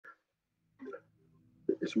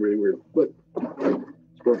It's really weird, but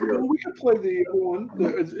it's what we are. Well, we could play the other one.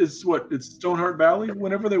 It's what? It's Stoneheart Valley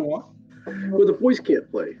whenever they want. Well, the boys can't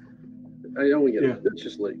play. I don't get it. It's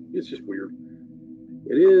just like it's just weird.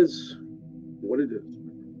 It is what it is.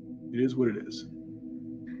 It is what it is.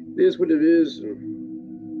 It is what it is. And,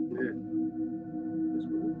 yeah, it is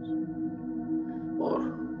what it is. Oh,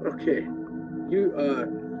 okay.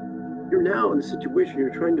 You're now in a situation.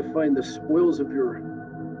 You're trying to find the spoils of your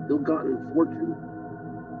ill-gotten fortune,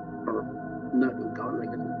 or not ill-gotten. I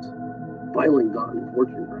guess it's violently gotten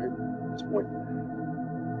fortune, right? At this point.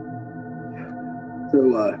 So,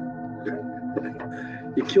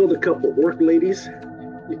 you killed a couple orc ladies.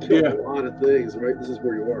 You killed a lot of things, right? This is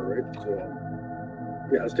where you are, right? So,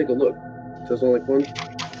 yeah, let's take a look. Does that sound like fun?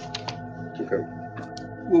 Okay.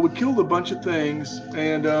 Well, we killed a bunch of things,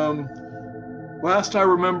 and last I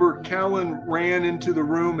remember, Callan ran into the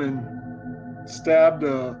room and stabbed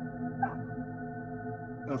a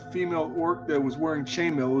female orc that was wearing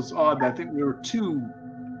chainmail. It was odd. I think there were two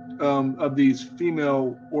of these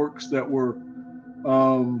female orcs that were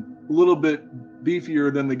a little bit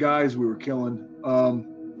beefier than the guys we were killing.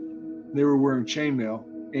 They were wearing chainmail,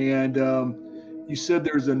 and you said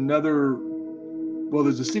there's another. Well,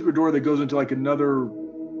 there's a secret door that goes into like another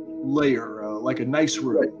layer, like a nice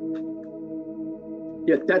room. Right.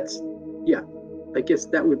 Yeah, I guess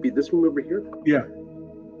that would be this room over here. Yeah.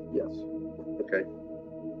 Yes. Okay.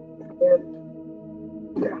 And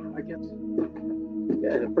yeah, I guess.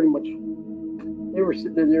 Yeah, pretty much. They were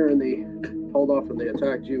sitting in there and they hauled off and they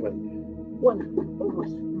attacked you and one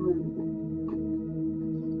almost.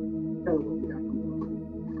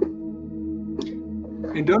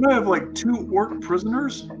 And don't I have like 2 orc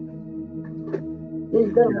prisoners?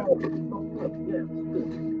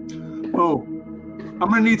 Oh, I'm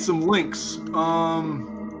gonna need some links.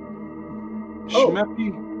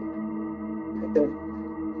 Schmeppy. Okay.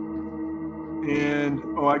 And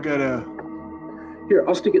I gotta. Here,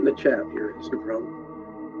 I'll stick it in the chat here. It's no problem.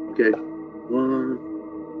 Okay.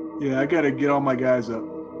 Yeah, I gotta get all my guys up.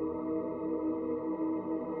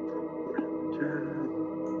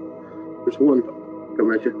 There's one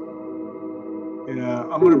coming at you. Yeah,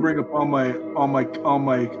 I'm gonna bring up all my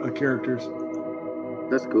characters.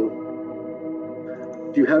 That's cool.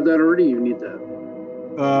 Do you have that already? You need that.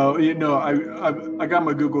 I got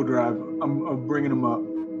my Google Drive. I'm bringing them up.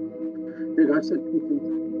 Dude, I said.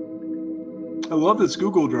 I love this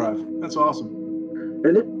Google Drive. That's awesome.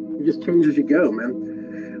 And it just changes as you go, man.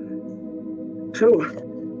 So,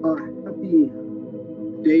 happy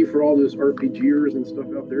day for all those RPGers and stuff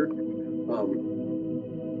out there.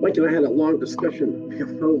 Mike and I had a long discussion via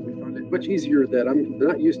phone. We found it much easier that I'm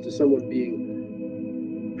not used to someone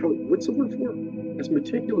being, what's the word for it? As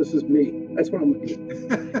meticulous as me. That's what I'm looking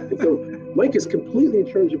at. So Mike is completely in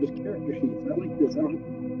charge of his character sheets. I like this. And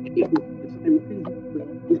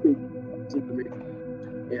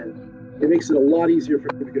it makes it a lot easier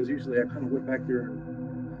for me because usually I kind of went back there and,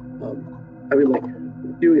 like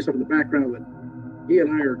doing stuff in the background, but he and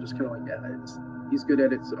I are just kind of like, yeah, he's good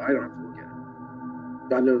at it, so I don't have to look at it.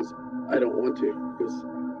 God knows I don't want to because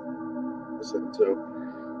so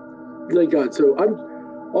thank God. So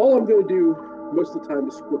all I'm going to do most of the time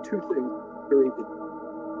is score 2 things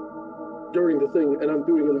during the thing, and I'm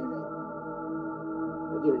doing it on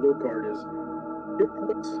a little note card is hit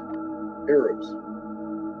points, arrows,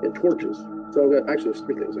 and torches. So I've got actually there's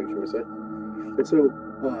 3 things I should say. And so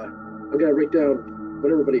I'm gonna write down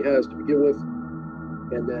what everybody has to begin with,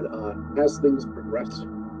 and then as things progress,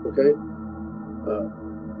 okay.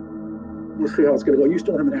 We'll see how it's going to go. You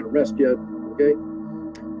still haven't had a rest yet, okay?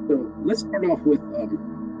 So let's start off with,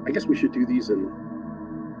 I guess we should do these in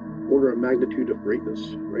order of magnitude of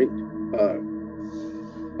greatness, right?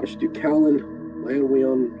 I should do Callan,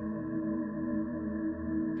 Lanwean,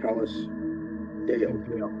 Callus, Dale.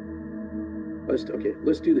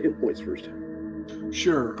 Let's do the hit points first.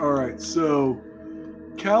 Sure. All right. So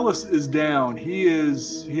Callus is down. He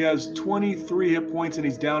has 23 hit points and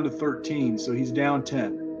he's down to 13, so he's down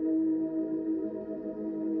 10.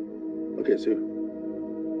 Okay, so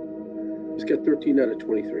he's got 13 out of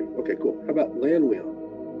 23. Okay, cool. How about Lanwean?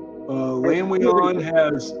 Lanwean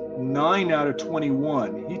has 9 out of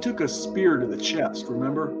 21. He took a spear to the chest,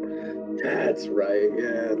 remember? That's right.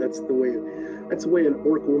 Yeah, that's the way an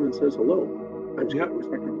orc woman says hello. I'm just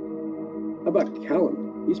respect her. How about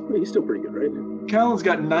Callan? He's still pretty good, right? Callan's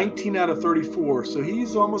got 19 out of 34, so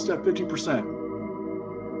he's almost at 50%.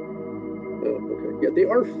 Oh, okay. Yeah, they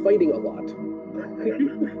are fighting a lot.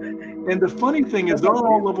 And the funny thing is, they're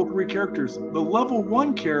all level 3 characters. The level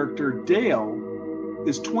 1 character, Dale,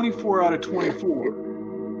 is 24 out of 24.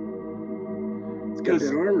 It's got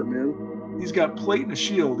that armor, man. He's got plate and a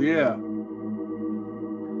shield. Yeah.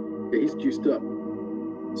 Yeah, he's juiced up.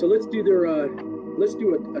 So let's do their. Let's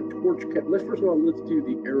do a torch count. First of all, let's do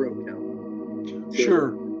the arrow count. So,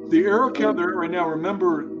 sure. The arrow count they're at right now.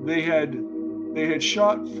 Remember, they had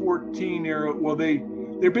shot 14 arrows. Well, they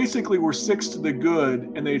basically were 6 to the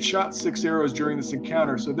good, and they had shot 6 arrows during this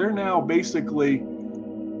encounter. So they're now basically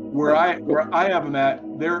where I have them at.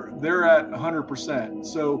 They're at 100%.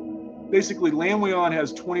 So basically, Lanwean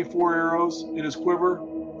has 24 arrows in his quiver.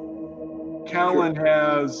 Callan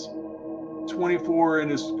has 24 in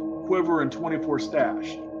his quiver and 24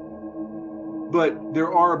 stashed. But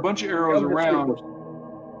there are a bunch of arrows around.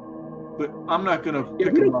 But I'm not going to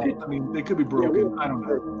pick them up. I mean, they could be broken. I don't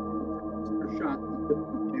know. They're shot,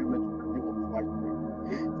 damage,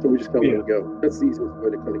 so we just kind of let it go. That's the easiest way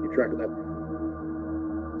to kind of keep track of that.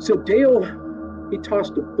 So Dale, he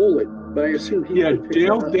tossed a bullet, but I assume he. Yeah,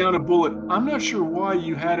 Dale's down a bullet. I'm not sure why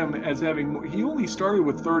you had him as having more. He only started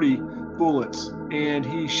with 30 bullets, and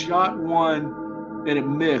he shot one, and it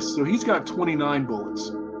missed. So he's got 29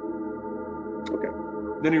 bullets. Okay.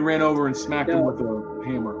 Then he ran over and smacked him with a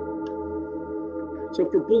hammer. So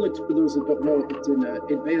for bullets, for those that don't know, it's in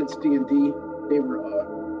advanced D&D. They were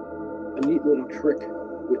a neat little trick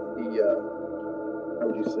with the, how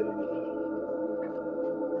would you say?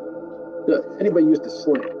 Anybody used a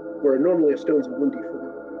sling, where normally a stone's a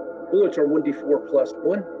 1d4. Bullets are 1d4 plus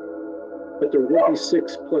 1, but they're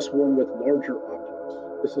 1d6 plus 1 with larger objects.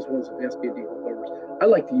 This is one's advanced D&D holdovers. I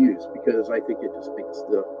like to use because I think it just makes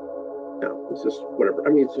the, it's just whatever.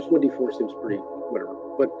 I mean, it's just 1d4 seems pretty whatever,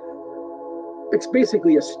 but it's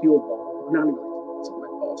basically a steel ball. Not really, it's a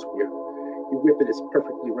lead ball. So you whip it, it's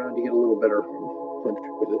perfectly round. You get a little better punch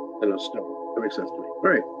with it than a stone. That makes sense to me. All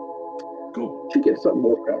right. Cool. Should get something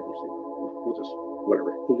more powerful. We'll just,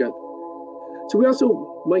 whatever. So we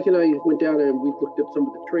also, Mike and I went down and we looked up some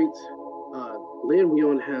of the traits.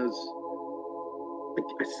 Lanwean has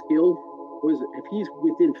a skill. What is it? If he's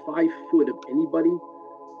within 5 foot of anybody,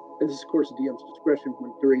 and this is, of course, DM's discretion,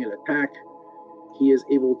 when during an attack, he is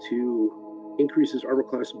able to increase his armor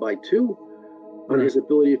class by 2 on his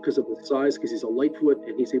ability because of the size, because he's a lightfoot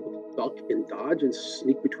and he's able to duck and dodge and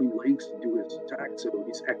sneak between legs to do his attack. So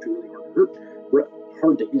he's actually really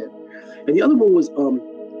hard to hit. And the other one was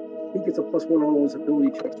he gets a +1 on all his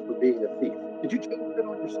ability checks for being a thief. Did you change that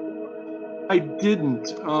on your skill? I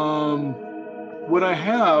didn't. What I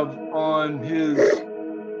have on his,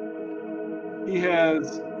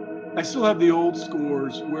 I still have the old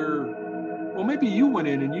scores where, well, maybe you went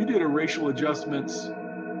in and you did a racial adjustments.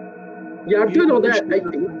 Yeah, I've done all that.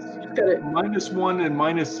 -1 and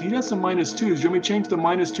minus, he has some -2s. Do you want me to change the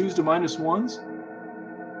 -2s to -1s?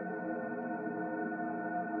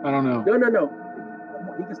 I don't know. No.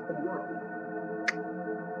 He gets the world.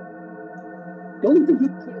 The only thing he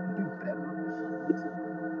can't do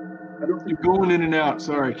better. You're going in and out.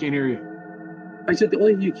 Sorry, I can't hear you. I said the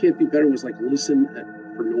only thing you can't do better was like listen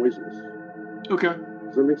for noises. Okay.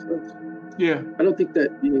 Does that make sense? Yeah. I don't think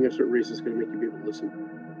that being a certain race is going to make you be able to listen.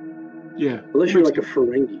 Yeah. Unless you're like a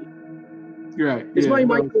Ferengi. You're right. Is my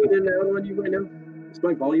mic going in and out on you right now? Is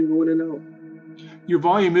my volume going in and out? Your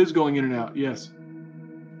volume is going in and out, yes.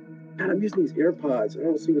 God, I'm using these AirPods. I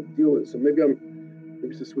don't see what the deal is. So maybe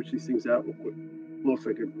just switch these things out real quick. Looks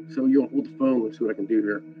like it. So you'll hold the phone. Let's see what I can do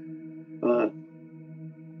here.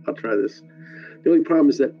 I'll try this. The only problem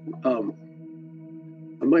is that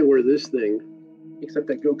I might wear this thing, except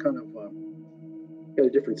I go kind of got a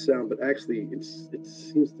different sound, but actually it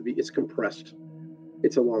seems to be, it's compressed.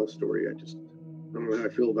 It's a long story. I don't know how I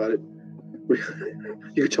feel about it.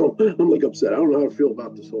 I'm like upset. I don't know how I feel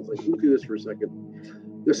about this whole thing. Let me do this for a second.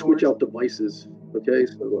 Let's switch out devices. Okay,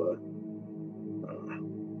 so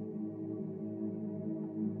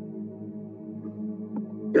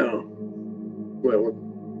no.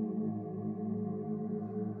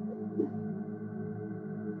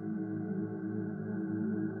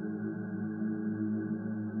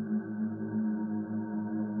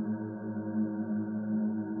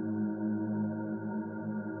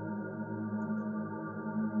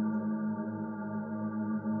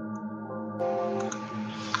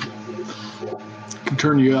 Well, can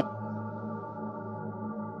turn you up.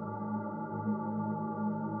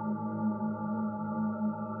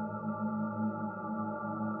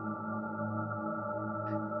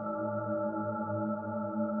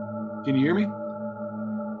 Can you hear me?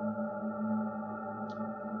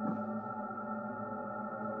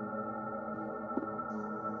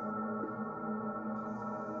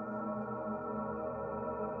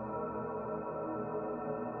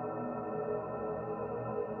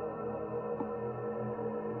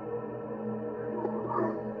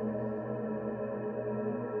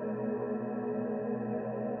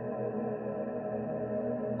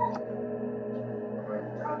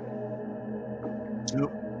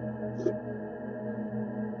 Nope.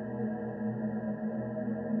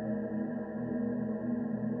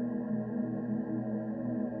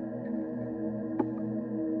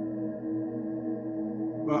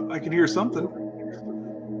 Well, I can hear something.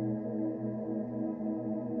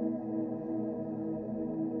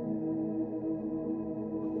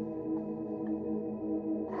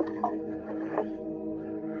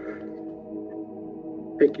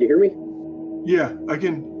 Hey, can you hear me? Yeah, I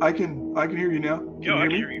can hear you now. Can Yeah, you I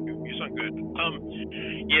hear can me? hear you. You sound good.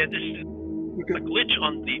 Yeah, this is Okay. a glitch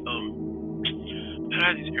on the I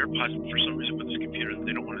have these AirPods for some reason with this computer that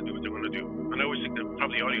they don't want to do what they want to do. And I always think that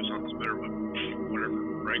probably audio sounds better, but whatever,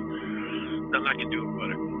 right? Nothing I can do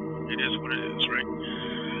about it. It is what it is, right?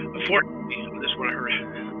 Unfortunately, this is what I heard.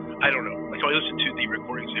 I don't know. Like when I listen to the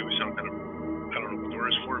recordings, they always sound kind of, I don't know what the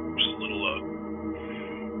word is for it, just a little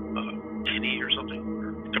tinny or something,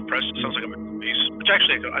 or compressed. It sounds like I'm in bass, which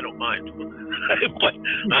actually I don't mind. But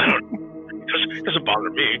I don't. It doesn't bother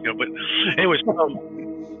me, you know. But anyways,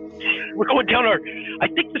 we're going down our. I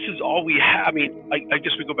think this is all we have. I mean, I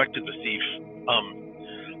guess we go back to the thief,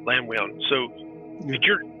 Lanwean. So, Yeah. at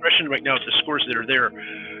your impression right now, the scores that are there,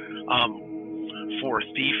 for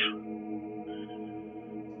thief.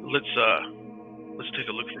 Let's take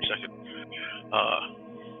a look for a second.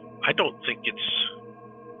 I don't think it's.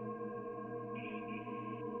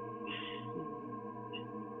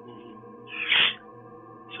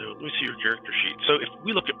 So let me see your character sheet. So if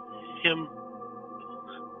we look at him,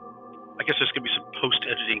 I guess there's gonna be some post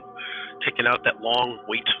editing, taking out that long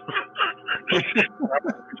wait.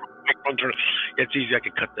 It's easy. I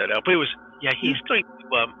could cut that out. But it was he's going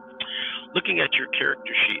to. Looking at your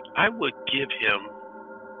character sheet, I would give him,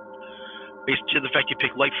 based on the fact you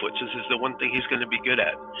pick Lightfoot, this is the one thing he's going to be good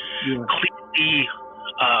at. Yeah. Clearly,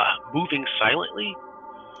 moving silently.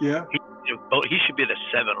 Yeah. He should be at a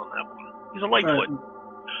 7 on that one. He's a Lightfoot.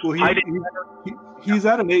 Well, he's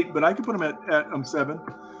at an 8, but I can put him at 7.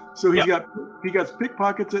 So he got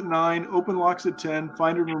pickpockets at 9, open locks at 10,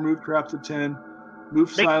 find and remove traps at 10, move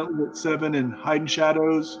silently at 7, and hide in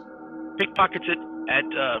shadows. Pickpockets at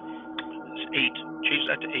 8. Change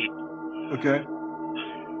that to 8. Okay.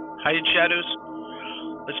 Hide in shadows.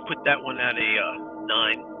 Let's put that one at a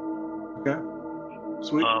 9. Okay.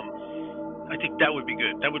 Sweet. I think that would be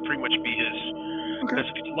good. That would pretty much be his. Because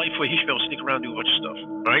if he's Lightfoot, he should be able to sneak around and do a bunch of stuff,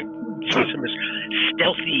 right? He has some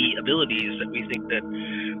stealthy abilities that we think that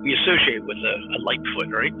we associate with a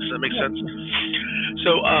Lightfoot, right? Does that make sense?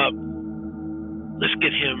 So let's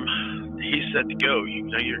get him. He's set to go.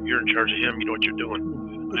 You're in charge of him. You know what you're doing.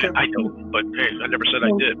 Okay. I don't, but hey, I never said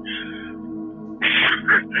I did.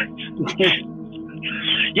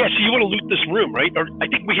 Yeah. So you want to loot this room, right? Or I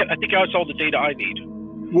think that's all the data I need.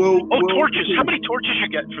 Well, torches. How many torches you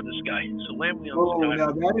get for this guy? So Lanwean.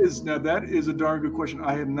 Now that is a darn good question.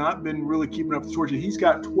 I have not been really keeping up with torches. He's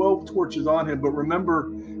got 12 torches on him, but remember,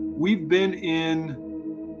 we've been in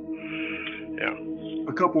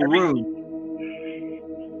a couple rooms,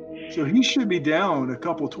 so he should be down a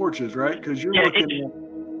couple torches, right? Because you're looking at.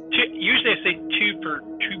 Usually I say two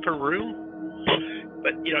per room,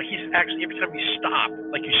 but he's actually every time you stop,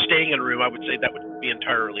 like you're staying in a room, I would say that would be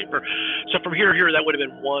entirely so from here to here that would have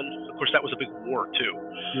been 1. Of course, that was a big war too.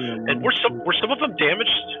 Yeah, and were some of them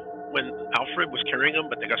damaged when Alfred was carrying them,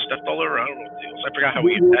 but they got stuffed all over? I don't know what the deal is. I forgot how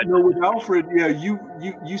we did that. No, with Alfred,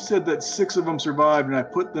 you said that 6 of them survived, and I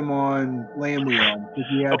put them on Lanwean.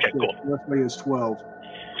 Okay, cool. That's why he has 12.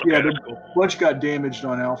 Okay, the bunch got damaged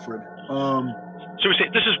on Alfred. So we say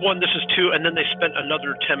this is 1, this is 2, and then they spent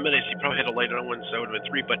another 10 minutes. He probably had a light on one, so that would have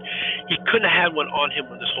been 3, but he couldn't have had one on him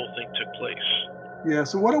when this whole thing took place. Yeah,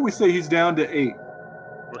 so why don't we say he's down to 8?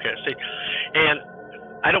 Okay, see, and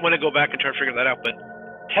I don't want to go back and try to figure that out, but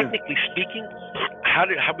technically speaking, how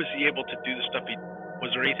was he able to do the stuff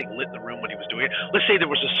was there anything lit in the room when he was doing it? Let's say there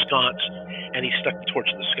was a sconce and he stuck the torch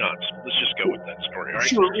in the sconce. Let's just go with that story, all right?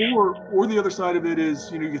 Sure, or the other side of it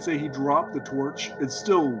is, you could say he dropped the torch. It's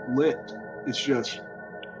still lit. It's just.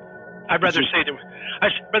 I'd rather say there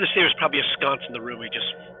was probably a sconce in the room. He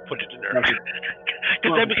just put it in there.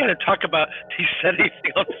 Because then we kind of talk about he set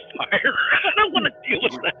anything on fire. I don't want to deal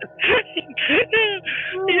with that.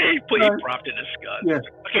 He propped it in a sconce. Yeah.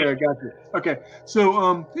 Okay. Yeah, I got you. Okay.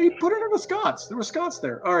 So he put it in a sconce. There was sconce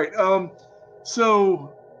there. All right.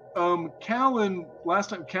 So Callan, last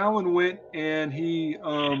time Callan went and he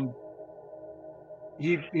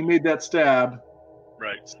made that stab.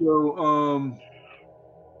 Right. So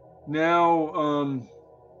now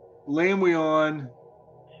Lanwean,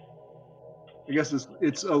 I guess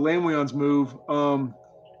it's Lanwean's move.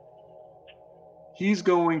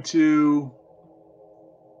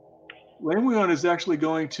 Lanwean is actually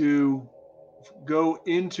going to go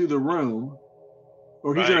into the room,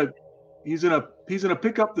 or he's Right. gonna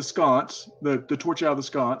pick up the sconce, the torch out of the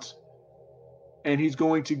sconce, and he's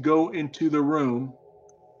going to go into the room,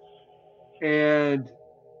 and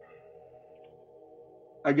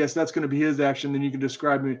I guess that's going to be his action. Then you can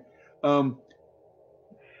describe me.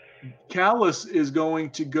 Callus is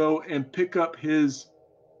going to go and pick up his.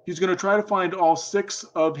 He's going to try to find all 6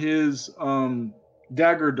 of his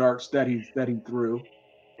dagger darts that he threw.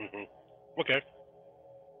 Mm-hmm. Okay.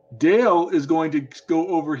 Dale is going to go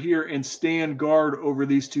over here and stand guard over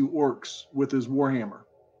these 2 orcs with his warhammer.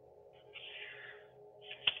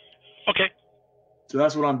 Okay. So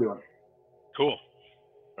that's what I'm doing. Cool.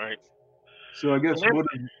 All right. So I guess what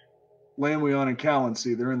did Lanwean and Callan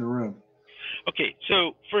see? They're in the room. Okay.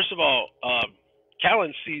 So first of all,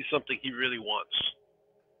 Callan sees something he really wants.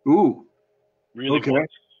 Ooh. Really okay.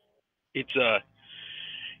 wants. It's a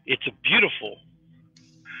beautiful,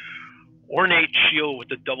 ornate shield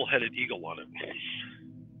with a double-headed eagle on it.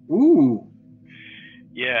 Ooh.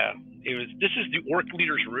 Yeah. This is the orc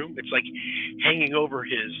leader's room. It's like hanging over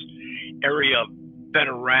his area of bed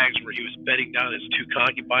of rags where he was bedding down his 2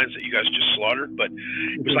 concubines that you guys just slaughtered, but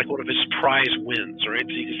it was like one of his prize wins, right?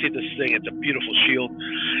 So you can see this thing. It's a beautiful shield.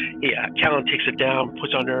 Yeah, Callan takes it down,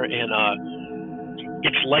 puts on there, and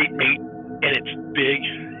it's lightweight, and it's big,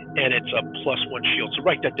 and it's a +1 shield. So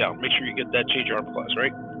write that down. Make sure you get that, change your armor class,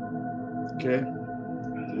 right? Okay.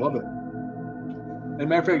 Love it. As a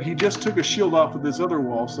matter of fact, he just took a shield off of this other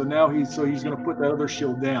wall, so now he's going to put that other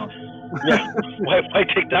shield down. Yeah. Why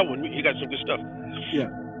take that one? You got some good stuff. Yeah.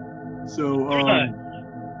 So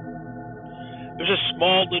there's a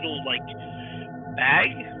small little like bag,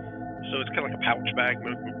 so it's kind of like a pouch bag,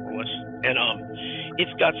 more or less, and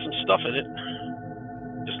it's got some stuff in it.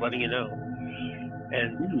 Just letting you know.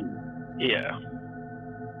 And yeah.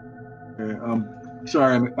 Okay,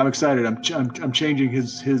 sorry, I'm excited. I'm changing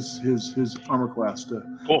his armor class to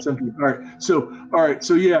 17. All right.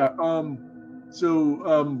 So yeah.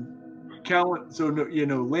 Callan. So no,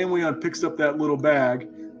 Lanwean picks up that little bag,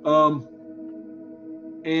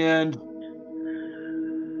 and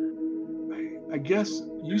I guess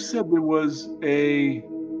you said there was a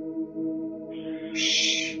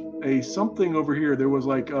something over here. There was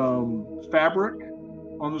like fabric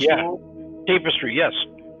on the wall. Tapestry, yes.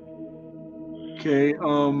 Okay.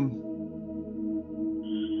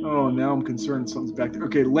 Oh, now I'm concerned something's back there.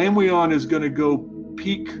 Okay, Lanwean is going to go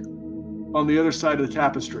peek on the other side of the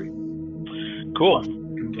tapestry. Cool.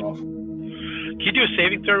 Comes off. Can you do a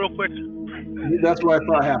saving throw real quick? That's what I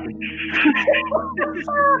thought happened. Do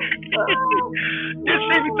a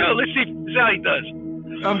saving throw. Let's see how he does.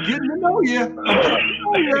 I'm getting to know you.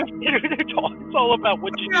 It's all about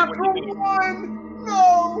what you do. One.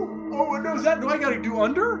 No. Oh no. Do I got to do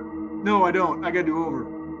under? No, I don't. I got to do over.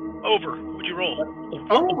 Over. What'd you roll?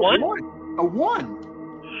 A 1? A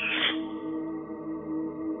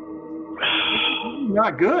 1.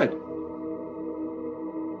 Not good.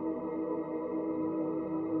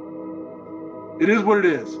 It is what it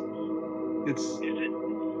is.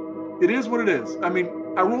 It is what it is. I mean,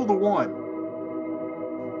 I rolled a 1.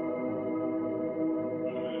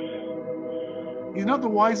 He's not the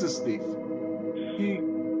wisest thief.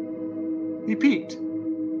 He peeked.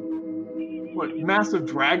 What, massive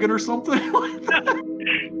dragon or something?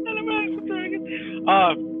 Not a massive dragon.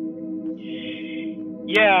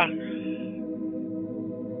 Yeah.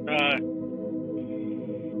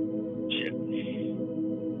 Shit.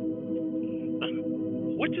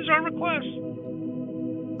 What's his armor class?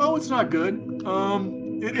 Oh, it's not good.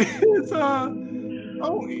 It is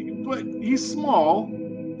but he's small.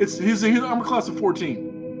 It's his armor class of 14.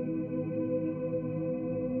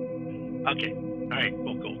 Okay. All right.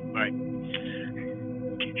 Cool. All right.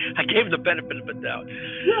 I gave him the benefit of the doubt.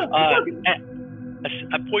 Yeah.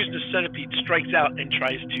 A poisonous centipede strikes out and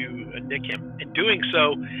tries to nick him. In doing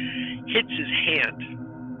so, hits his hand,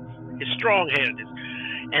 his strong hand,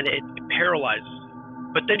 and it paralyzes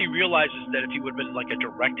him. But then he realizes that if he would have been like a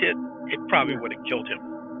direct hit, it probably would have killed him.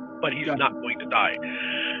 But he's not going to die.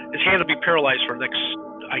 His hand will be paralyzed for the next,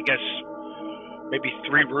 I guess, maybe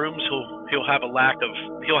 3 rooms. He'll have a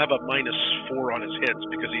 -4 on his hits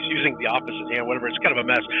because he's using the opposite hand, whatever. It's kind of a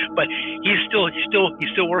mess. But he's still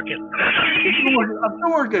working. I'm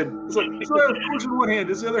still working. So I was in one hand.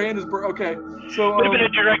 This other hand is okay. So would have been a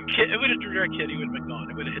direct hit. It would have direct hit. He would have been gone.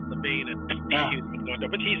 It would have hit the vein and he would have been going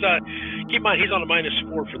down. But he's keep in mind he's on a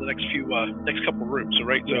 -4 for the next couple rooms. So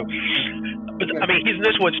right. So, but I mean he's in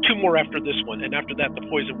this one. It's 2 more after this one, and after that the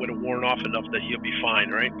poison would have worn off enough that he'll be fine.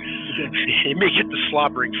 Right. Okay. He may get the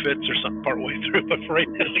slobbering fits or something part way through, but for right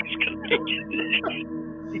now he's gonna make it.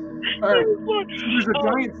 All right. So there's a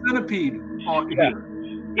giant centipede here.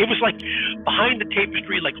 It was like behind the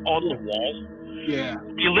tapestry, like on the wall. Yeah.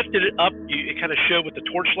 You lifted it up. It kind of showed with the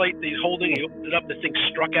torchlight that he's holding. He opened it up. The thing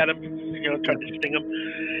struck at him. Tried to sting him.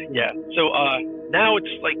 Yeah. So now it's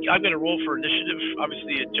like I'm going to roll for initiative.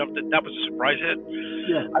 Obviously, it jumped. That was a surprise hit.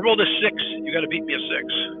 Yeah. I rolled a 6. You got to beat me a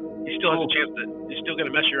 6. He still has a chance to. He's still going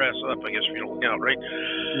to mess your ass up, I guess, if you don't look out, right?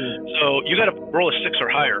 Yeah. So you got to roll a 6 or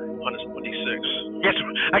higher on this 1d6. Yes.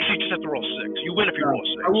 Actually, you just have to roll 6. You win if you roll a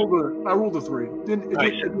 6. I rolled a 3. It didn't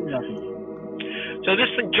happen. So this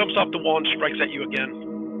thing jumps off the wall and strikes at you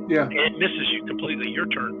again. Yeah. And it misses you completely. Your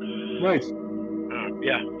turn. Nice.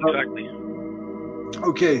 Yeah, exactly.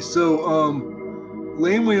 Okay, so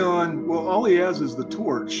Lanwean, well, all he has is the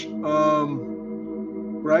torch.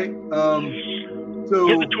 Right? So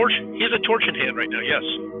he has a torch. He has a torch in hand right now. Yes.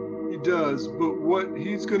 He does, but what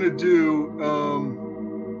he's going to do,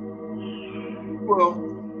 well,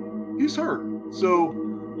 he's hurt. So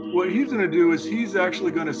what he's going to do is he's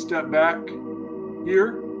actually going to step back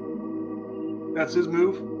here. That's his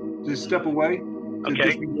move. Just step away.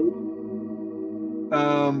 Okay.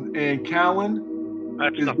 And Callan.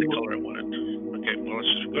 That's not the color I wanted. Okay. Well, let's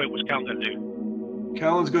just go ahead. What's Callan going to do?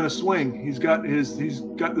 Callan's going to swing. He's got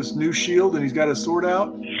this new shield and he's got his sword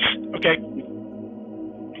out. Okay.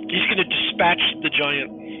 He's going to dispatch the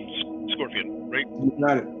giant scorpion, right? You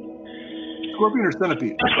got it. Scorpion or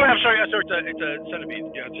centipede? I'm sorry. It's a centipede.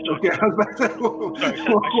 Yeah, it's a giant. Okay, I was about to say.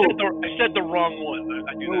 Sorry, I said the wrong one.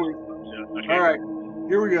 I do that. Yeah, okay. All right,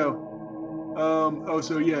 here we go.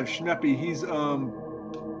 So yeah, Schneppy, he's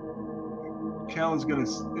Callan's going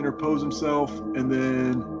to interpose himself and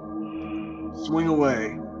then swing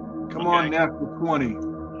away. Come on, natural 20.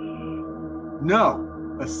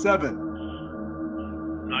 No, a 7.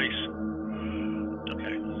 Nice.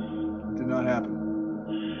 Okay. Did not happen.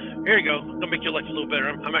 Here you go. I'm gonna make your life a little better.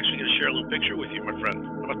 I'm actually gonna share a little picture with you, my friend.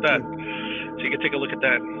 How about that? So you can take a look at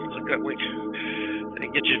that. Click that link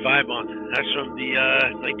and get your vibe on. That's from the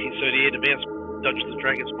 1978 Advanced Dungeons and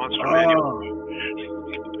Dragons Monster Manual.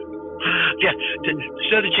 Yeah, to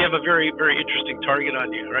show that you have a very, very interesting target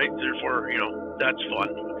on you, right? Therefore, that's fun.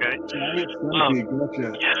 Okay.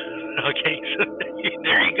 Gotcha. Yeah. Okay. So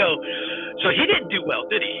there you go. So he didn't do well,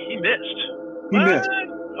 did he? He missed. He missed.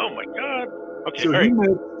 Oh my God. Okay. So he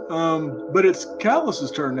missed. But it's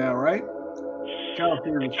Callus's turn now, right? Callus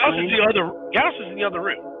is in the other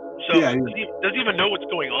room. So yeah, does he even know what's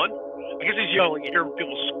going on? I guess he's yelling. You hear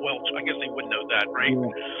people squelch. I guess they would know that, right? Yeah.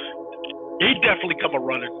 He'd definitely come a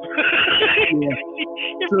running. Yeah.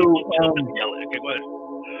 So, okay, go ahead.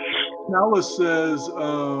 Callus says,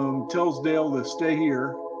 tells Dale to stay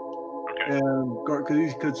here, okay, and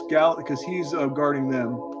because he's guarding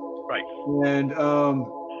them, right? And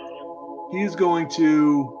he's going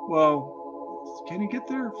to. Well, can he get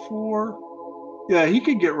there? 4. Yeah, he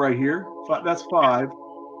could get right here. That's 5.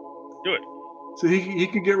 Do it. So he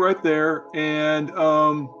could get right there, and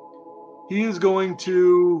he is going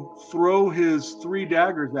to throw his 3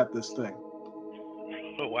 daggers at this thing.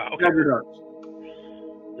 Oh, wow. Okay. Dagger darts.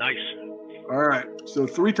 Nice. All right. So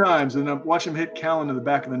 3 times, and then watch him hit Callan in the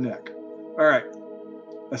back of the neck. All right.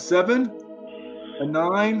 A 7, a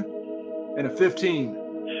 9, and a 15.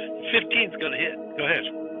 15's going to hit. Go ahead.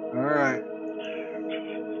 All right.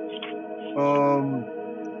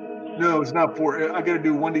 No, it's not 4. I got to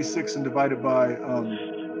do 1d6 and divide it by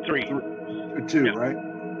 3. 2, yeah. Right?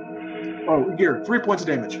 Oh, here, 3 points of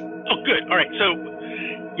damage. Oh, good. All right. So,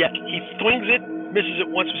 yeah, he swings it, misses it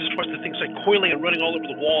once, misses twice. The thing's like coiling and running all over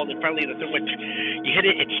the wall. And then finally, the thing you hit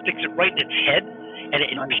it, it sticks it right in its head, and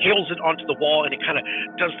it impales it onto the wall, and it kind of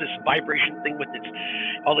does this vibration thing with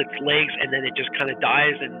all its legs, and then it just kind of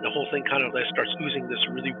dies, and the whole thing kind of starts oozing this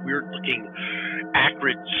really weird-looking,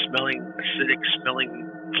 acrid-smelling, acidic-smelling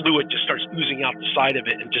fluid just starts oozing out the side of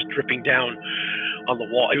it and just dripping down on the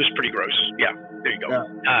wall. It was pretty gross. Yeah, there you go.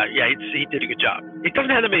 Yeah, he did a good job. It doesn't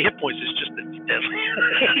have that many hit points. It's just that it's deadly.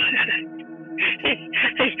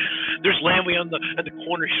 There's Lanwean in the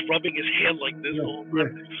corner. He's rubbing his hand like this.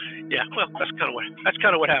 Yeah. Well, that's kind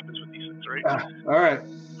of what happens with these things, right? All right.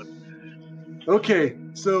 Okay,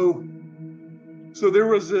 so there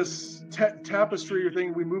was this tapestry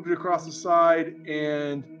thing. We moved it across the side,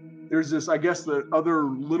 and there's this, I guess, the other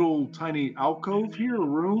little tiny alcove here, a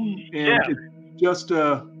room, and it's just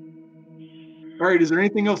all right. Is there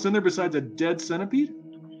anything else in there besides a dead centipede?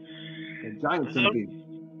 A giant centipede.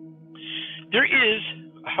 There is,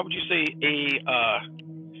 how would you say, a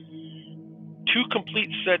 2 complete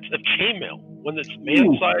sets of chainmail, one that's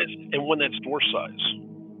man size and one that's door size.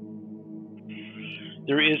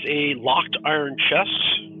 There is a locked iron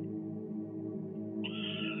chest,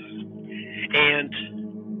 and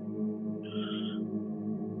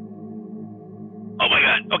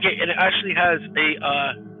Okay, and it actually has a.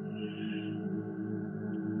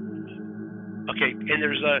 Okay, and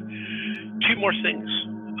there's two more things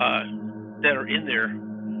that are in there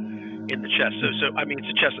in the chest. So I mean, it's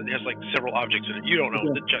a chest that has like several objects in it. You don't know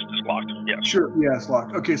the chest is locked. Yes. Sure. Yeah, it's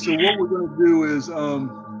locked. Okay, so what we're going to do is,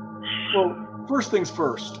 well, first things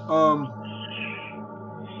first.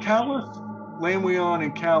 Callan, Lanwean,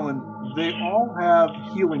 and Callan, they all have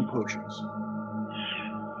healing potions.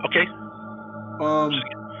 Okay.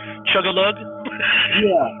 Chug-a-lug.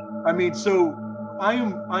 Yeah. I mean, so I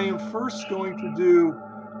am first going to do.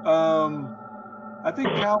 I think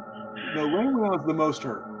Lanwean's the most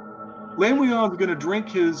hurt. Lanwean's going to drink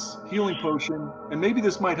his healing potion, and maybe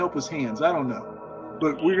this might help his hands. I don't know,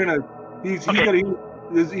 but we're gonna. He's got he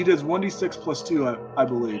does 1d6 plus 2, I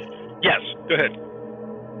believe. Yes. Go ahead.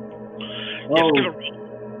 Oh,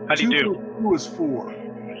 how do you do? 2 is 4.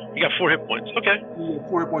 You got 4 hit points. Okay.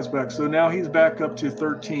 4 hit points back. So now he's back up to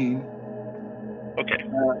 13. Okay.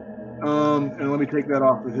 And let me take that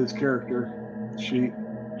off of his character sheet.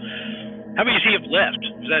 How many does he have left?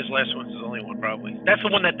 That his last one's the only one, probably. That's the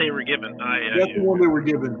one that they were given. That's the one they were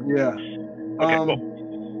given. Yeah. Okay.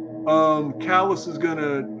 Cool. Callus is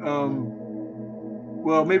gonna.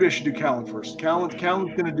 Well, maybe I should do Callan first. Callan's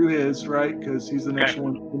gonna do his, right, because he's the next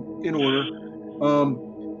one in order.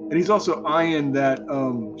 And he's also eyeing that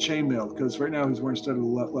chainmail because right now he's wearing studded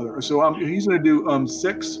leather. So he's gonna do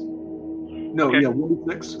 6. No, okay. Yeah,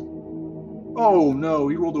 1d6. Oh no,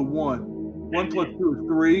 he rolled a 1. 1 plus 2 is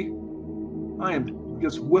 3. I am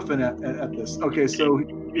just whiffing at this. Okay, so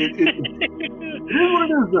here's what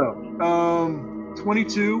it is though.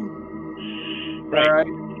 22. Right. All right.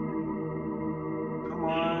 Come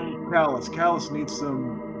on, Callus needs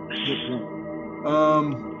some hit point.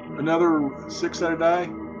 Another 6 out of die.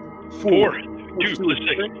 4. 2 plus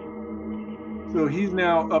 6. So he's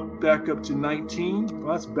now back up to 19.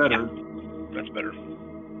 Well, that's better. Yeah, that's better.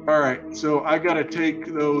 All right. So I got to take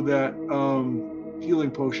though that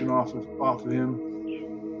healing potion off of him.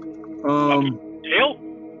 Tail?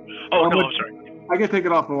 Oh no, I'm sorry. I can take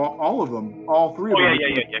it off of all of them, all 3 of them. Yeah,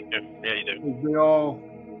 you do. They all.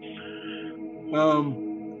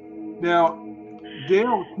 Now,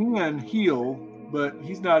 Dale can heal, but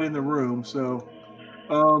he's not in the room. So,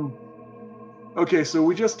 okay. So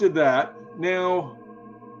we just did that. Now,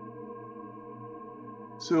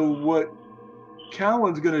 so what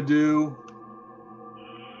Callan's going to do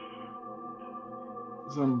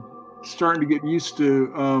is I'm starting to get used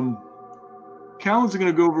to. Callan's going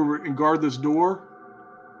to go over and guard this door.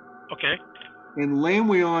 Okay. And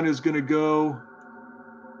Lanwean is going to go,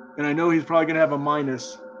 and I know he's probably going to have a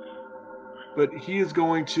minus, but he is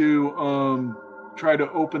going to try to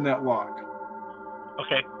open that lock.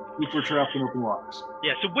 Okay. Look for traps and open locks.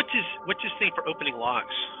 Yeah. So what's his thing for opening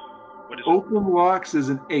locks? What is open locks is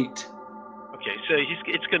an 8. Okay, so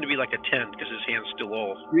it's going to be like a 10 because his hand's still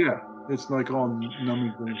all. Yeah, it's like all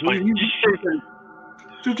numbing things. So he's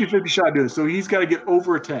 50-50 shot doing it. So he's got to get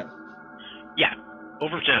over a 10. Yeah,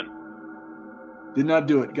 over 10. Did not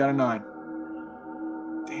do it. Got a 9.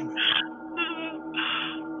 Damn it.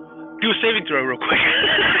 Do a saving throw real quick.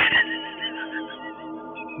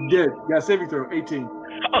 Did. Got a saving throw. 18.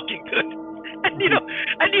 Okay, good. And Needle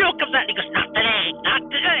comes out and he goes, not today, not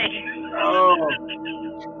today. Oh.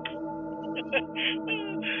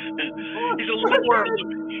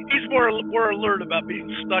 He's more alert about being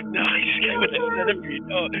stuck now. He's with his enemy.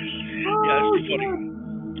 Oh, yeah, it's funny.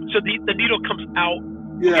 So the needle comes out,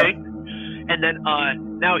 okay, and then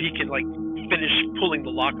now he can like finish pulling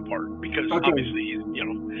the lock apart because obviously he's if he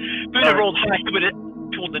rolled high, he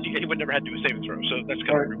would never had to do a saving throw. So that's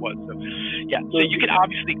kind of what it was. So yeah, so you can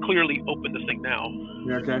obviously clearly open the thing now.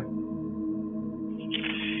 Yeah, okay.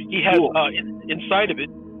 He has inside of it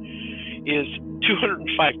is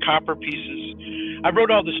 205 copper pieces. I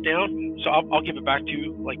wrote all this down, so I'll give it back to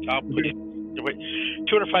you. Like I'll put it.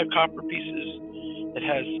 205 copper pieces. It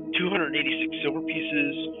has 286 silver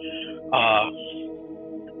pieces.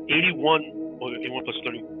 81 plus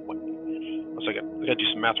 30. One second. I gotta do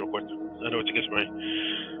some math real quick. I know it's against my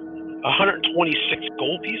 126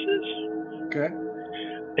 gold pieces. Okay.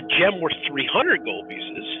 A gem worth 300 gold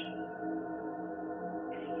pieces.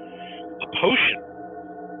 A potion.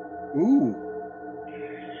 Ooh.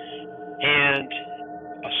 And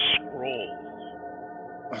a scroll.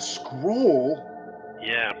 A scroll?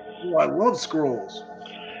 Yeah. Oh, I love scrolls.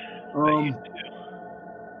 All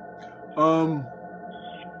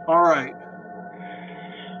right.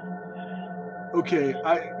 Okay,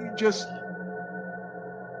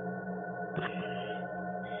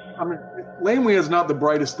 Lanwean is not the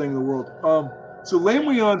brightest thing in the world. So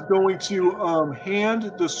Lanwean's going to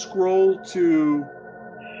hand the scroll to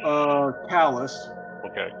Callus.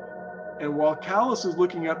 Okay. And while Callus is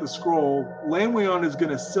looking at the scroll, Lanwean is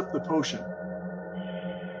going to sip the potion.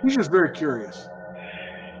 He's just very curious.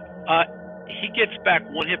 He gets back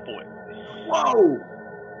 1 hit point. Whoa!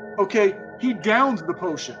 Okay, he downs the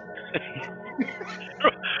potion.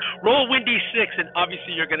 Roll 1d6, and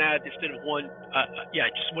obviously you're going to add instead of 1.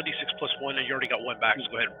 Just 1d6 plus 1, and you already got 1 back.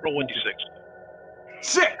 So go ahead, roll 1d6.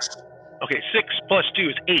 6. Okay, 6 plus 2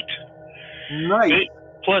 is 8. Nice. 8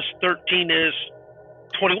 plus 13 is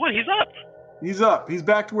 21. He's up. He's up. He's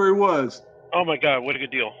back to where he was. Oh my God, what a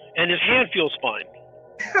good deal! And his hand feels fine.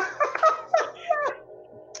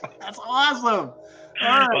 That's awesome.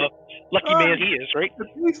 All right. Well, lucky man he is, right?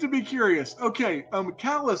 It needs to be curious. Okay,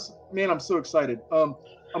 Callus, man, I'm so excited. I'm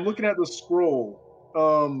looking at the scroll.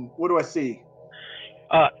 What do I see?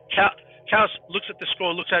 Callus looks at the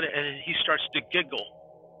scroll, looks at it, and he starts to giggle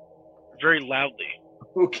very loudly.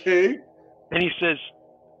 Okay. And he says,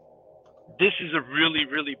 "This is a really,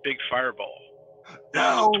 really big fireball.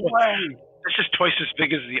 No way. This is twice as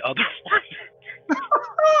big as the other one."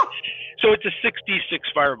 So it's a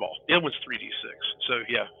 6d6 fireball. The other one's 3d6. So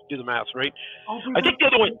yeah, do the math, right? I think the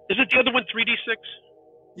other one, isn't the other one 3d6?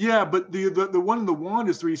 Yeah, but the one in the wand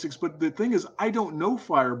is 3d6. But the thing is, I don't know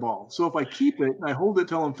fireball. So if I keep it and I hold it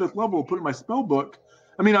till I'm 5th level, put it in my spell book.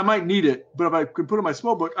 I mean, I might need it, but if I can put it in my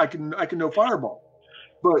spell book, I can know fireball.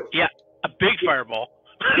 But yeah, a big fireball.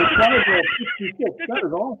 The fireball is 66. That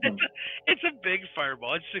is awesome. It's a big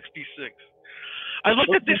fireball. It's 66. I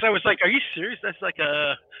looked at this. I was like, "Are you serious? That's like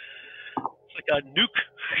a nuke,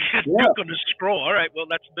 nuke on the scroll." All right, well,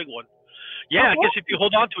 that's a big one. Yeah, I guess if you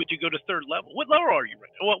hold on to it, you go to 3rd level. What level are you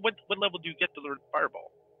right now? What level do you get to learn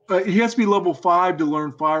fireball? He has to be level 5 to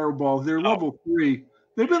learn fireball. They're level 3.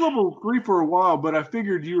 They've been level 3 for a while, but I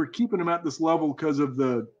figured you were keeping them at this level because of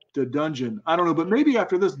the dungeon. I don't know, but maybe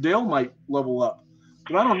after this, Dale might level up.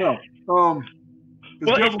 But I don't know. Well,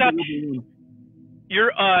 it's not.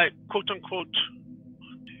 You're quote unquote.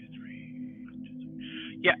 1, 2,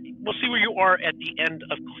 3. Yeah, we'll see where you are at the end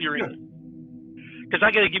of clearing. Because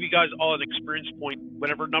I got to give you guys all an experience point,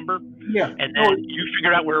 whatever number. Yeah. And then you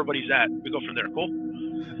figure out where everybody's at. We go from there. Cool.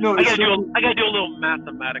 No, I got to do a little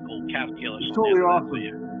mathematical calculus. Totally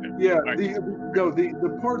awesome. Yeah. Right.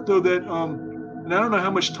 The part though that and I don't know how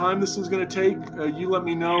much time this is going to take. You let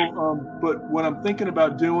me know. But what I'm thinking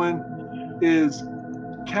about doing is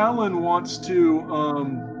Callan wants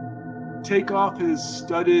to take off his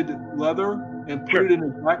studded leather and put it in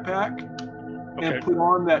his backpack and put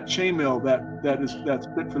on that chainmail that's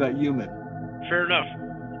fit for that human. Fair enough.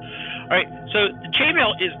 All right. So the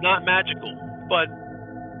chainmail is not magical, but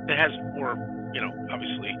it has more,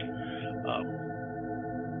 obviously,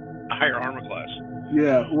 a higher armor class.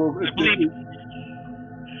 Yeah. Well,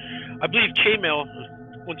 I believe chainmail,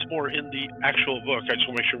 once more in the actual book. I just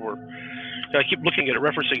want to make sure I keep looking at it,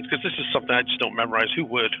 referencing, because this is something I just don't memorize. Who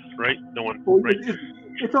would, right? No one. Well, right?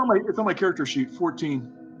 It's on my character sheet. 14.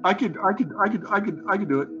 I could do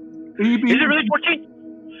it. Is it really 14?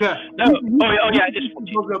 Yeah. No. Yeah. It is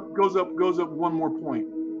 14. Goes up 1 more point.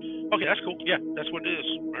 Okay, that's cool. Yeah, that's what it is.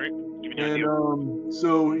 All right. Give me an idea.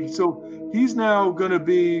 So he's now going to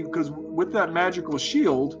be, because with that magical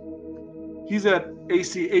shield, he's at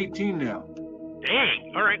AC 18 now.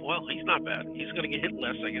 Dang. All right. Well, he's not bad. He's going to get hit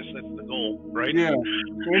less. I guess that's the goal, right? Yeah.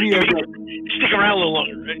 Stick around a little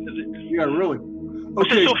longer, right? Yeah, really.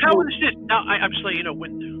 Okay. So how is this? Now, I'm just letting you know,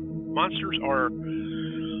 when monsters are,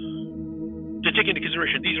 to take into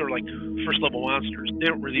consideration, these are like 1st level monsters. They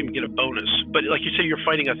don't really even get a bonus. But like you say, you're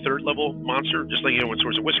fighting a 3rd level monster, just like you know in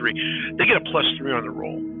Swords of Wizardry, they get a +3 on the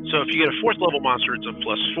roll. So if you get a 4th level monster, it's a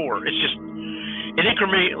 +4. It's just, it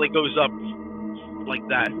incrementally goes up like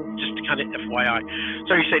that, just to kind of FYI.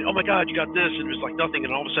 So you say, oh my God, you got this, and it was like nothing,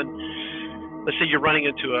 and all of a sudden, let's say you're running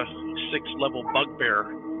into a 6th level bugbear.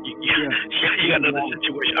 You got another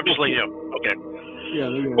situation. I'm just letting you know. Okay. Yeah,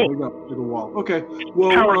 they got to the wall. Okay.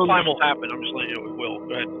 Well, power climb will happen. I'm just letting you know it will.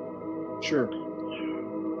 Go ahead. Sure.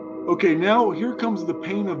 Okay, now here comes the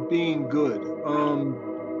pain of being good.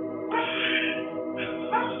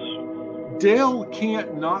 Dale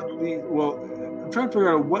can't knock the. Well, I'm trying to figure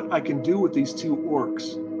out what I can do with these 2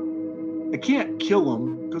 orcs. I can't kill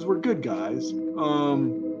them because we're good guys.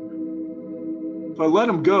 If I let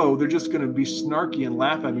them go, they're just going to be snarky and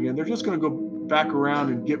laugh at me again. They're just going to go back around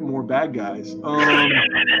and get more bad guys. This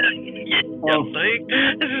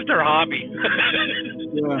is their hobby.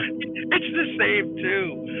 Yeah. It's the same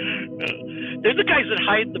too. They're the guys that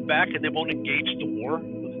hide in the back and they won't engage the war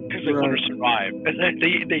because they want to survive. And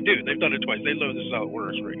they do. They've done it twice. They know this is how it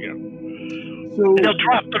works, right? Yeah. So and they'll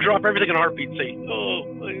drop everything in a heartbeat and say, "Oh,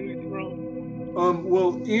 I was wrong."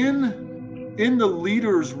 Well, in in the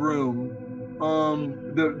leader's room,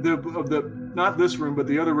 not this room, but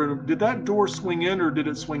the other room, did that door swing in or did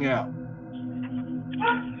it swing out?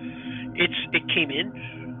 It came in.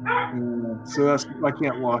 So I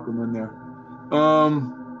can't lock them in there.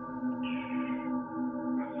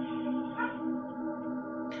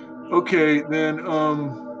 Okay, then all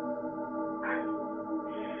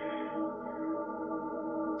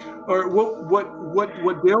right,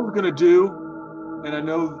 what Dale's gonna do, and I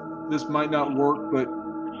know this might not work, but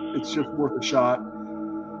it's just worth a shot.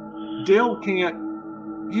 Dale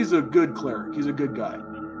can't, he's a good cleric, he's a good guy.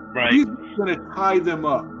 Right. He's gonna tie them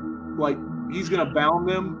up. Like he's gonna bound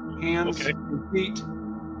them, hands and feet,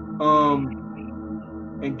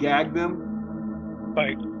 and gag them.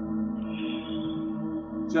 Right.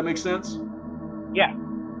 Does that make sense? Yeah.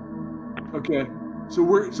 Okay.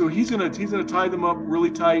 So he's gonna tie them up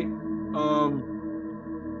really tight,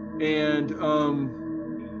 and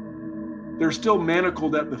they're still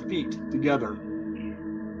manacled at the feet together.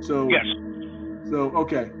 So yes. So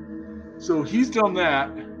okay. So he's done that.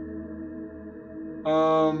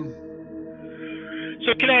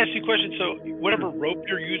 So can I ask you a question? So whatever rope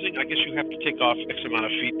you're using, I guess you have to take off X amount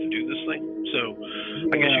of feet to do this thing. So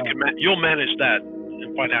I guess you'll manage that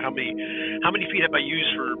and find out how many feet have I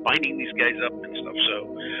used for binding these guys up and stuff.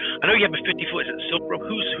 So I know you have a 50-foot. Is it silk rope?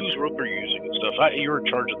 Whose rope are you using and stuff? You're in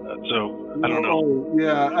charge of that, so I don't know. Oh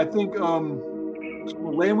yeah, I think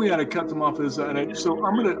Lanwean had cut them off his. So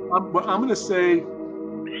I'm gonna say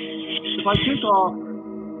if I take off,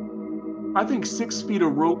 I think 6 feet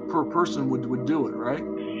of rope per person would do it, right?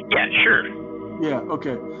 Yeah, sure. Yeah.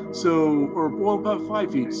 Okay. So about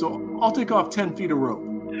 5 feet. So I'll take off 10 feet of rope.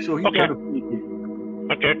 So he's got a feet.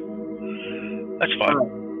 Okay. That's fine.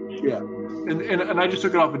 Right. Yeah. And I just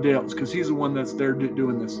took it off of Dale's because he's the one that's there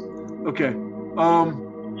doing this. Okay. All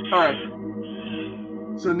right.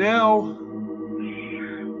 So now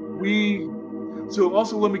so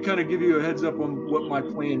also let me kind of give you a heads up on what my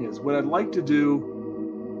plan is. What I'd like to do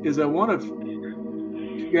is I want to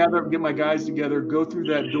get my guys together, go through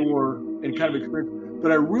that door and kind of experience,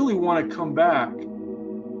 but I really want to come back.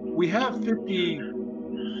 We have 50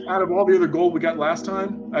 out of all the other gold we got last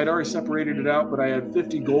time. I had already separated it out, but I had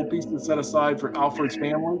 50 gold pieces set aside for Alfred's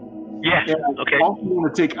family. Yeah. And okay. I also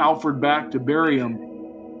want to take Alfred back to bury him.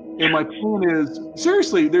 And my plan is,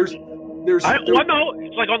 seriously, there's I know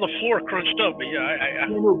it's like on the floor crunched up, but yeah,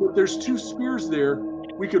 No, but there's 2 spears there.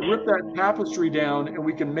 We could rip that tapestry down and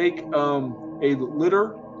we can make a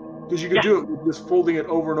litter, because you could do it with just folding it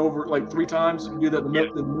over and over like 3 times. You can do that in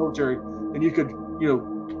the military, and you could,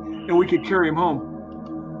 and we could carry him home.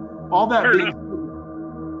 All that being,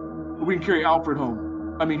 we can carry Alfred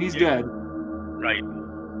home. I mean, he's dead. Right.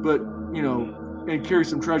 But, and carry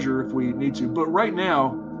some treasure if we need to. But right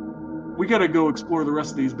now, we got to go explore the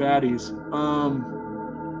rest of these baddies.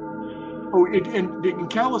 And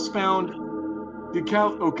Callus found.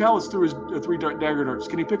 Callus threw his 3 dagger darts.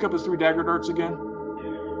 Can he pick up his 3 dagger darts again?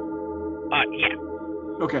 Yeah.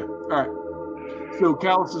 Okay. All right. So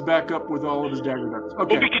Callus is back up with all of his dagger darts.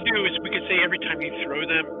 Okay. What we could do is we could say every time you throw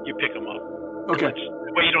them, you pick them up. Okay.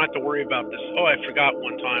 That way you don't have to worry about this. Oh, I forgot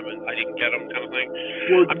one time and I didn't get them, kind of thing.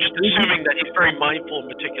 Well, I'm just assuming that he's very mindful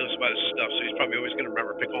and meticulous about his stuff, so he's probably always going to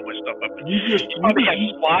remember to pick all my stuff up. And he probably has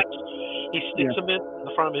slots. He sticks them in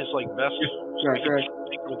the front of his vest. Right.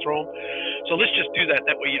 Take them and throw them. So let's just do that.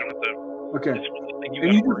 That way you don't have to. Okay. And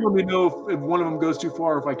you just let me know if one of them goes too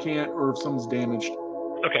far, if I can't, or if someone's damaged.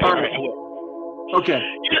 Okay. All right. I will. Okay.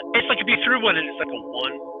 It's like if you threw one and it's like a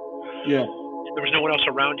 1. Yeah. There was no one else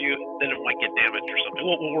around you, then it might get damaged or something.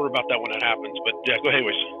 We'll worry about that when it happens. But yeah, go ahead,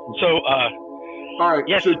 anyways. So, all right.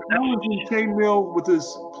 Yes, so Callan's in chainmail with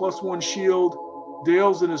his +1 shield.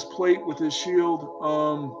 Dale's in his plate with his shield.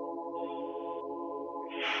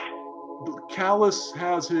 Callus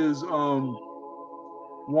has his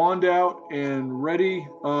wand out and ready.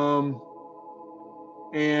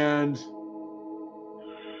 And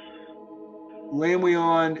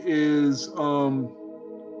Lanwean is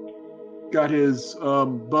got his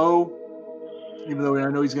bow, even though I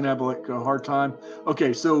know he's gonna have like a hard time.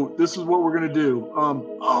 Okay, so this is what we're gonna do.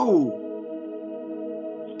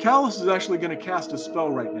 Callus is actually gonna cast a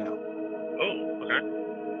spell right now. Oh, okay.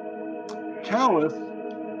 Callus,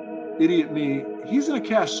 idiot me, he's gonna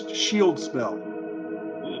cast shield spell.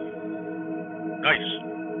 Nice.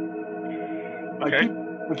 Okay.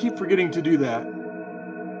 I keep forgetting to do that.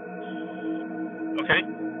 Okay.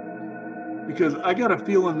 Because I got a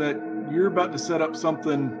feeling that you're about to set up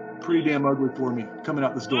something pretty damn ugly for me coming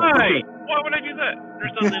out this door. Why? Okay. Why would I do that?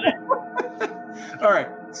 There's nothing in it. All right.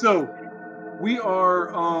 So we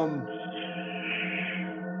are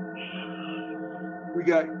we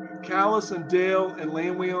got Callan and Dale and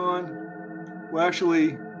Lanwean. Well,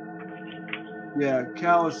 actually, yeah,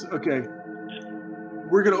 Callan. Okay,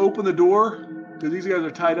 we're gonna open the door because these guys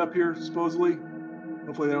are tied up here supposedly.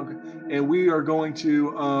 Hopefully they don't. And we are going to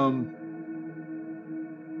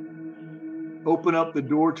open up the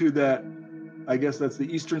door to that. I guess that's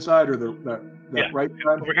the eastern side or that right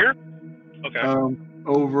side. Over here. Okay.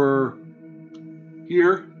 Over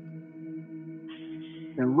here,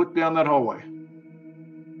 and look down that hallway.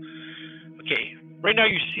 Okay. Right now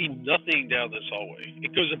you see nothing down this hallway.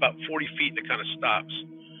 It goes about 40 feet and it kind of stops.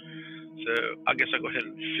 So I guess I'll go ahead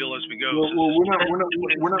and fill as we go. Well, so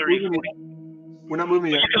we're not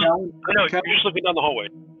moving yet. I know, you're just looking down the hallway.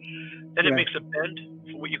 Then it makes a bend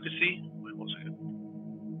from what you can see. Wait 1 second.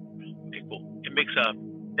 Okay, cool. It makes a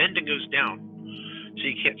bend and goes down. So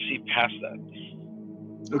you can't see past that.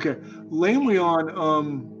 Okay. Lanwean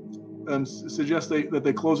suggests that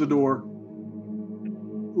they close the door.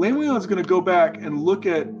 Lanwean's going to go back and look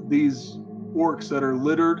at these orcs that are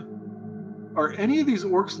littered. Are any of these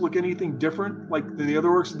orcs look anything different like than the other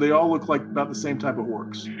orcs? They all look like about the same type of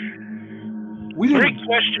orcs. Great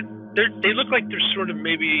question. They look like they're sort of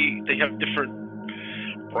maybe they have different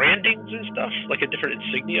brandings and stuff, like a different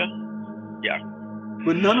insignia. Yeah.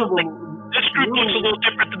 But none of them. Like, this group looks a little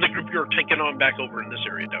different than the group you're taking on back over in this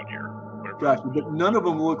area down here. Gotcha. But none of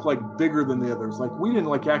them look like bigger than the others. Like we didn't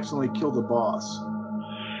like accidentally kill the boss.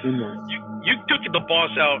 You took the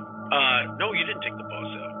boss out. No, you didn't take the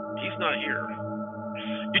boss out. He's not here.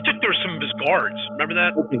 You took there some of his guards. Remember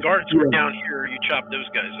that? Okay. The guards were down here. You chopped those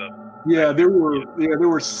guys up. Yeah, there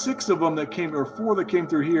were 6 of them that came, or 4 that came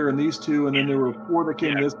through here, and these 2, and then there were 4 that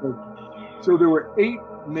came this way. So there were 8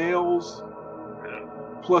 males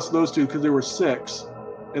plus those 2, because there were 6,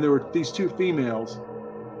 and there were these 2 females.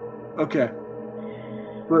 Okay,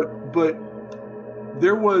 but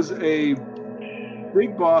there was a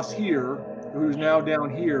big boss here who's now down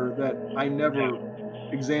here that I never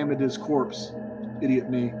examined his corpse. Idiot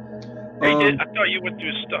me. I thought you went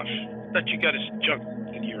through his stuff. I thought you got his junk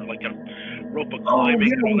in here, like a rope of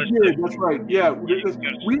climbing. Oh, yeah, we did. That's right. Yeah, we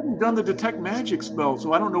haven't done the detect magic spell,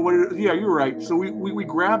 so I don't know what it is. Yeah, you're right. So we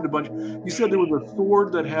grabbed a bunch. You said there was a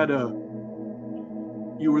sword that had a.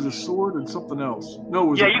 It was a sword and something else. No, it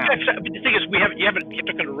was. Yeah, but the thing is, you haven't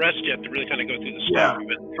taken a rest yet to really kind of go through the story. Yeah.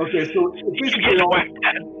 Okay, so basically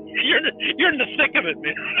you're in the thick of it,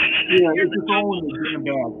 man. Yeah, it's all in the damn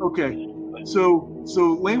bag. Okay, so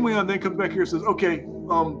Lanwean then comes back here and says, "Okay,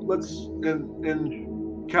 let's,"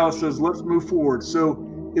 and Callan says, "Let's move forward." So,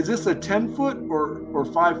 is this a 10-foot or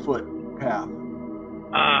 5-foot path?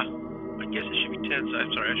 I guess it should be 10. So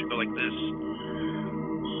I'm sorry, I should go like this.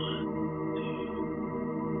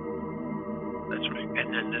 That's right,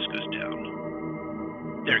 and then this goes down.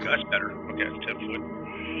 There you go. That's better. Okay, it's 10 foot.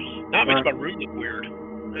 Now it makes my room look weird.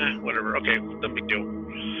 Whatever. Okay, no big deal.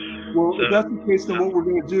 Well, so, if that's the case, then what we're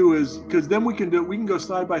going to do is, because then we can go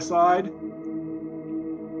side by side.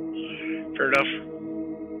 Fair enough.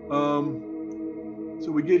 So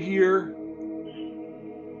we get here.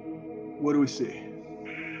 What do we see?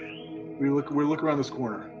 We look around this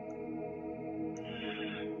corner.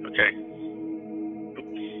 Okay.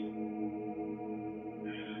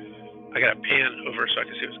 I got to pan over so I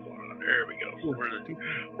can see what's going on. There we go.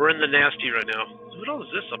 We're in the nasty right now. What all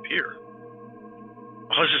is this up here?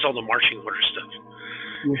 Oh, this is all the marching order stuff.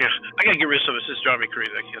 Yeah, I gotta get rid of some of this. This is driving me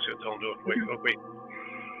crazy. I can't see what the hell I'm doing. Wait.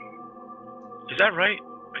 Is that right?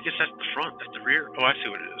 I guess that's the front. That's the rear. Oh, I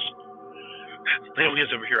see what it is.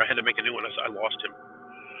 Lanwean's over here. I had to make a new one. I lost him.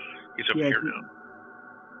 He's over here now.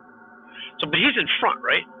 So, but he's in front,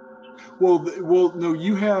 right? Well, no.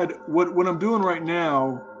 You had what I'm doing right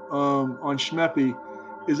now. On Schmeppy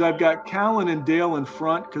is I've got Callan and Dale in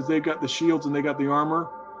front because they've got the shields and they got the armor,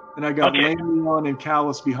 and I got Lanwean and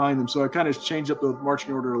Callan behind them. So I kind of changed up the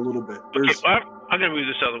marching order a little bit. Okay, well, I'm going to move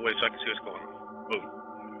this out of the way so I can see what's going on. Boom.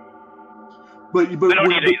 But I don't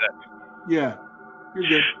need any of that. Yeah, you're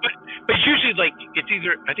good. But it's usually like it's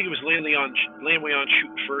either I think it was Lanwean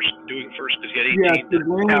shoot first, doing first because he had 18. Yeah,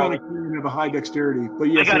 Lanwean can have a high dexterity, but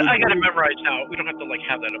yes, I got to memorize now. We don't have to like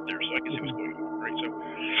have that up there so I can see what's going on. Right, so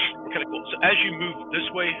we're kind of cool. So as you move this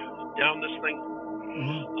way down this thing,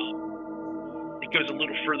 it goes a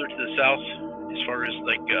little further to the south as far as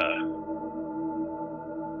like,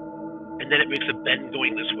 and then it makes a bend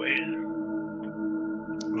going this way.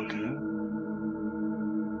 Okay.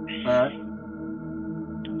 All right.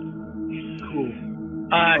 Cool.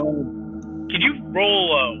 Can you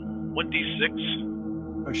roll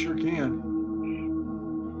 1d6? I sure can.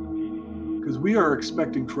 Because we are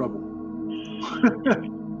expecting trouble.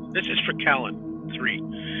 This is for Callan. 3.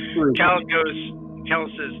 Callan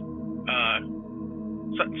says,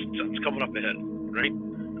 something's coming up ahead, right?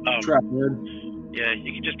 Trap, man. Yeah,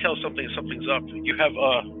 you can just tell something's up. You have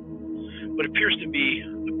what appears to be a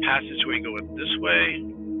passageway going this way,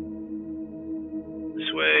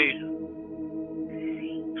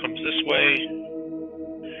 comes this way.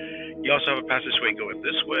 You also have a passageway going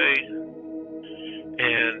this way,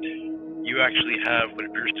 and you actually have what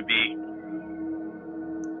appears to be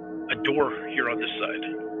a door here on this side.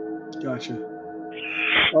 Gotcha.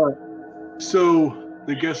 All right. So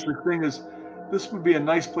I guess the thing is, this would be a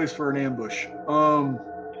nice place for an ambush.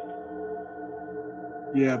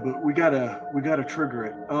 Yeah, but we gotta trigger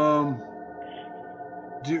it.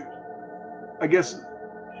 I guess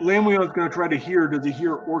Lanwean's gonna try to hear. Does he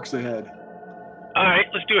hear orcs ahead? All right,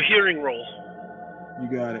 let's do a hearing roll. You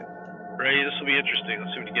got it. Ready? This will be interesting.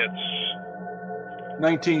 Let's see what he gets.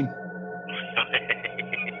 19.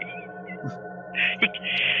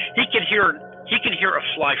 He can hear a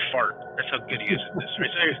fly fart. That's how good he is at this.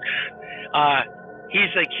 Right? So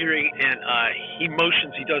he's like hearing, and he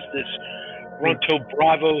motions. He does this Ronto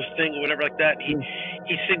Bravo thing or whatever like that. He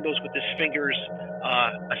signals with his fingers,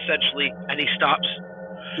 essentially, and he stops.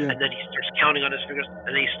 Yeah. And then he starts counting on his fingers, and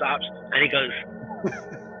then he stops, and he goes.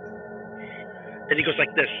 Then he goes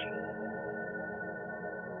like this.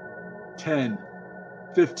 10,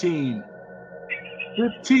 15,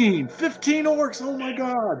 15 orcs. Oh my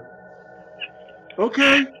God.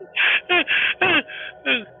 Okay.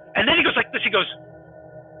 And then he goes like this. He goes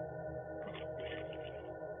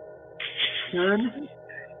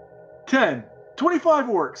 10, 25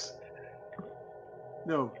 orcs.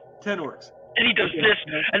 No, 10 orcs. And he does this,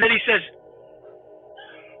 and then he says,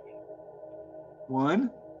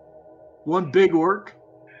 One big orc.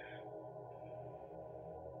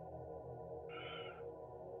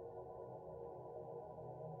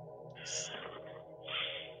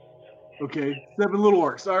 Okay, 7 little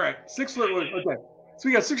orcs. All right, 6 little orcs. Okay, so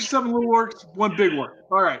we got 6 or 7 little orcs, 1 big orc.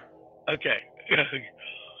 All right. Okay.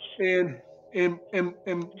 And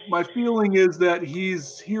my feeling is that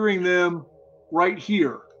he's hearing them right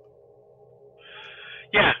here.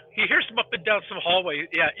 Yeah, he hears them up and down some hallway.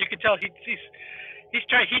 Yeah, you can tell he's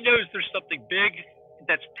trying. He knows there's something big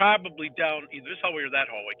that's probably down either this hallway or that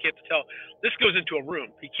hallway. Can't tell. This goes into a room.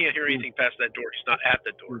 He can't hear anything past that door. He's not at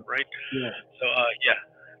the door, right? Yeah. So yeah,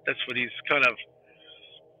 that's what he's kind of.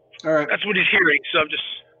 All right. That's what he's hearing. So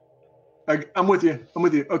I'm with you.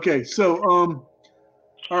 Okay, so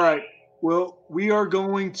all right. Well, we are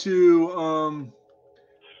going to.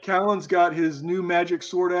 Callan's got his new magic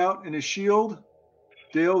sword out and his shield.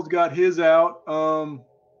 Dale's got his out.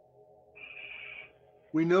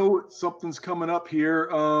 We know something's coming up here.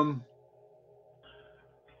 All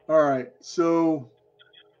right, so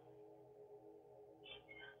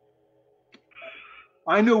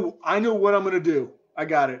I know what I'm gonna do. I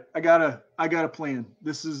got it. I got a plan.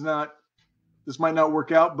 This might not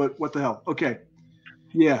work out, but what the hell? Okay.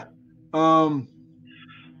 Yeah. So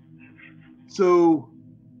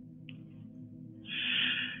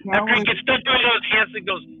after he gets done doing those hands and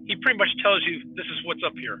goes, he pretty much tells you this is what's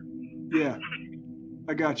up here. Yeah,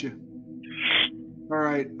 I got you. All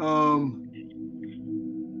right. I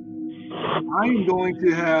am going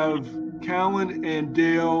to have Callan and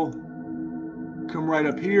Dale come right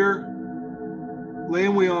up here.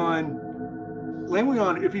 Lanwean,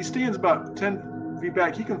 if he stands about 10 feet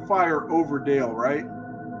back, he can fire over Dale, right?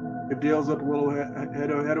 If Dale's up a little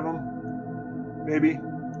ahead of him, maybe.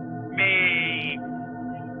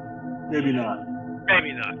 Maybe not.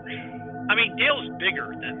 Maybe not. I mean, Dale's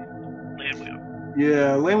bigger than Lanwean.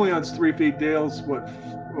 Yeah, Lanwean's 3 feet. Dale's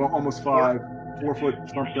almost 5, 4 foot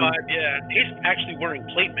something. 5, yeah. He's actually wearing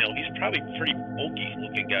plate mail. He's probably a pretty bulky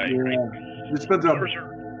looking guy. Yeah. Right? It depends on.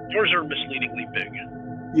 Doors are misleadingly big.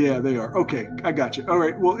 Yeah, they are. Okay, I got you. All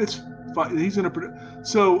right. Well, it's fine. He's in a.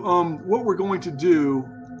 So, what we're going to do?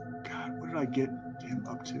 God, what did I get him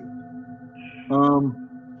up to? All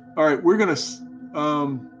right, we're gonna.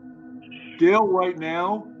 Dale right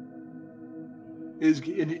now is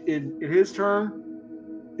in his turn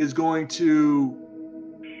is going to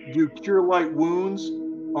do cure light wounds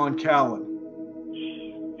on Callan.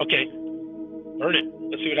 Okay, burn it.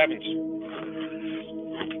 Let's see what happens.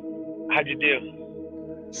 How'd you do?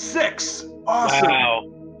 6. Awesome. Wow.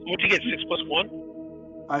 What'd you get? 6 + 1?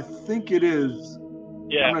 I think it is.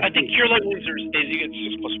 Yeah, I think cure light wounds you get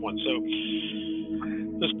 6 + 1. So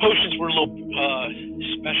those potions were a little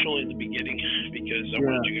special in the beginning because I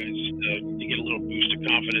wanted you guys to get a little boost of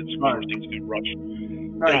confidence before things get rough.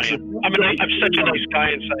 Right. I mean, I'm such a nice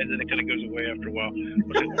guy inside that it kind of goes away after a while.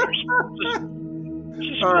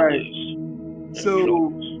 All right.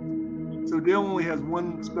 So Dale only has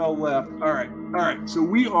 1 spell left. All right. So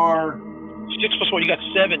we are 6 plus 1, you got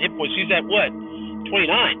 7 hit points. He's at what?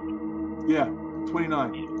 29. Yeah,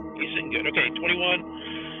 29. He's sitting good. Okay, 21.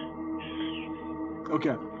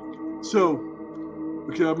 Okay. So,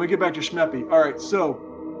 okay, I'm going to get back to Schmeppy. All right, so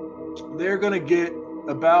they're going to get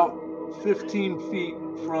about 15 feet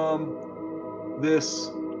from this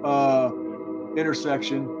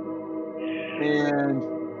intersection, and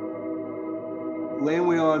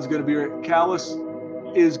Lanwean's going to be right. Callus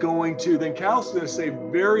is going to, then Callus is going to say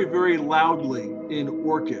very, very loudly in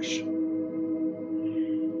Orcish,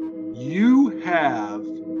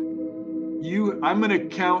 I'm going to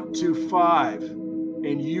count to 5,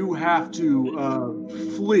 and you have to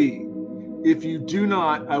flee. If you do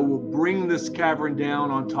not, I will bring this cavern down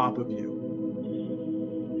on top of you.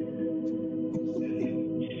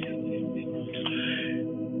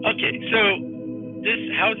 Okay, so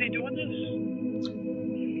how's he doing this?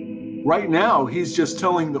 Right now, he's just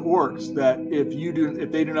telling the orcs that if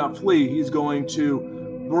they do not flee, he's going to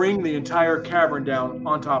bring the entire cavern down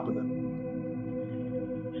on top of them.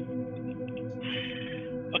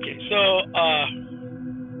 Okay, so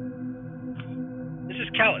this is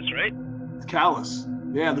Callus, right? It's Callus.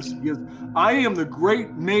 Yeah, I am the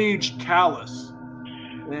great mage Callus,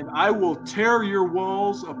 and I will tear your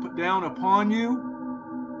walls down upon you.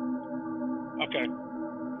 Okay.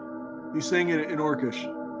 He's saying it in Orcish.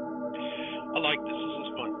 I like this. This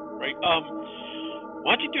is fun, right?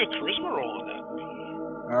 Why don't you do a charisma roll on that?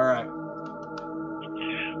 All right.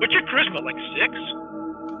 What's your charisma, like 6?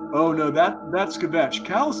 Oh no, that's Kvetch.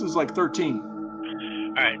 Callus is like 13.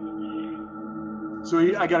 All right. So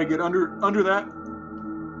I got to get under that.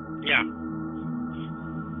 Yeah.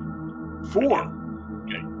 4.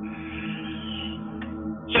 Okay.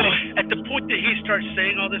 So at the point that he starts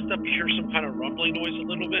saying all this stuff, you hear some kind of rumbling noise a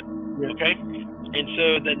little bit. Yeah. Okay. And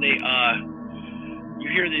so then you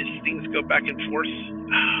hear these things go back and forth.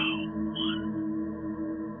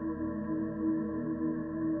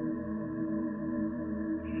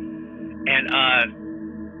 And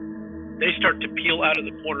they start to peel out of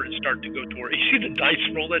the corner and start to go toward. You see the dice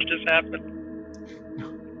roll that just happened?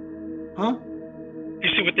 Huh? You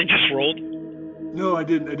see what they just rolled? No, I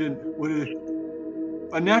didn't. What did it?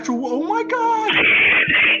 A natural. Oh my God!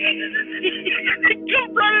 They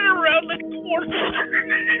come running around the corner.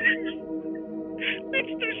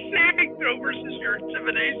 It's their saving throw versus your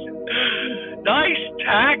intimidation. Nice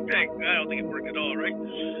tactic. I don't think it worked at all, right?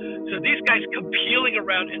 So these guys come peeling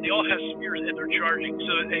around, and they all have spears, and they're charging.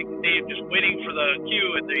 So they're just waiting for the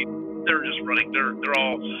cue, and they're just running.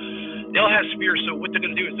 They all have spears. So what they're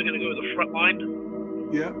going to do is they're going to go to the front line.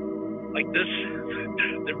 Yeah. Like this.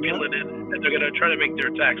 They're peeling in, and they're going to try to make their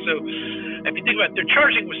attack. So if you think about it, they're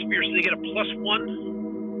charging with spears, so they get a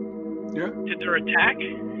 +1 to their attack.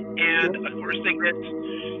 And of course,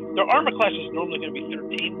 their armor class is normally going to be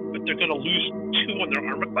 13, but they're going to lose 2 on their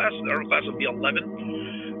armor class. The armor class will be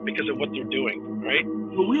 11 because of what they're doing, right?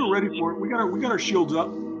 Well, we were ready for it. We got our shields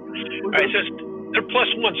up. All right, so they're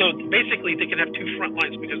 +1, so basically they can have 2 front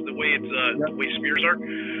lines because of the way the way spears are.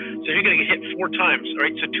 So you're going to get hit 4 times, all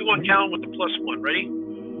right? So 2 on Callan with the +1. Ready?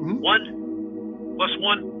 1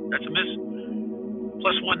 +1. That's a miss.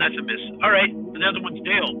 +1. That's a miss. All right. Another one's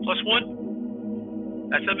Dale. +1.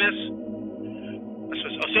 That's a miss.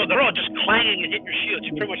 So they're all just clanging and hitting your shields.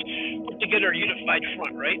 You pretty much put together a unified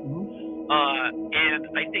front, right? And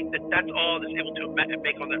I think that's all that's able to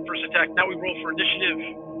make on that first attack. Now we roll for initiative.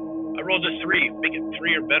 I rolled a 3. Make it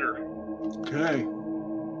 3 or better. Okay.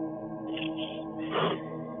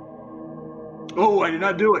 Oh, I did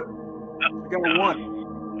not do it. I got a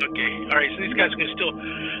 1. Okay. All right. So these guys are going to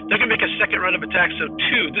they're going to make a second round of attacks. So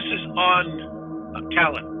 2. This is on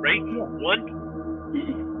Callan, right? 1.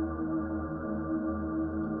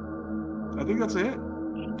 I think that's a hit.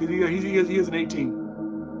 He has an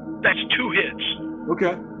 18. That's 2 hits.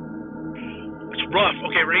 Okay. It's rough.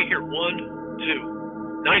 Okay, right here. 1,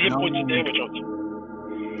 2. 9 hit points of damage on you.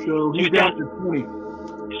 So he's down to 20.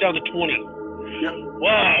 He's down to 20. Yep.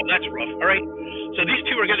 Wow, that's rough. All right. So these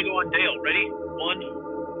 2 are going to go on Dale. Ready? 1,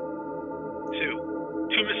 2.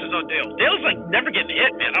 2 misses on Dale. Dale's like never getting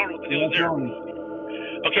hit, man. I don't know what the deal is there.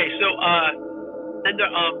 Okay, so then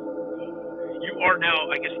you are now,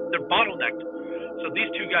 I guess, they're bottlenecked. So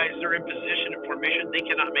these 2 guys, they're in position in formation. They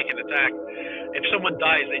cannot make an attack. If someone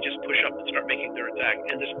dies, they just push up and start making their attack.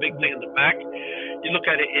 And this big thing in the back, you look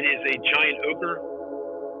at it, it is a giant ogre.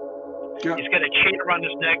 Yeah. He's got a chain around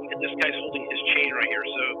his neck, and this guy's holding his chain right here.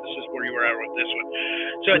 So this is where you were at with this one.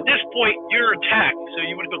 So at this point, your attack. So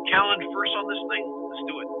you want to go Callan first on this thing? Let's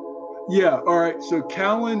do it. Yeah. All right. So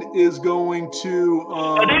Callan is going to.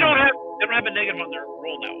 They don't have a negative on their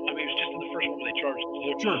roll now. I mean, it was just in the first one when they charged.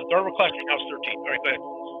 Their armor class now is 13. All right, go ahead.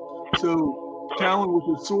 So Callan with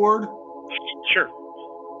his sword. Sure.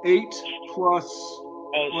 8 plus.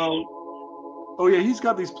 Well, oh yeah, he's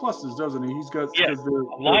got these pluses, doesn't he? He's got because a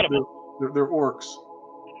lot of them. They're orcs.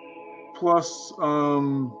 Plus 2.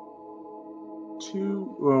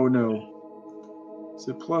 Oh no. Is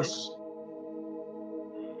it plus?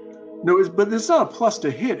 No, but it's not a plus to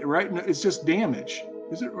hit, right? No, it's just damage.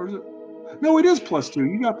 Is it or is it? No, it is plus 2.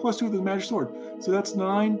 You got plus 2 with the magic sword. So that's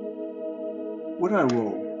 9. What did I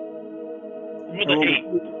roll? You rolled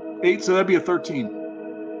an 8, so that'd be a 13.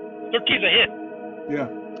 13's a hit. Yeah.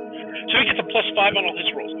 So he gets a plus 5 on all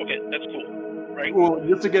his rolls. Okay, that's cool. Right? Well,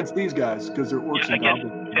 it's against these guys because they're orcs and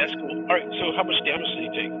goblins. Yeah, that's cool. All right, so how much damage did he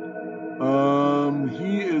take?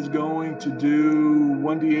 He is going to do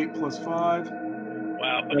 1d8 plus 5.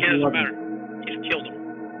 Wow. Okay, doesn't matter. He's killed him.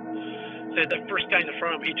 So the first guy in the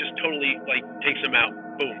front of him, he just totally takes him out.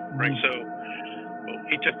 Boom. Right. So boom,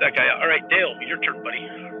 he took that guy out. All right, Dale, your turn, buddy.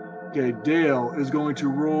 Okay, Dale is going to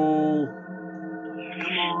roll.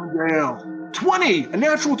 Come on, Dale. 20, a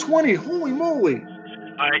natural 20. Holy moly!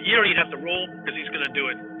 All right, you don't even have to roll because he's going to do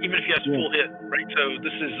it, even if he has full hit. Right. So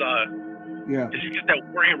this is because he's got that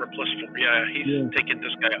Warhammer plus 4. Yeah, he's taking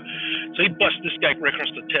this guy out. So he busts this guy right across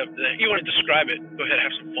the tip. You want to describe it? Go ahead,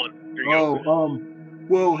 have some fun. Here you go.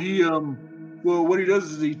 Well, what he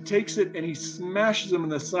does is he takes it and he smashes him in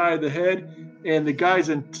the side of the head, and the guy's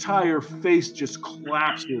entire face just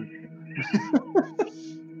collapses.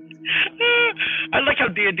 I like how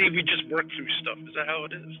D&D we just work through stuff. Is that how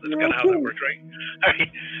it is? That's kind of how that works, right? All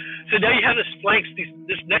right. So now you have this flanks,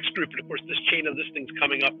 this next group, and of course this chain of this thing's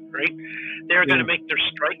coming up, right? They're going to make their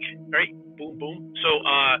strike, right? Boom, boom. So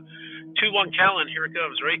 2-1 Callan, here it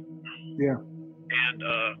goes, right? Yeah. And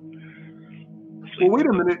well, wait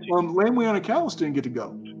a minute. Lanwean and Callan didn't get to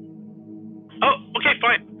go. Oh, okay,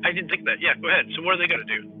 fine. I didn't think that. Yeah, go ahead. So what are they going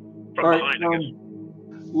to do? From behind, I guess.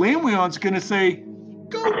 Lanwean's going to say,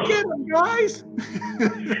 "Go get him, guys!" I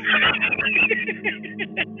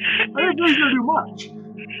don't know he's going to do much,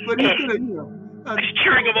 but he's going to, he's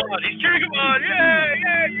cheering them on. He's cheering them on.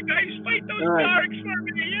 Yeah, you guys fight those darks for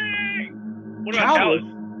me. Yay! What about Callan?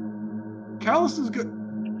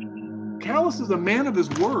 Callan is a man of his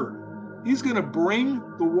word. He's going to bring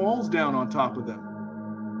the walls down on top of them.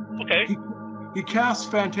 Okay. He casts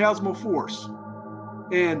Phantasmal Force.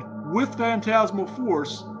 And with Phantasmal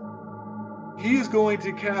Force, he is going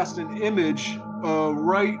to cast an image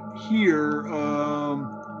right here,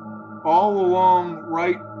 all along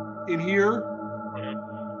right in here.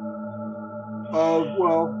 The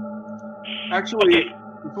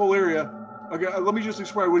whole area. Okay, let me just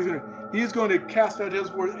describe what he's going to do. He is going to cast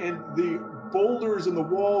Phantasmal Force, and the boulders and the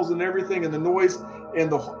walls and everything and the noise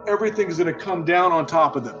and everything is going to come down on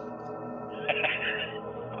top of them. This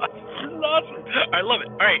is awesome. I love it.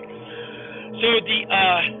 All right. So the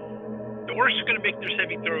orcs are going to make their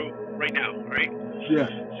heavy throw right now, right?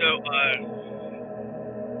 Yeah. So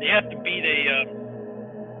they have to beat a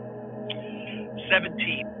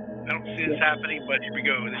 17. I don't see this happening, but here we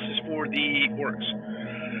go. This is for the orcs.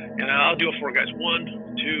 And I'll do it for guys.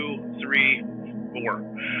 1, 2, 3, 4.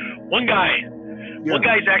 One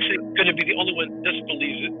guy's actually going to be the only one that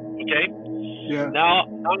disbelieves it, okay? Yeah. Now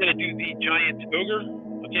I'm going to do the giant ogre,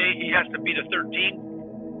 okay? He has to beat a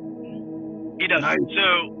 13. He doesn't. Nice.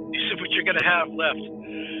 So this is what you're going to have left.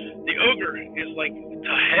 The ogre is like,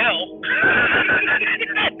 to hell.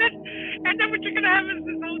 and then what you're going to have is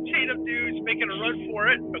this whole chain of dudes making a run for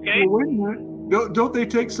it, okay? Well, wait a minute. Don't they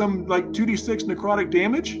take some 2d6 necrotic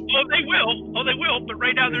damage? Oh, they will. But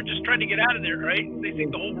right now they're just trying to get out of there, right? They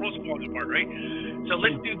think the whole world's falling apart, right? So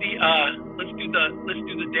let's do the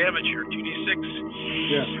damage here. 2d6.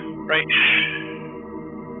 Yeah. Right.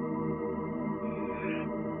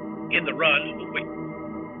 In the run. Oh, wait.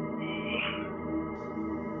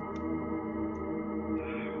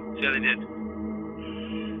 See how they did.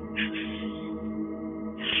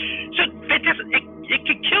 So fantastic. It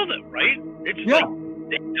could kill them, right? It's like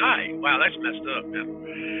they die. Wow, that's messed up, man.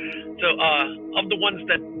 So, of the ones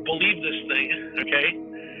that believe this thing, okay,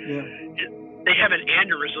 they have an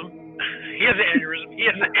aneurysm. He has an aneurysm.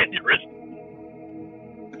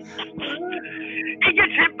 He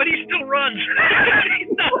gets hit, but he still runs. He's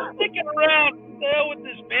not sticking around. The hell with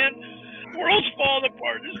this, man. The world's falling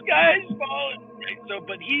apart. This guy's falling. Right? So,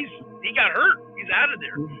 but he got hurt. He's out of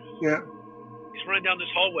there. Yeah. He's running down this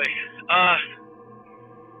hallway.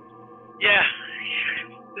 Yeah.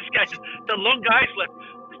 This guy, the lone guy's left.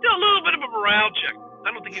 Still a little bit of a morale check.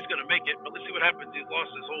 I don't think he's going to make it, but let's see what happens. He's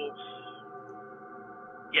lost his whole.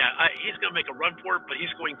 Yeah, he's going to make a run for it, but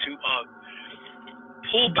he's going to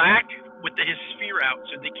pull back with his spear out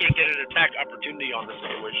so they can't get an attack opportunity on the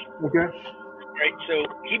situation. Okay. Right, so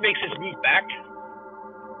he makes his move back,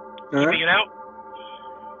 All keeping right. it out.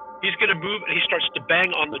 He's going to move, and he starts to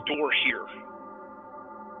bang on the door here.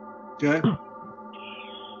 Okay.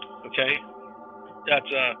 Okay, that's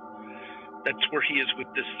where he is with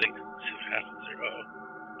this thing. Let's see what happens there.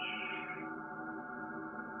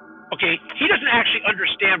 Okay, he doesn't actually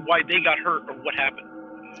understand why they got hurt or what happened.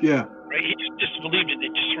 Yeah. Right, he just disbelieved it.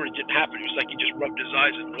 It just sort of didn't happen. It was like he just rubbed his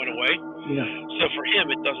eyes and went away. Yeah. So for him,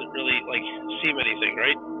 it doesn't really like seem anything,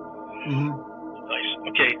 right? Mm-hmm. Nice.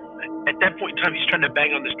 Okay. At that point in time, he's trying to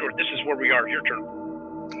bang on this door. This is where we are. Your turn.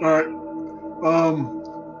 All right.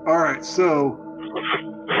 All right. So,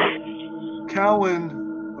 Callan.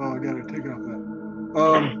 Oh, I gotta take off that.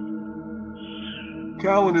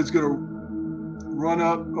 Callan is gonna run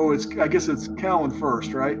up. Oh, I guess it's Callan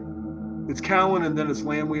first, right? It's Callan and then it's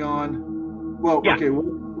Lanwean. Well, Yeah. okay.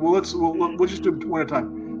 We'll just do it one at a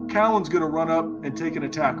time. Callan's gonna run up and take an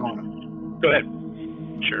attack on him. Go ahead.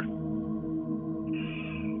 Sure.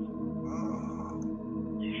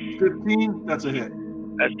 15. That's a hit.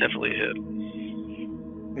 That's definitely a hit.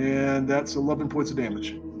 And that's 11 points of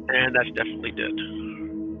damage. And that's definitely dead.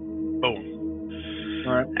 Boom.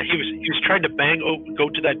 All right. And he was trying to go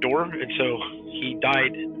to that door, and so he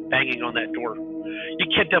died banging on that door. You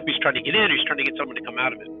can't tell if he's trying to get in or he's trying to get someone to come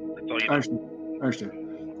out of it. That's all you know. I understand.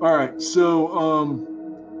 All right. So,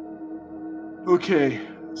 okay.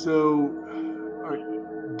 So, all right.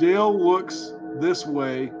 Dale looks this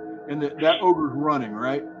way, and that ogre's running,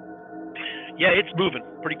 right? Yeah, it's moving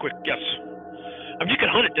pretty quick. Yes. I mean, you can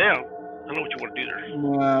hunt it down. I don't know what you want to do there.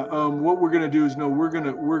 What we're gonna do is we're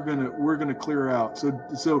gonna clear out.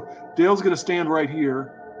 So Dale's gonna stand right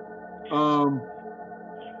here.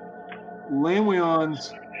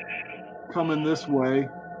 Lanwean's coming this way.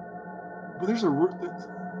 But I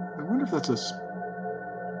wonder if that's a.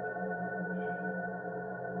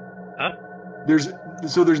 Huh?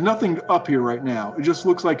 There's nothing up here right now. It just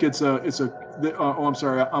looks like it's a. Oh, I'm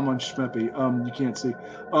sorry. I'm on Schmeppy. You can't see.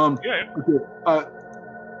 Yeah.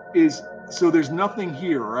 Okay. So there's nothing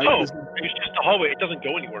here, right? Oh, it's just a hallway. It doesn't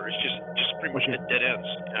go anywhere. It's just pretty much at dead ends.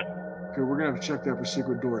 Yeah. Okay, we're gonna have to check that for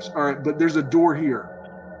secret doors. All right, but there's a door here.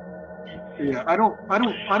 Yeah, I don't want to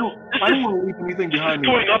leave anything behind me.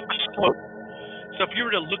 Going up a slope. So if you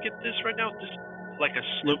were to look at this right now, this is like a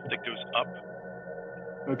slope that goes up.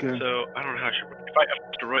 Okay. So I don't know how I should. If I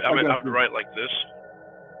have to write, I have to write like this.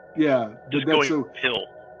 Yeah. Just going hill.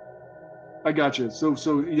 I got you. So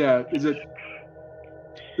yeah, is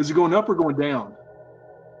it going up or going down?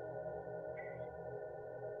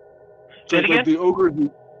 Say it again? Like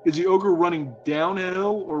is the ogre running down a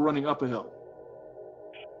hill or running up a hill?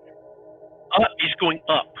 He's going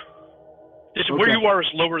up. This Okay. Where you are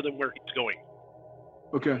is lower than where he's going.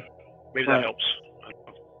 Okay. Maybe that helps. I don't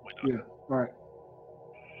know. Might not. Yeah. All right.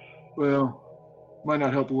 Well, might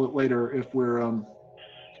not help a little later if we're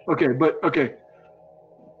okay.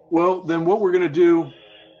 Well, then what we're gonna do?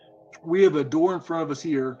 We have a door in front of us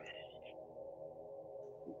here.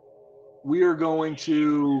 We are going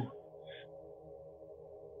to.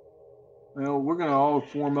 Well, we're gonna all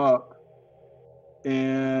form up,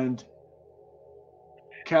 and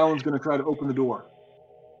Callan's gonna try to open the door.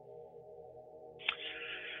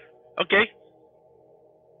 Okay.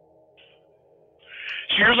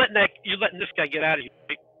 So you're letting this guy get out of here.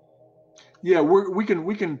 Right? Yeah, we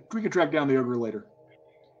can track down the ogre later.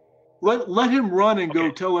 Let him run and go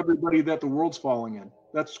tell everybody that the world's falling in.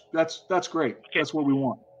 That's great. Okay. That's what we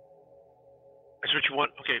want. That's what you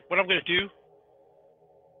want. Okay. What I'm going to do?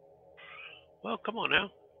 Well, come on now.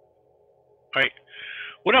 All right.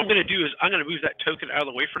 What I'm going to do is I'm going to move that token out of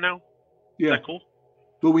the way for now. Yeah. Is that cool?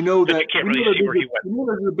 But we know that you can't really see where he went. we know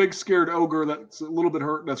there's a big scared ogre that's a little bit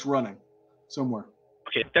hurt that's running somewhere.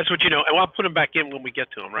 Okay, that's what you know. And I'll put him back in when we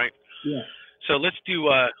get to him, right? Yeah. So let's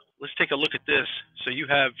take a look at this. So you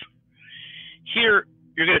have here,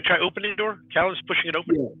 you're going to try opening the door. Callan's pushing it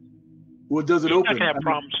open. Yeah. Well, does it He's open? not going to have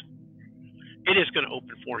problems. It is going to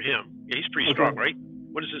open for him. Yeah, he's pretty strong, right?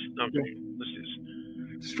 What is this? Okay, let's do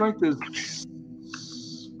this. Strength is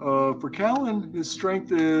for Callan. His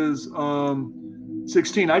strength is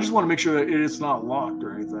 16. I just want to make sure that it's not locked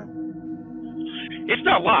or anything. It's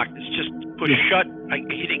not locked. It's just pushed shut.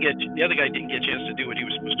 The other guy didn't get a chance to do what he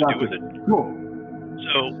was supposed to do with it. Cool.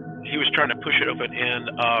 So he was trying to push it open. And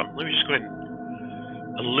let me just go ahead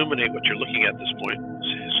and illuminate what you're looking at this point.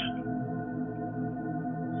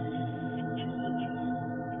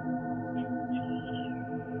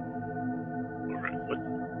 All right. What?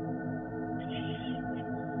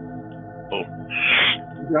 Oh.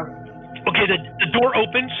 Yeah. Okay. The door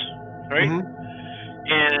opens, right? Mm-hmm.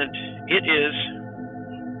 And it is.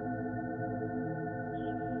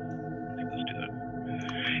 Let's do that.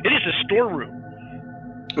 It is a storeroom.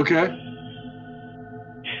 Okay.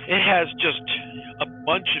 It has just a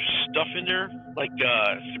bunch of stuff in there, like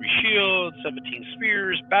 3 shields, 17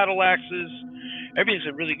 spears, battle axes. Everything's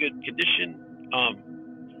in really good condition.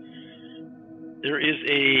 There is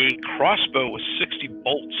a crossbow with 60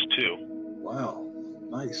 bolts too. Wow,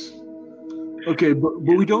 nice. Okay, but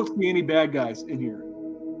we don't see any bad guys in here.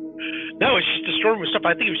 No, it's just a storeroom with stuff.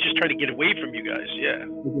 I think it was just trying to get away from you guys. Yeah.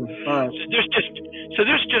 Okay. All right. So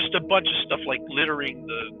there's just a bunch of stuff like littering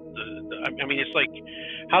the I mean, it's like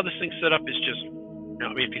how this thing's set up is just, you know,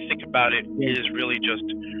 I mean, if you think about it, it is really just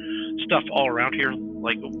stuff all around here,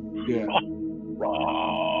 like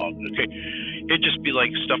wrong. Okay, it'd just be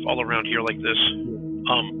like stuff all around here like this.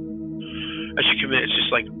 As you come in, it's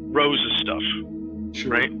just like rows of stuff,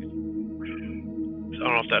 Sure. right? I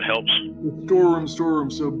don't know if that helps. Storeroom.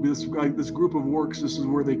 So this group of orcs, this is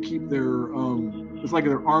where they keep their it's like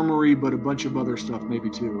their armory, but a bunch of other stuff maybe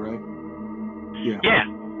too, right? Yeah. Yeah.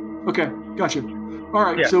 Okay, gotcha. All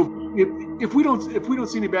right. Yeah. So if we don't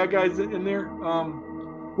see any bad guys in there,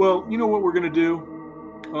 well, you know what we're gonna do,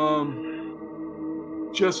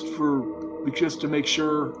 just to make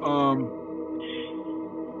sure,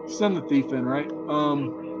 send the thief in, right?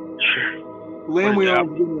 Sure.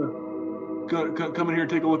 Lanwean's gonna come in here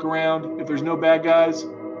and take a look around. If there's no bad guys,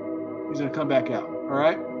 he's gonna come back out. All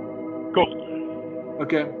right. Cool.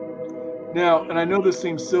 Okay. Now, and I know this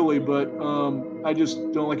seems silly, but I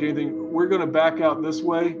just don't like anything. We're going to back out this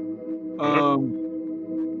way. Dale's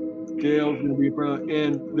going to be in front of,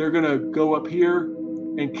 and they're going to go up here,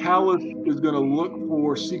 and Callan is going to look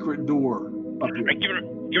for secret door up here. Right, give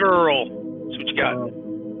her a roll. That's what you got.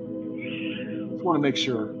 Just want to make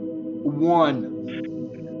sure.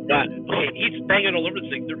 1. Got it. Okay, he's banging all over the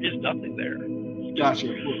thing. There is nothing there. Gotcha.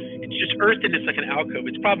 It's just earth and it's like an alcove.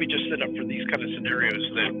 It's probably just set up for these kind of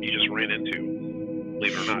scenarios that you just ran into,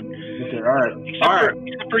 believe it or not. Okay, all right.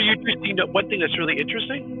 Except for you just seen one thing that's really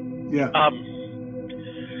interesting. Yeah.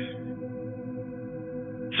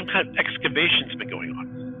 Some kind of excavation's been going on.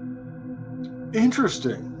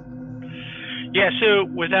 Interesting. Yeah, so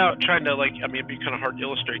without trying to, like, I mean, it'd be kind of hard to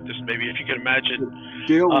illustrate this maybe. If you could imagine,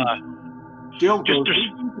 Dale just there's a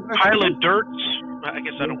pile of dirt. I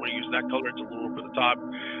guess I don't want to use that color. It's a little over the top.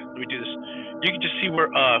 Let me do this. You can just see where,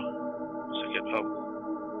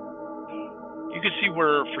 you can see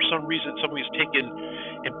where, for some reason, somebody's taken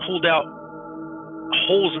and pulled out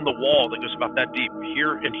holes in the wall that goes about that deep,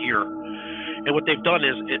 here and here. And what they've done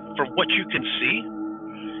is, from what you can see,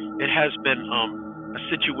 it has been a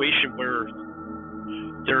situation where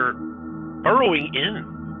they're burrowing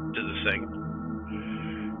into the thing.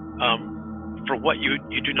 For what you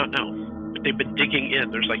do not know. But they've been digging in.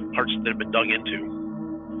 There's like parts that have been dug into.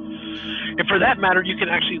 And for that matter, you can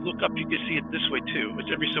actually look up. You can see it this way too. It's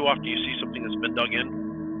every so often you see something that's been dug in.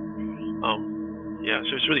 Yeah,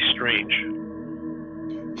 so it's really strange.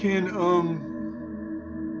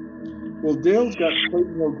 Well, Dale's got plate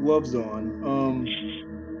no gloves on.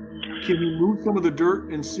 Can you move some of the dirt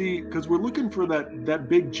and see? Because we're looking for that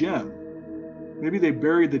big gem. Maybe they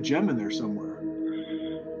buried the gem in there somewhere.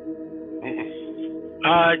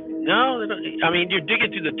 No, I mean, you're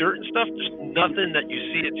digging through the dirt and stuff. There's nothing that you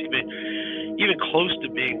see that's even close to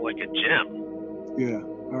being like a gem. Yeah.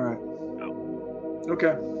 All right. No.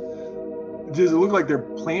 Okay. Does it look like they're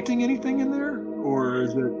planting anything in there, or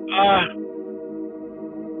is it?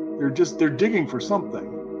 They're digging for something.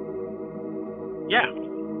 Yeah.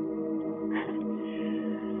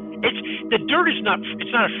 The dirt is not.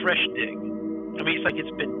 It's not a fresh dig. I mean, it's like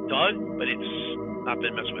it's been dug, but it's not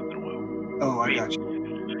been messed with in a while. Oh, I got you.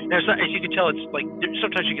 Now, it's not, as you can tell, it's like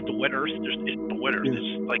sometimes you get the wet earth. It's the wet earth. Yes.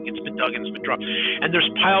 It's like it's been dug and it's been dropped, and there's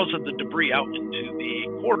piles of the debris out into the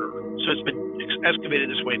corridor. So it's been excavated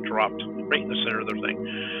this way and dropped right in the center of the thing.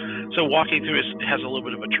 So walking through it has a little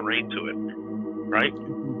bit of a terrain to it, right?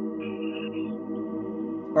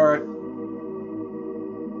 All right.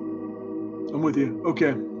 I'm with you.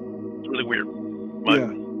 Okay. It's really weird. But,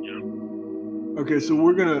 yeah. Okay, so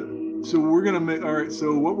we're gonna make. All right.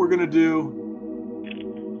 So what we're gonna do?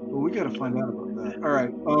 Well, we got to find out about that. All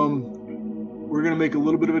right. We're gonna make a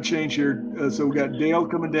little bit of a change here. So we got Dale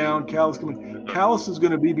coming down. Callan coming. Callan is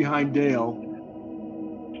gonna be behind Dale.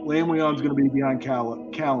 Lanwean's gonna be behind Callan.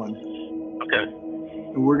 Okay.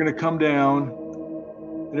 And we're gonna come down.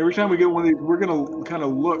 And every time we get one of these, we're gonna kind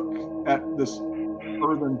of look at this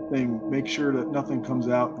earthen thing, make sure that nothing comes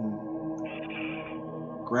out and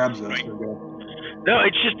grabs us. Right. No,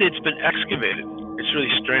 it's been excavated. It's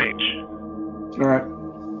really strange. All right.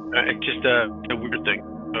 It's just a weird thing.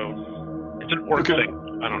 So it's an orc thing.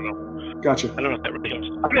 I don't know. Gotcha. I don't know if that really helps.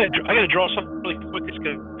 I gotta draw something really quick. It's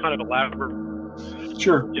kind of elaborate.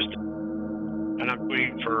 Sure. And I'm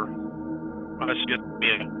waiting for us to get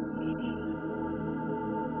in.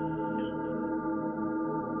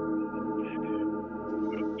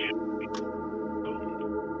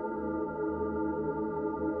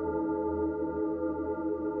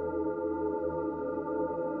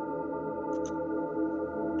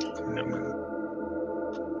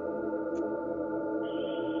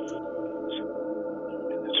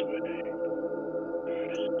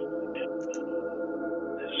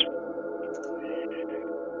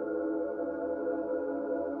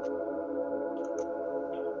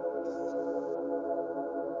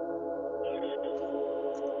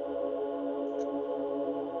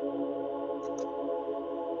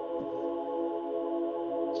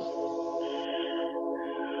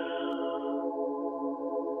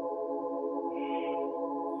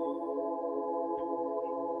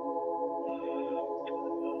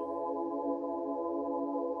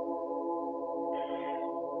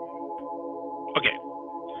 Okay.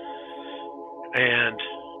 And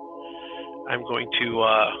I'm going to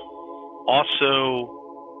also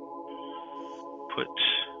put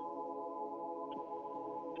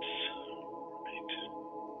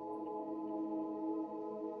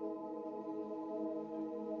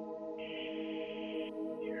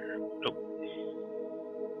here. Nope.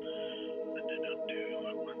 And then undo. I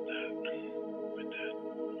want that. Put that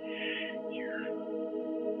here.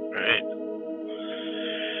 All right.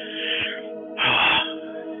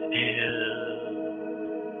 And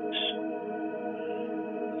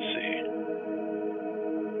let's see.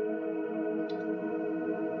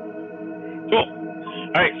 Cool.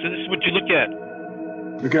 All right, so this is what you look at.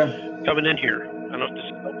 Okay. Coming in here. I don't know if this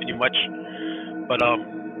is helping you much, but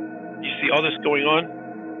you see all this going on?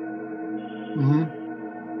 Mm-hmm.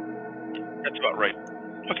 That's about right.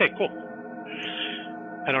 Okay, cool.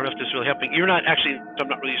 I don't know if this is really helping. You're not actually, I'm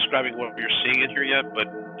not really describing what you're seeing in here yet,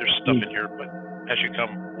 but there's stuff in here, but as you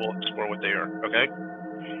come, we'll explore what they are, okay?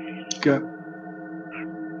 Okay.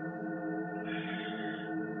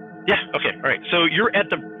 Yeah, okay, all right. So you're at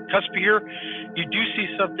the cusp here. You do see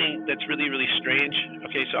something that's really, really strange.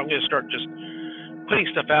 Okay, so I'm going to start just putting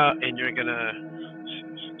stuff out, and you're going to,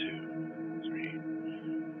 2, 3.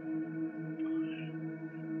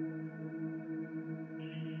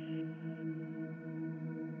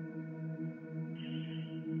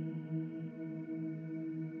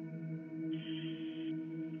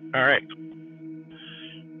 All right.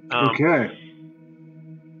 Okay.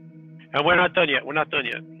 And we're not done yet. We're not done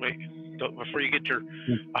yet. Wait, before you get your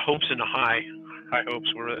hopes into high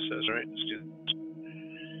hopes, where that says, right? Let's do this.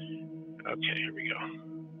 Okay, here we go.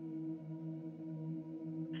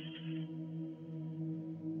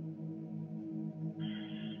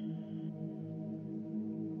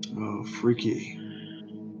 Oh, freaky.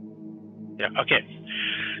 Yeah, okay.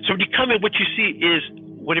 So when you come in, what you see is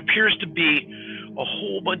what appears to be a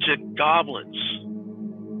whole bunch of goblins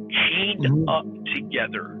chained up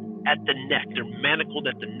together at the neck. They're manacled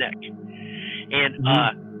at the neck. And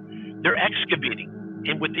they're excavating.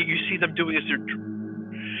 And what you see them doing is they're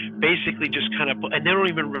basically just kind of, and they don't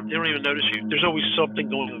even notice you. There's always something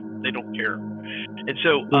going on. They don't care. And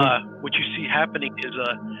so what you see happening is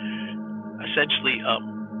essentially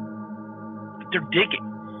they're digging.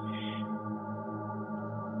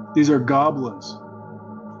 These are goblins.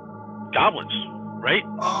 Goblins, right?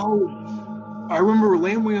 Oh, I remember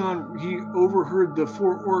Lanwean, he overheard the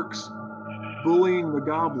 4 orcs bullying the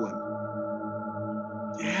goblin.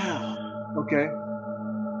 Yeah. Okay.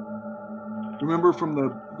 Remember from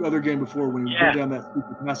the other game before when you went down that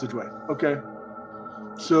secret passageway. Okay.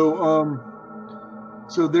 So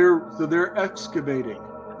so they're excavating.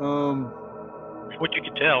 What you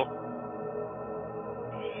can tell.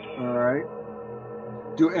 All right.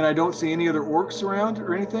 And I don't see any other orcs around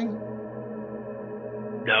or anything?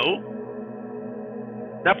 No.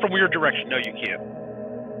 Not from your direction. No, you can't.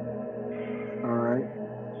 All right.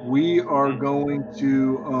 We are going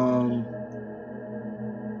to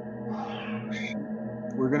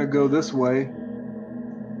we're going to go this way.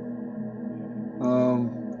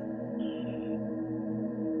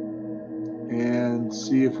 And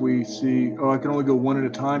see if we see. Oh, I can only go one at a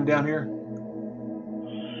time down here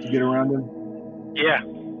to get around them. Yeah.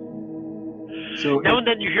 So now and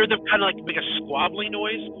then you hear them kind of like make a squabbling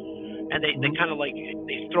noise, and they kind of like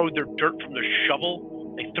they throw their dirt from their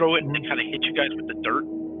shovel. They throw it and they kind of hit you guys with the dirt.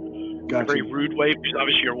 Gotcha. In a very rude way, because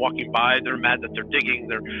obviously you're walking by. They're mad that they're digging.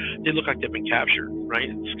 They look like they've been captured, right?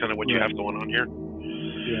 It's kind of what you have going on here.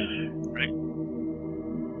 Yeah. Right.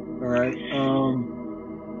 All right.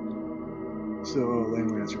 So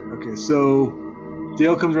Lanwean answer. Okay. So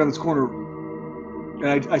Dale comes around this corner,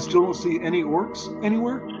 and I still don't see any orcs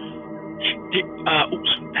anywhere.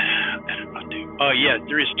 Oops. Undo. Yeah,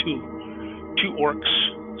 there is two orcs.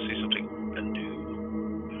 Let's see something. Undo.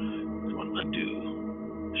 Come on, undo.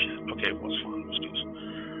 Shit. Okay, what's fine? Let's do this.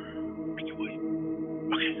 Make it white.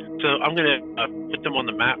 Okay, so I'm gonna put them on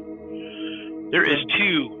the map. There is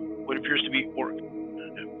two what appears to be orc.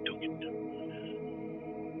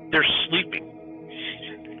 They're sleeping.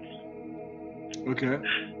 Okay.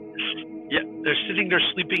 Yeah, they're sitting there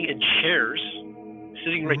sleeping in chairs,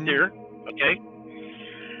 sitting right there. Okay,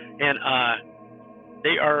 and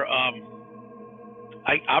they are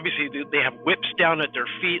obviously they have whips down at their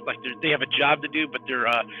feet, like they have a job to do, but they're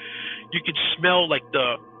you could smell like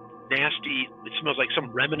the nasty. It smells like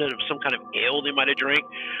some remnant of some kind of ale they might have drank.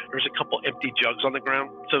 There's a couple empty jugs on the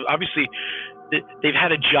ground, so obviously they've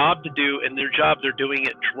had a job to do, and their job they're doing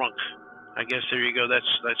it drunk. I guess there you go. That's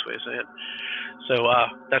a nice way to say it. So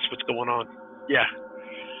that's what's going on. Yeah,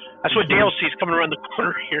 that's what Dale sees coming around the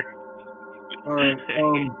corner here. All right.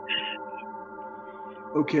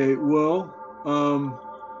 Okay. Well.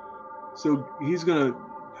 So he's gonna.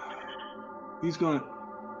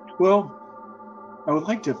 Well, I would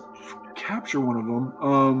like to capture one of them.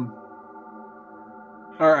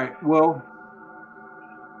 All right. Well,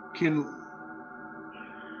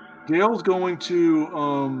 Dale's going to.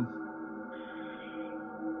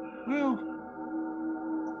 Well,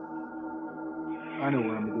 I know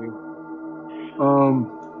what I'm gonna do.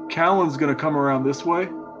 Callan's gonna come around this way.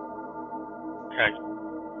 Okay.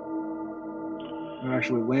 And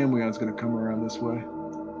actually, Lanwean's gonna come around this way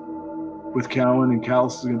with Callan, and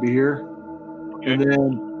Callus is gonna be here. Okay. And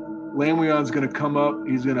then Lanwean's gonna come up.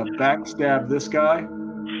 He's gonna backstab this guy.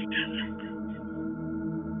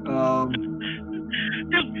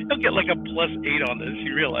 He'll get like a +8 on this.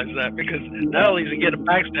 You realize that, because not only is he getting a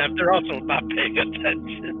backstab, they're also not paying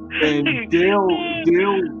attention. And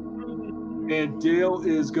Dale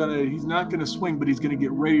is gonna. He's not gonna swing, but he's gonna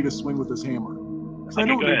get ready to swing with his hammer. Okay,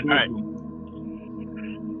 go ahead. All right.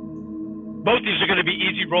 Both these are going to be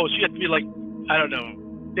easy rolls. You have to be like, I don't know.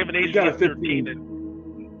 They have an AC of 13.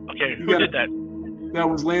 Okay, who did that? That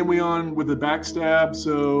was Lanwean with the backstab.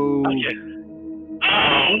 So. Okay.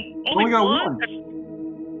 Oh, only got one.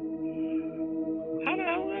 How the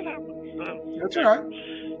hell did that happen? That's all right.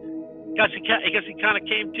 I guess he kind of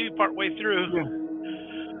came to part way through.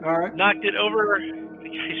 Yeah. All right. Knocked it over.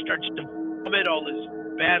 He starts to vomit all this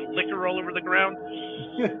bad liquor all over the ground.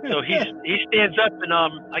 So he stands up, and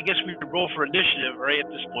I guess we could roll for initiative right at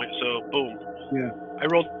this point. So boom. Yeah. I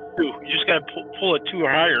rolled 2. You just gotta pull it 2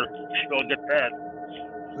 or higher. It's gonna get bad.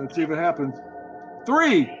 Let's see if it happens.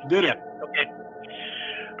 3 did it. Okay.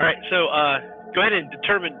 All right. So go ahead and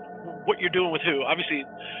determine what you're doing with who. Obviously,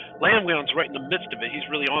 Lanwean's right in the midst of it. He's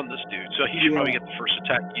really on this dude, so he should probably get the first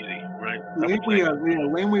attack easy, right?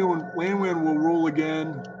 Lanwean will roll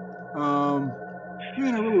again.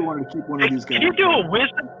 Man, I really wanted to keep one of these guys. Can you do a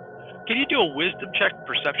wisdom? Can you do a wisdom check,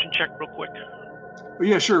 perception check, real quick? Oh,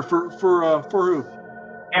 yeah, sure. For who?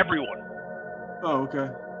 Everyone. Oh, okay.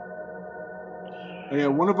 Yeah,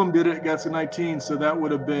 one of them did it. Got to 19, so that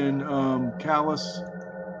would have been Callus.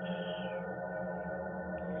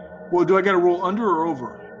 Well, do I got to roll under or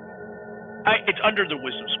over? It's under the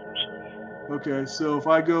wisdom scores. Okay, so if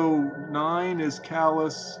I go 9 is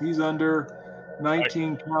Callus, he's under.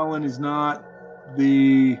 19 right. Callan is not.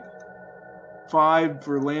 The 5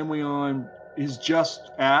 for Lanwean is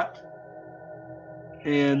just at,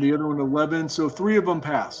 and the other one 11. So 3 of them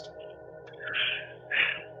passed.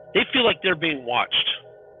 They feel like they're being watched.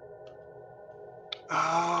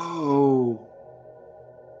 Oh.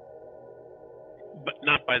 But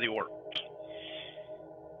not by the orc.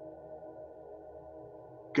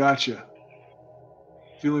 Gotcha.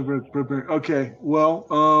 Feeling prepared. Okay. Well,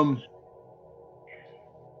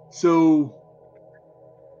 so.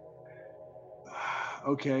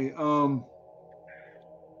 Okay.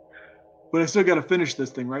 But I still got to finish this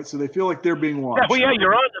thing, right? So they feel like they're being watched. Yeah, well, yeah,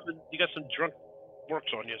 you're on them, and you got some drunk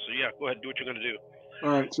works on you. So yeah, go ahead and do what you're going to do.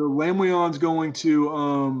 All right. So Lanwean's going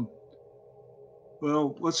to,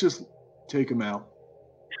 well, let's just take him out.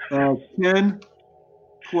 10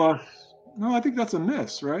 plus. No, I think that's a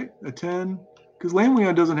miss, right? A 10, because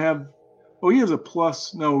Lanwean doesn't have. Oh, he has a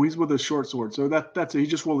plus. No, he's with a short sword, so that's it. He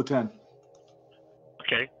just rolled a 10.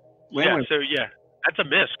 Okay. Lanwean. Yeah. So yeah. That's a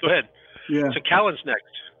miss. Go ahead. Yeah. So Callan's next.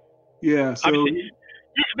 Yeah. So obviously,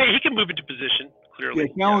 he can move into position, clearly.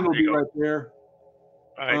 Yeah, Callan will be right there.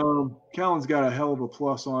 All right. Callan's got a hell of a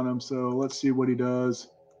plus on him, so let's see what he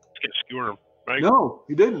does. He's going to skewer him, right? No,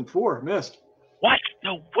 he didn't. 4. Missed. What?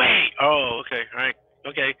 No way. Oh, okay. All right.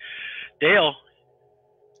 Okay. Dale.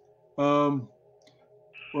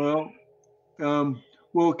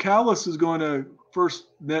 Well, Callus is going to first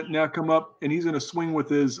now come up, and he's going to swing with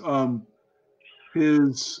his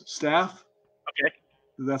staff. Okay.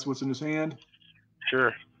 That's what's in his hand.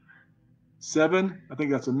 Sure. 7. I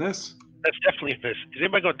think that's a miss. That's definitely a miss. Is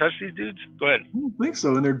anybody going to touch these dudes? Go ahead. I don't think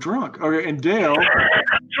so, and they're drunk. Okay, and Dale.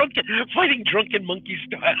 Fighting drunken monkey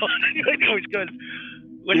style. He always goes.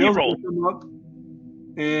 What do you Dale's roll? gonna come up,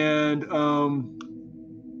 and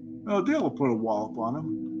Dale will put a wallop on him.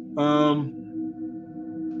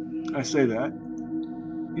 I say that.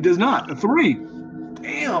 He does not. A 3.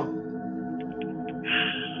 Damn.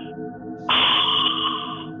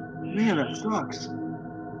 Man, that sucks.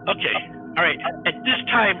 Okay. All right. At this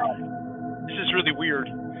time, this is really weird.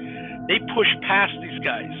 They push past these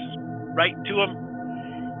guys, right to them,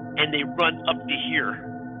 and they run up to here.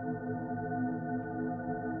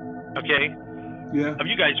 Okay? Yeah.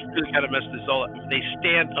 You guys really kind of messed this all up. They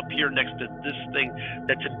stand up here next to this thing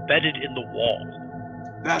that's embedded in the wall.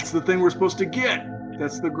 That's the thing we're supposed to get.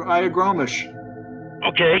 That's the Eye of Gromish.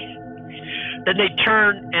 Okay. Then they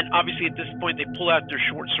turn, and obviously at this point they pull out their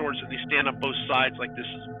short swords and they stand on both sides like this,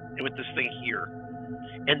 with this thing here,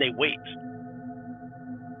 and they wait.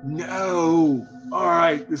 No. All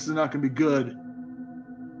right, this is not going to be good.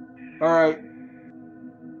 All right.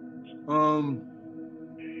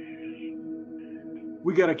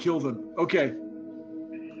 We got to kill them. Okay.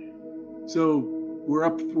 So we're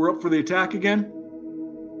up for the attack again?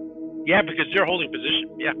 Yeah, because they're holding position.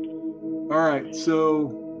 Yeah. All right.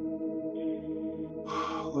 So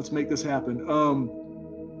let's make this happen.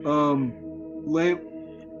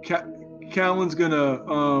 Callan's gonna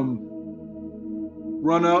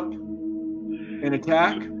run up and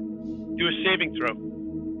attack. Do a saving throw.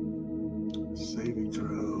 Saving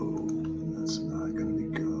throw. That's not gonna be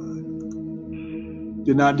good.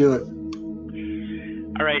 Did not do it.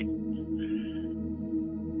 All right.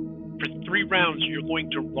 For 3 rounds, you're going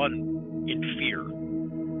to run in fear.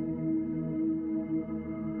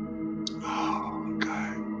 Oh,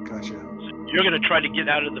 okay. Gotcha. You're going to try to get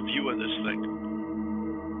out of the view of this thing.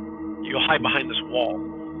 You'll hide behind this wall.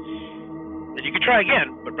 And you can try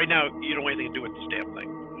again, but right now you don't want anything to do with this damn thing.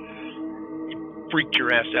 You freaked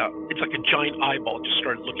your ass out. It's like a giant eyeball just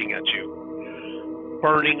started looking at you.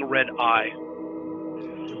 Burning red eye.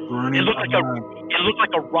 It looked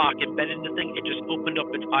like a rock embedded in the thing. It just opened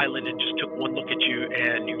up its eyelid and just took one look at you,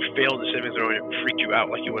 and you failed the saving throw, and it freaked you out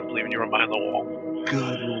like you wouldn't believe you were behind the wall.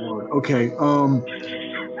 Good Lord. Okay. All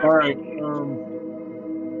right.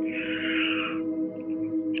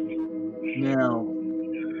 Now.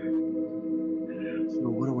 So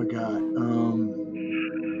what do I got?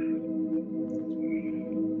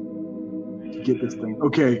 To get this thing.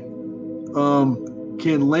 Okay.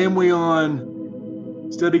 Can Lanwean,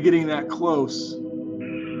 instead of getting that close,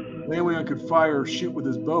 Lanwean could shoot with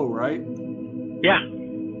his bow, right? Yeah.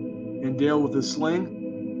 And Dale with his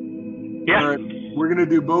sling? Yeah. All right. We're going to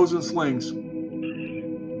do bows and slings.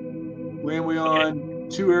 Lanwean,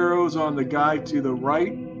 2 arrows on the guy to the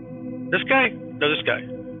right. This guy? No, this guy.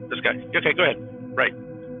 This guy. Okay, go ahead. Right.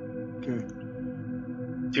 Okay.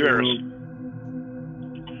 2 arrows.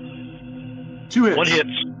 2 hits. 1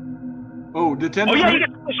 hits. Oh, did 10? Oh yeah, he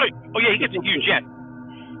gets a huge jet.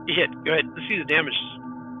 He hit. Go ahead. Let's see the damage.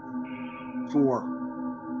 4.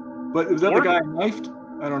 But was that 4? the guy knifed?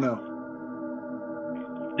 I don't know.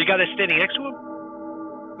 The guy that's standing next to him?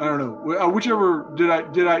 I don't know. Whichever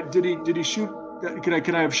did he shoot?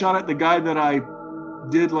 Can I have shot at the guy that I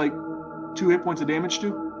did like 2 hit points of damage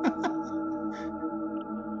to?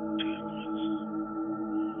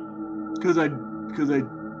 Because I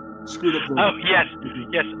screwed up the. Oh yes.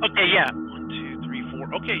 Okay, yeah. 1, 2, 3,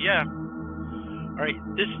 4. Okay, yeah. All right.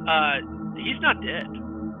 This he's not dead.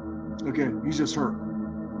 Okay, he's just hurt.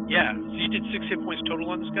 Yeah. So you did 6 hit points total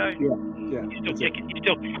on this guy? Yeah. He's still kicking. He's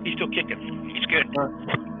still kicking. He's good.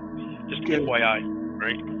 Just Okay. FYI,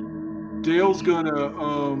 right? Dale's gonna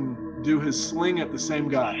do his sling at the same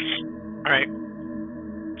guy. All right.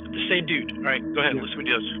 The same dude. All right. Go ahead. Yeah. Let's see what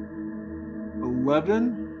he does.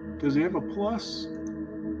 11. Does he have a plus?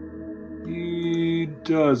 He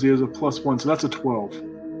does. He has a +1, so that's a 12. All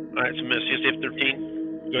right. It's a miss. He has to have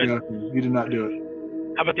 13. Go ahead. Yeah, he did not do it.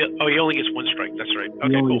 How about the? Oh, he only gets 1 strike. That's right. He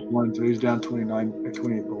Okay, only cool. has 1, so he's down 28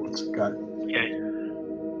 bullets. Got it. Okay.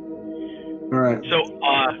 All right. So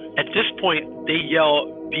at this point, they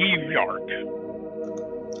yell "Beavyark."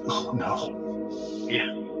 Oh no.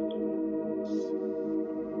 Yeah.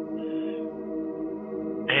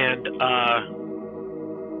 And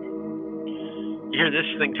you hear this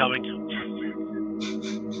thing coming.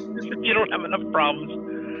 You don't have enough problems.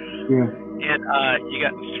 Yeah. And you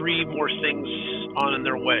got 3 more things on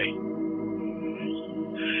their way.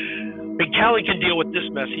 And Callan can deal with this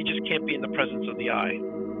mess. He just can't be in the presence of the eye.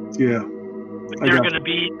 Yeah. But they're gonna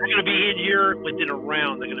be in here within a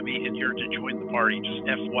round. They're gonna be in here to join the party. Just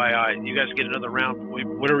FYI, you guys get another round.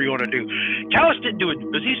 Whatever you want to do. Callus didn't do it.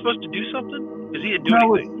 Was he supposed to do something? Because he didn't do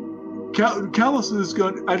anything. Callus is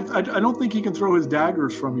going. I don't think he can throw his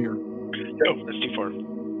daggers from here. No, that's too far.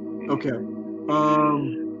 Okay.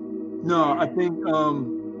 No, I think.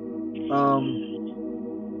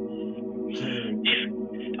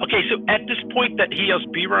 Okay, so at this point that he has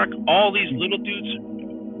B-Rock, all these little dudes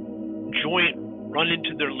run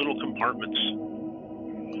into their little compartments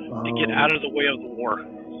to get out of the way of the war.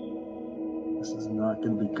 This is not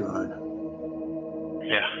going to be good.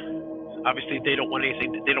 Yeah. Obviously, they don't want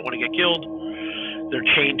anything. They don't want to get killed. They're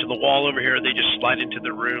chained to the wall over here. They just slide into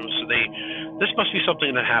their rooms. So this must be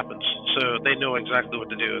something that happens. So they know exactly what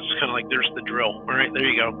to do. It's kind of like there's the drill. All right, there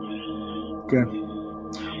you go. Okay.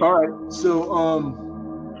 All right. So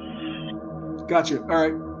gotcha. All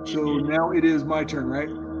right. So now it is my turn, right?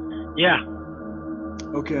 Yeah.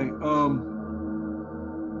 Okay.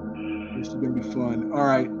 This is gonna be fun. All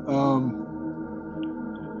right.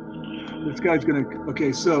 This guy's gonna.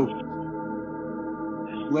 Okay. So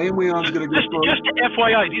Lanwean's gonna go. Just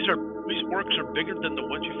FYI, these orcs are bigger than the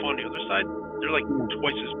ones you fought on the other side. They're like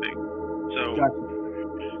twice as big. So gotcha.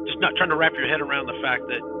 Just not trying to wrap your head around the fact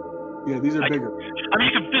that. Yeah, these are bigger. I mean,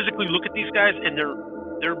 you can physically look at these guys, and they're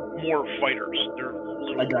more fighters. They're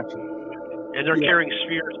little. I got you. And they're carrying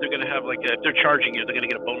spears. They're going to have if they're charging you, they're going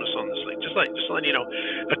to get a bonus on this thing. Just letting you know.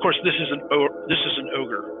 Of course, this is an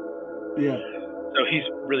ogre. Yeah. So he's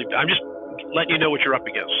really. I'm just letting you know what you're up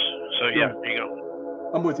against. So yeah, there you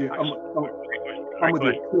go. I'm with you. I'm with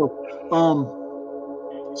you.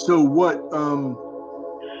 So what?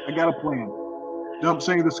 I got a plan. I'm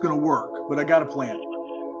saying this is going to work, but I got a plan.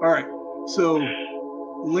 All right. So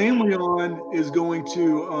Lanwean is going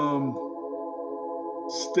to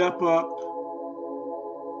step up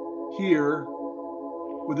here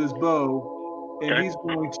with his bow, and he's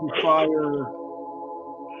going to fire.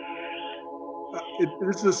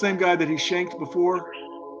 This is the same guy that he shanked before.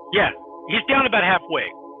 Yeah, he's down about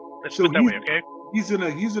halfway. Let's put it that way, okay? He's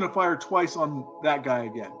gonna fire twice on that guy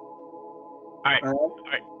again. All right.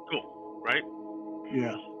 Cool. Right?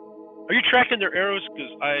 Yeah. Are you tracking their arrows?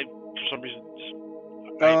 Because for some reason.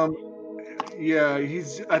 Yeah,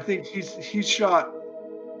 I think he's shot.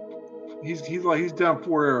 He's down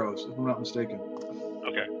 4 arrows, if I'm not mistaken.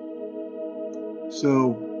 Okay.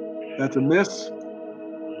 So that's a miss.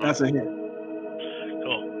 That's a hit.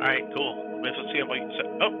 Cool. All right. Cool. Let's see if I can set.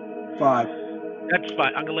 Oh. 5. That's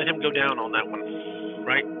fine. I'm gonna let him go down on that one.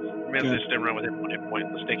 Right? I'm gonna stay around with him on hit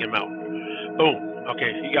point. Let's take him out. Boom.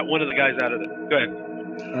 Okay. You got one of the guys out of it. Go ahead.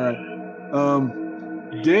 All right.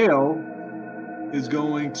 Dale is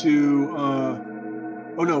going to.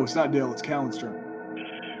 Oh no, it's not Dale. It's Callan's turn.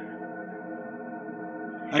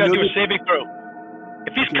 He's got to do a saving throw.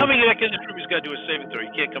 If he's coming back in the room, he's got to do a saving throw. He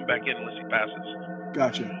can't come back in unless he passes.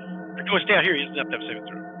 Gotcha. If he wants to stay out here, he doesn't have to have a saving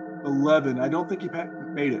throw. 11. I don't think he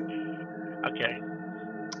made it. Okay.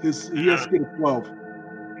 He has to get a 12.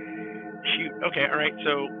 Shoot. Okay. All right.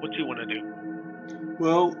 So what's he want to do?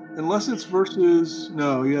 Well, unless it's versus.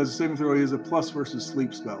 No, he has a saving throw. He has a plus versus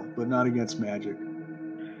sleep spell, but not against magic.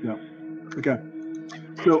 No. Okay.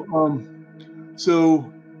 So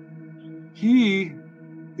he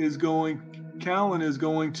is going. Callan is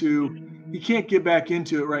going to. He can't get back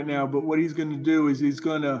into it right now, but what he's going to do is he's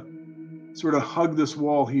going to sort of hug this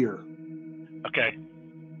wall here. Okay.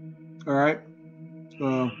 All right.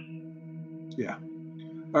 Yeah.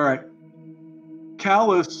 All right.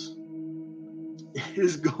 Callus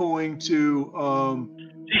is going to.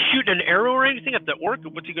 Is he shooting an arrow or anything at the orc?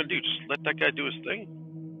 What's he going to do? Just let that guy do his thing?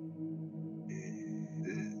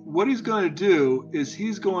 What he's going to do is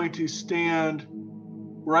he's going to stand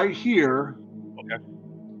right here. Okay.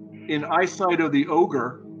 In eyesight of the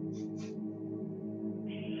ogre.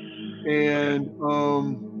 And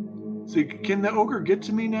so can the ogre get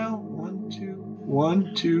to me now?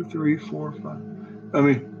 1, 2, 3, 4, 5. Hold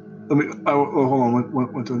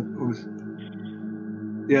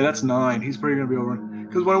on. Yeah, that's 9. He's probably gonna be over.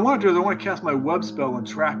 Because what I want to do is I want to cast my web spell and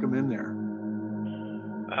track him in there.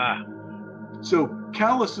 So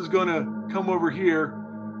Callus is gonna come over here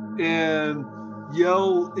and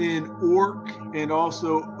yell in orc and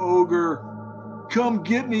also ogre, "Come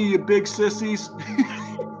get me, you big sissies!"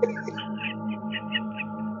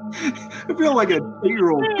 I feel like an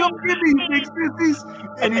 8-year-old. "Come get me, you big sissies!"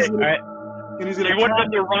 And he's gonna, you want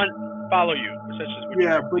them to run, follow you.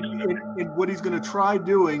 And what he's going to try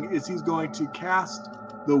doing is he's going to cast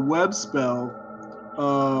the web spell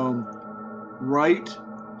right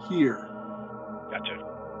here. Gotcha.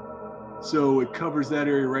 So it covers that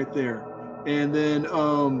area right there. And then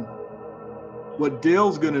what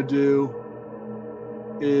Dale's going to do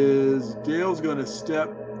is Dale's going to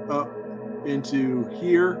step up into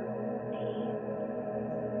here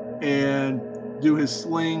and do his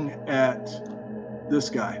sling at this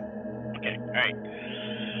guy. Okay, all right.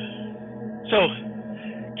 So,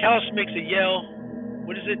 Callus makes a yell.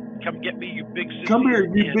 What is it? Come get me, you big sissies. Come here,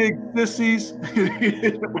 you big sissies.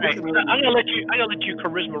 Right. So I'm gonna let you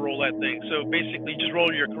charisma roll that thing. So basically, just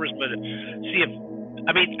roll your charisma to see if.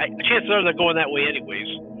 I mean, chances are they're going that way anyways.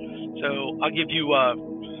 So I'll give you.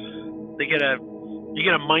 You get a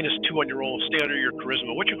 -2 on your roll. Stay under your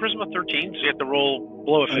charisma. What's your charisma? 13. So you have to roll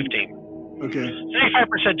below a 15. Okay.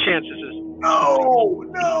 75% chances is. No.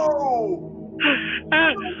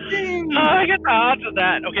 I got the odds of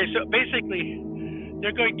that. Okay, so basically,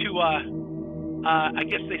 they're going to. I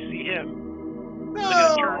guess they see him.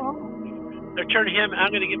 No. They're turning him. I'm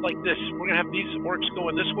going to give like this. We're going to have these orcs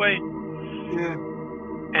going this way. Yeah.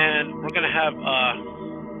 And we're going to have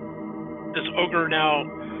this ogre now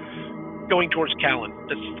going towards Callan.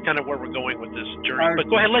 That's kind of where we're going with this journey. But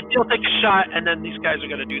go ahead, let Jill take a shot, and then these guys are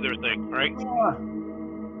going to do their thing. All right?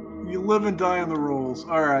 You live and die on the rolls.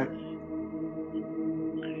 All right.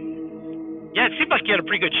 Yeah, it seemed like you had a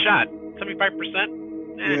pretty good shot. 75%.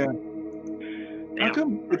 Yeah. How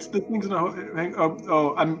come it's the things in the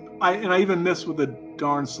I even missed with the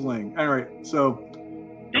darn sling. All right, so.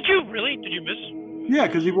 Did you really? Did you miss? Yeah,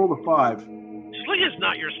 because you rolled a 5. Sling is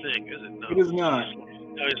not your thing, is it? No. It is not.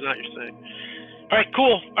 No, it's not your thing. All right,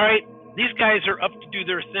 cool. All right, these guys are up to do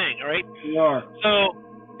their thing. All right. They are. So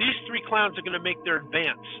these 3 clowns are going to make their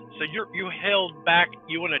advance. So you held back.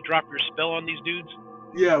 You want to drop your spell on these dudes?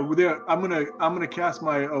 Yeah, I'm gonna cast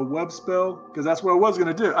my web spell because that's what I was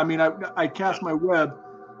gonna do. I mean, I cast my web,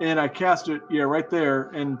 and I cast it right there,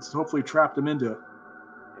 and hopefully trap them into it.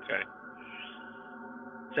 Okay.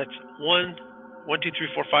 That's 1, 2, 3,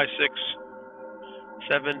 4, 5, 6,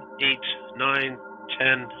 7, 8, 9,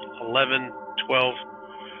 10, 11, 12,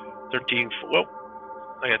 13. Whoa,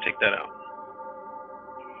 I gotta take that out.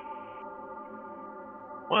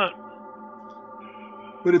 What?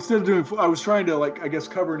 But instead of doing, I was trying to I guess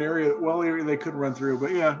cover an area they couldn't run through.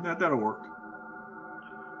 But yeah, that'll work.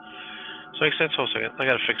 So makes sense. Hold a second. I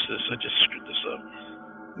gotta fix this. I just screwed this up.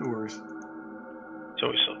 No worries. It's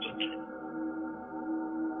always something.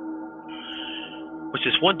 Which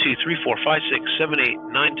is 1, 2, 3, 4, 5, 6, 7, 8,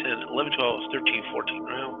 9, 10, 11, 12, 13, 14.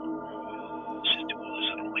 Well, let's just do all this.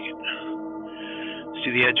 I don't like it. Let's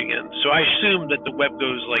do the edge again. So I assume that the web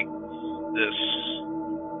goes like this.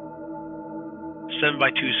 7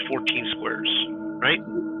 by 2 is 14 squares, right?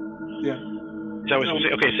 Yeah. Is that what I was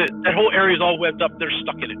saying? Okay, so that whole area is all webbed up. They're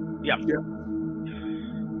stuck in it. Yeah. Yeah.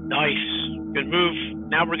 Nice. Good move.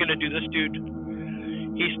 Now we're going to do this dude.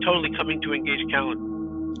 He's totally coming to engage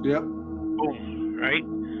Callan. Yep. Boom. Right?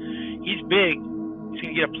 He's big. He's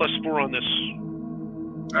going to get a +4 on this.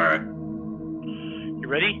 All right. You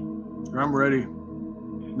ready? I'm ready.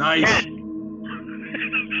 Nice.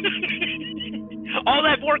 All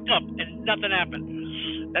that work up and nothing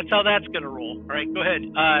happened. That's how that's going to roll. All right, go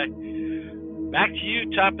ahead. Back to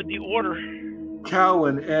you, top of the order.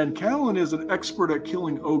 Callan. And Callan is an expert at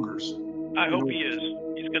killing ogres. I hope he is.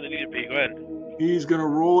 He's going to need to be. Go ahead. He's going to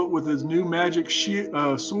roll it with his new magic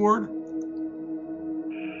sword.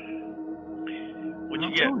 What'd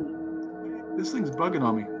you get? This thing's bugging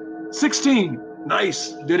on me. 16.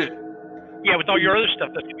 Nice. Did it. Yeah, with all your other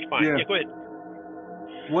stuff, that should be fine. Yeah, go ahead.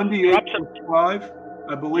 1d8 plus 5,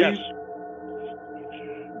 I believe. Yes.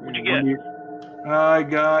 What'd you get? I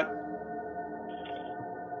got.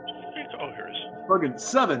 Oh, here it is. Fucking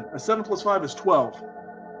 7. A 7 plus 5 is 12.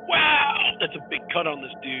 Wow, that's a big cut on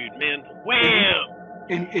this dude, man. Wham!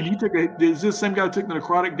 And he took a. Is this the same guy who took the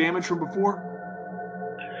necrotic damage from before?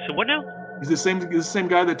 So what now? Is the same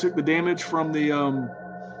guy that took the damage from the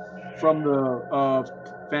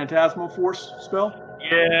Phantasmal Force spell?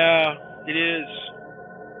 Yeah, it is.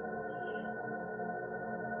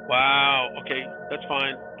 Wow. Okay, that's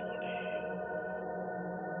fine.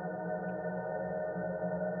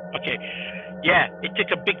 Okay. Yeah, it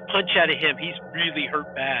took a big punch out of him. He's really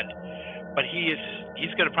hurt bad, but he's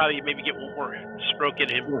gonna probably maybe get one more stroke in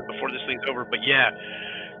him before this thing's over. But yeah,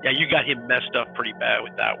 you got him messed up pretty bad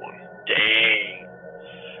with that one. Dang.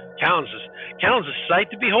 Callan's a sight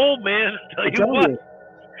to behold, man. I'll tell you what.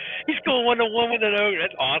 He's going 1-on-1 with an ogre.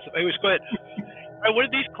 That's awesome. Anyways, go ahead. All right, what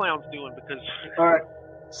are these clowns doing? Because all right.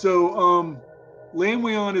 So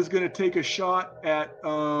Lanwean is going to take a shot at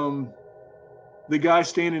the guy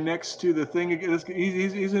standing next to the thing.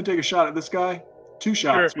 He's going to take a shot at this guy. 2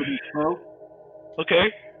 shots with his bow.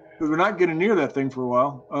 Okay. Because we're not getting near that thing for a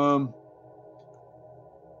while.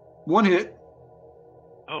 1 hit.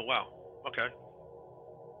 Oh, wow. Okay.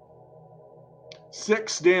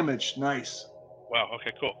 6 damage. Nice. Wow.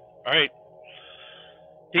 Okay, cool. All right.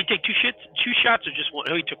 Did he take two shots or just one?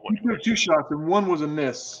 Oh, he took one. He took 2 shots, and 1 was a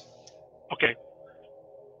miss. Okay.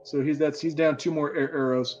 So he's down 2 more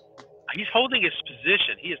arrows. He's holding his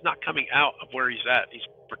position. He is not coming out of where he's at. He's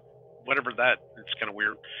whatever that. It's kind of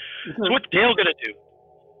weird. So what's Dale gonna do?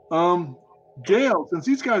 Dale, since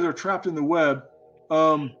these guys are trapped in the web,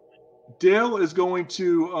 Dale is going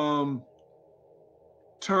to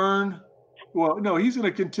turn. Well, no, he's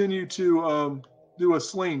going to continue to do a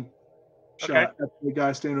sling shot at the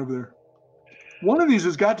guy standing over there. One of these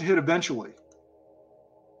has got to hit eventually.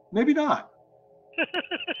 Maybe not.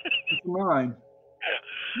 It's mine.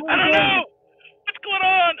 I don't know. What's going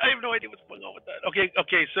on? I have no idea what's going on with that. Okay.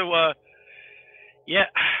 So, yeah.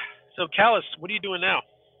 So, Callus, what are you doing now?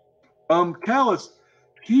 Callus,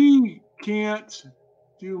 he can't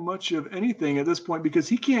do much of anything at this point because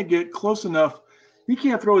he can't get close enough. He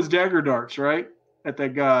can't throw his dagger darts, right, at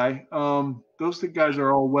that guy. Those guys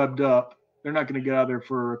are all webbed up. They're not going to get out of there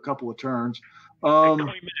for a couple of turns. 20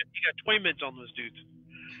 minutes. You got 20 minutes on those dudes.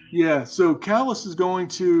 Yeah, so Callus is going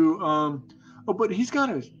to but he's got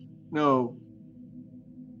to no.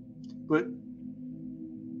 But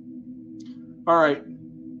all right.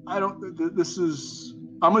 This is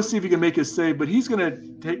I'm going to see if he can make his save, but he's going to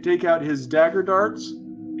take out his dagger darts.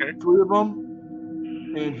 Okay. 3 of them.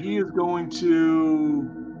 And he is going to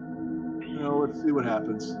let's see what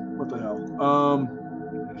happens. What the hell?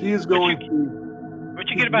 He is going to. But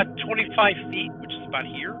you get about 25 feet, which is about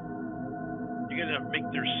here. You're gonna make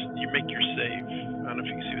your save. I don't know if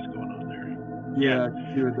you can see what's going on there. Yeah, I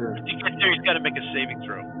can see it there. To get there, he's got to make a saving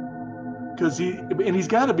throw. Because he's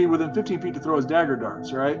got to be within 15 feet to throw his dagger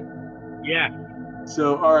darts, right? Yeah.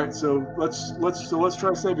 So all right, so let's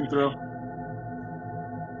try saving throw.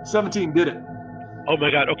 17 did it. Oh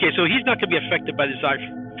my God. Okay, so he's not going to be affected by this eye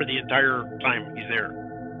for the entire time he's there.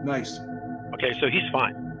 Nice. Okay, so he's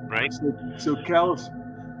fine, right? So Callus,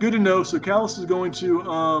 good to know. So Callus is going to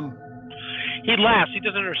He laughs. He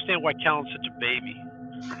doesn't understand why Callan's such a baby.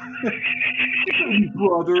 Baby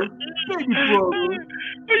brother. Where you going?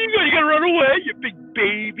 You gotta run away, you big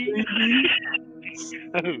baby.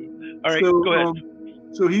 All right, go ahead.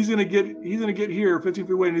 So he's gonna get here 15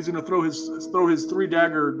 feet away, and he's gonna throw his 3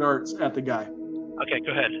 dagger darts at the guy. Okay,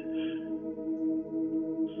 go ahead.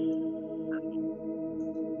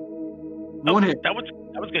 One hit. That was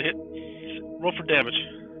gonna hit. Roll for damage.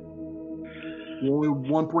 Only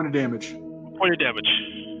 1 point of damage. 1 point of damage.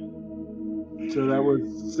 So that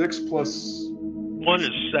was 6 plus 1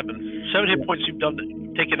 is 7. 7 hit points you've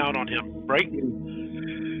taken out on him, right?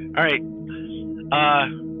 All right.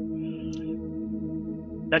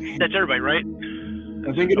 That's everybody, right?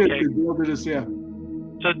 I think it is. Dale did this, yeah.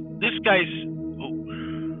 So this guy's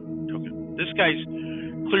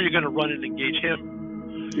clearly going to run and engage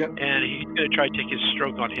him. Yep. And he's going to try to take his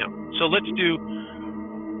stroke on him. So let's do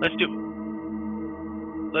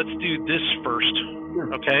this first.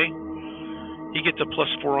 Sure. Okay. He gets a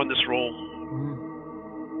 +4 on this roll.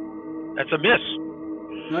 Mm-hmm. That's a miss.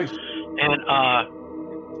 Nice. And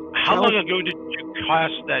how long ago did you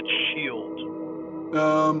cast that shield?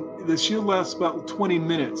 The shield lasts about 20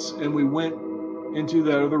 minutes, and we went into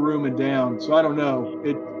that other room and down. So I don't know.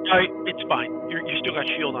 It's fine. You still got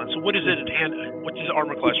shield on. So what is it at hand? What's his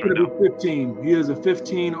armor class right now? 15. He has a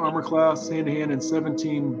 15 armor class, hand to hand, and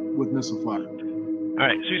 17 with missile fire. All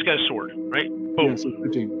right. So he's got a sword, right? Boom. Yeah, so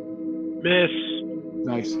 15. Miss.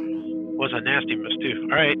 Nice. Was a nasty miss too.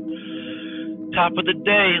 All right. Top of the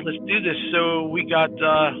day. Let's do this. So we got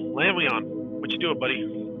Lanwean. What you doing, buddy?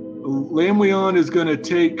 Lanwean is going to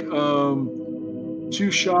take 2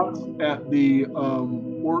 shots at the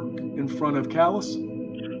orc in front of Callus.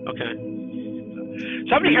 Okay.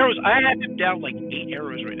 So how many arrows? I have him down like 8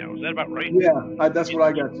 arrows right now. Is that about right? Yeah, that's what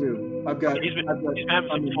I got too. He's having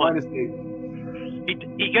some fun.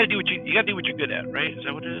 You gotta do what you're good at, right? Is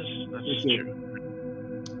that what it is? That's true.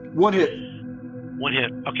 1 hit. 1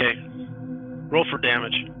 hit. Okay. Roll for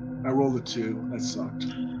damage. I rolled a 2. That sucked.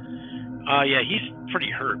 Yeah, he's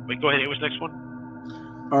pretty hurt. But go ahead. What's the next one?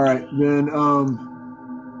 All right, then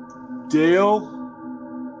Dale.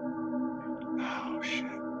 Oh shit.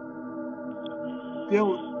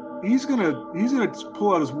 Dale, he's gonna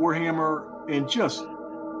pull out his warhammer and just.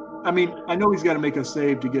 I mean, I know he's got to make a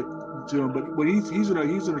save to get to him, but what he's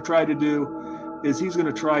gonna try to do is he's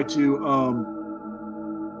gonna try to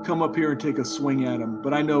come up here and take a swing at him.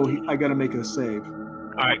 But I know I got to make a save.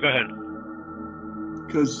 All right, go ahead.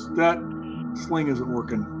 Because that sling isn't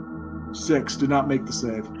working. 6 did not make the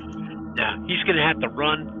save. Yeah, he's going to have to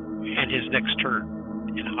run and his next turn.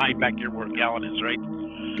 and hide back here where Callan is, right?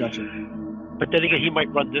 Gotcha. But then again, he might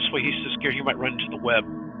run this way. He's so scared he might run into the web.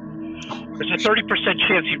 There's a 30%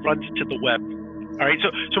 chance he runs into the web. All right,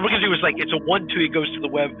 so what we're gonna do is like it's a 1-2. He goes to the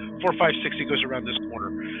web. 4, 5, 6. He goes around this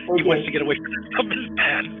corner. He wants to get away from as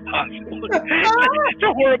bad as possible. It's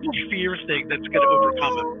a horrible fear thing that's gonna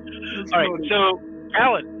overcome him. All right, so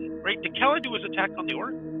Callan, right? Did Callan do his attack on the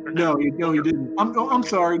orc? No, he didn't. I'm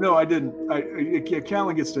sorry. No, I didn't.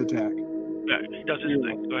 Callan gets to attack. Yeah, he does his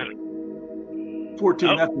thing. Go ahead. 14.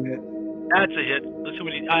 Oh. That's a hit. That's a hit. Let's see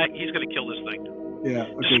what he's gonna kill this thing. Yeah.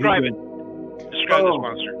 Okay, Describe it. Describe this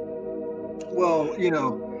monster. Well,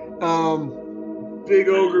 big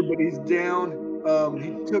ogre, but he's down.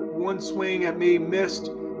 He took one swing at me,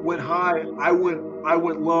 missed, went high. I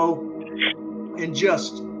went low, and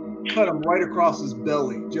just cut him right across his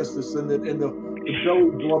belly. Just this, and the belly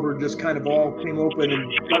blubber just kind of all came open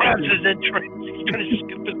and grabs his entrails. He's trying to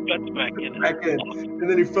scoop his guts back in. And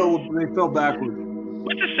then he fell backward.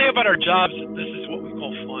 What's to say about our jobs that this is what we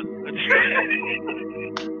call fun?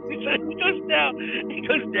 He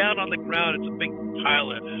goes down on the ground. It's a big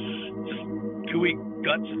pile of just gooey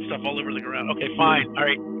guts and stuff all over the ground. Okay, fine, all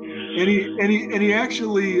right. And he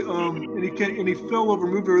actually and he fell over,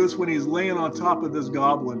 moved over this when he's laying on top of this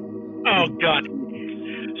goblin. Oh God!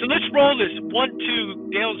 So let's roll this. 1, 2.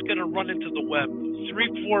 Dale's gonna run into the web.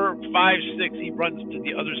 3, 4, 5, 6. He runs to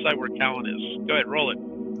the other side where Callan is. Go ahead, roll it.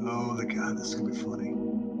 Oh, the God, this is gonna be funny.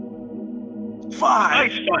 5.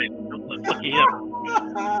 Nice, fine. Look at him.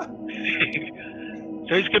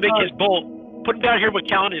 So he's gonna make his bolt. Put him down here where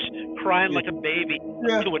Callan is crying like a baby to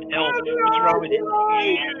an elf. What's wrong with you?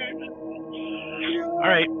 All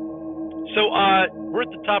right. So we're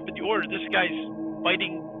at the top of the order. This guy's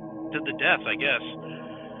fighting to the death, I guess.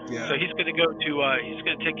 Yeah. So he's gonna go to he's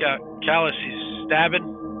gonna take out Callus. He's stabbing.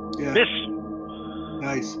 Yeah. Miss.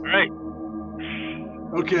 Nice. All right.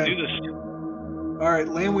 Okay. Let's do this. All right.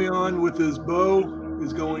 Lanwean with his bow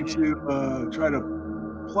is going to try to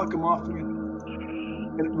pluck him off again.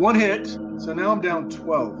 And 1 hit. So now I'm down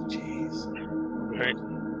 12. Jeez. All right.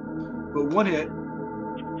 But 1 hit.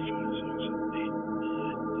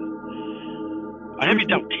 I have you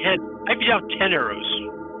down 10. I have you down 10 arrows.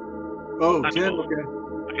 Oh, Not 10. 12. Okay.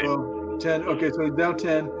 Okay. Well, 10. Okay, so he's down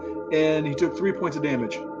 10, and he took 3 points of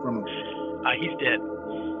damage from him. He's dead.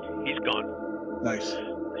 He's gone. Nice.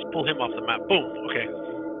 Let's pull him off the map. Boom. Okay.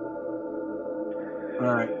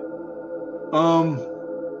 All right.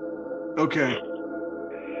 Okay.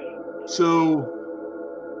 So.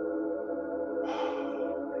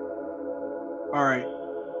 All right.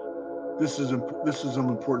 This is some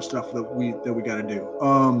important stuff that we got to do.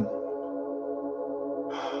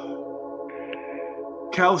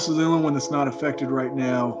 Callus is the only one that's not affected right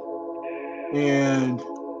now, and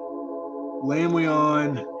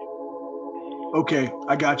Lanwean. Okay,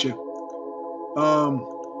 I got you. So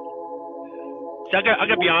I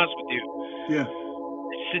gotta be honest with you. Yeah.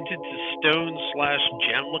 Since it's a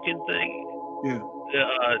stone/gem looking thing, Yeah.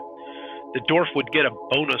 The dwarf would get a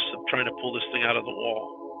bonus of trying to pull this thing out of the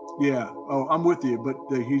wall. Yeah. Oh, I'm with you, but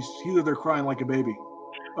he's either they're crying like a baby.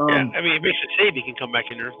 Yeah, I mean, it makes it safe. He can come back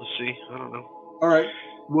in here. Let's see. I don't know. All right.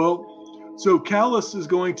 Well, so Callus is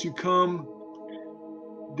going to come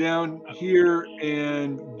down here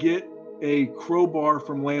and get a crowbar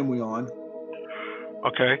from Lanwean.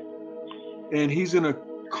 Okay. And he's going to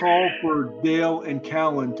call for Dale and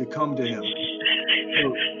Callan to come to him.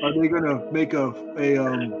 So are they going to make a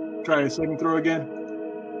try a saving throw again?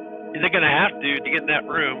 They're going to have to get in that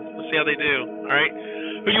room. Let's see how they do. All right.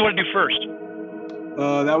 Who do you want to do first?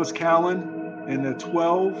 That was Callan and a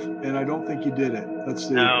 12, and I don't think he did it. Let's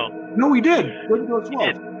see. No, he did. Didn't go 12. He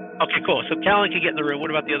did. Okay, cool. So Callan can get in the room.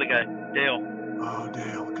 What about the other guy, Dale? Oh,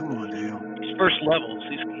 Dale. Come on, Dale. He's first level. So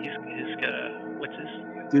he's what's his?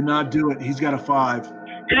 Did not do it. He's got a 5.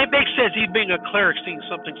 And it makes sense. He's being a cleric, seeing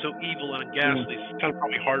something so evil and ghastly. It's kind of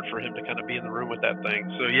probably hard for him to kind of be in the room with that thing.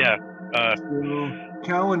 So yeah.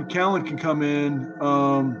 Callan can come in,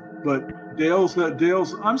 but Dale's.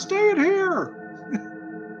 I'm staying here.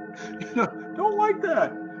 Don't like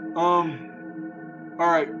that. All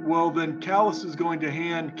right. Well, then Callus is going to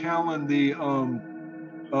hand Callan the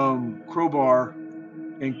crowbar,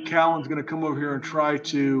 and Callan's going to come over here and try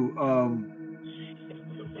to.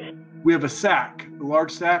 We have a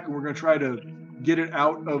large sack, and we're going to try to get it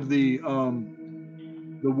out of the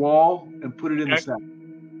wall and put it in the sack.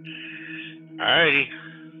 Alrighty.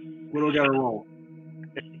 What do we got to roll?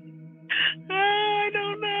 I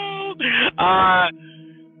don't know.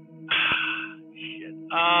 Shit.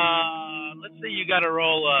 Let's say you got to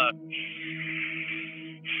roll.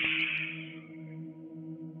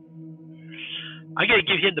 I got to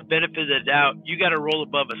give him the benefit of the doubt. You got to roll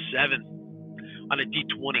above a 7 on a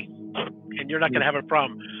D20, and you're not going to have a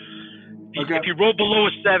problem. If you roll below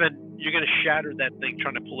a 7, you're going to shatter that thing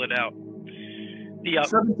trying to pull it out.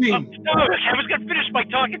 17. No, I was going to finish my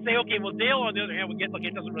talk and say, okay, well, Dale, on the other hand, will get, look,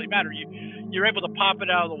 it doesn't really matter. You're able to pop it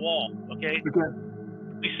out of the wall, okay?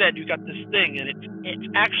 We said you got this thing, and it's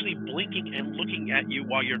actually blinking and looking at you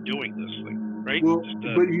while you're doing this thing, right? Well,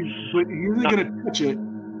 but he isn't going to touch it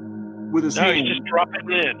with his hand. No, he's just dropping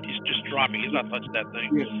it in. He's just dropping. He's not touching that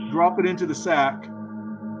thing. Yeah, drop it into the sack.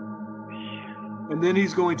 And then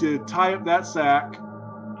he's going to tie up that sack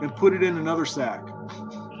and put it in another sack.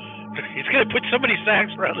 He's going to put so many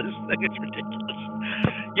sacks around this thing. It's ridiculous.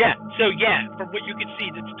 Yeah. So, yeah, from what you can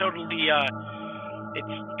see, it's totally,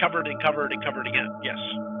 it's covered and covered and covered again. Yes.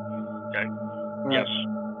 Okay. All yes.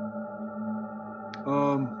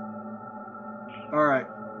 Right. All right.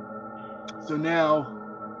 So now,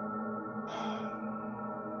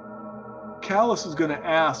 Callus is going to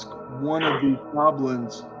ask one of these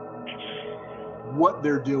goblins what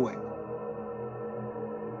they're doing.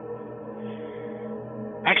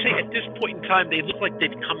 Actually, at this point in time, they look like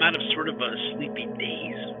they've come out of sort of a sleepy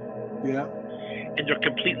daze. Yeah. And they're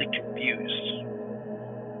completely confused.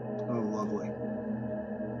 Oh, lovely.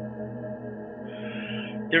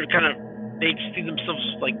 They're they see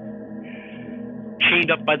themselves like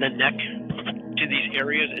chained up by the neck to these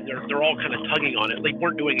areas, and they're all kind of tugging on it. They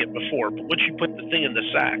weren't doing it before, but once you put the thing in the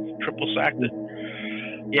sack, triple sacked it,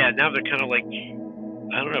 yeah, now they're kind of like,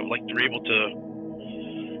 I don't know, like they're able to,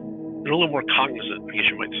 they're a little more cognizant, I guess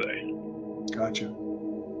you might say. Gotcha.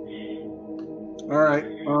 All right.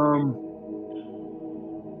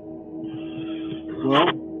 Well,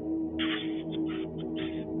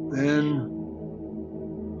 then,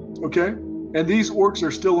 okay. And these orcs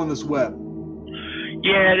are still in this web.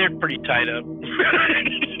 Yeah, they're pretty tied up.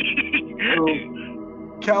 So,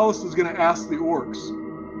 Callus is going to ask the orcs,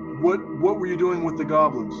 what were you doing with the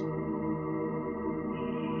goblins?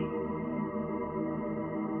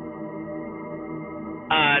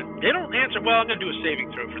 They don't answer. Well, I'm going to do a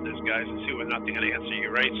saving throw for those guys and see whether or not they're going to answer you,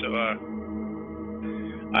 right? So,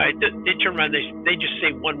 they turn around. They just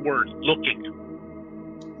say one word: looking.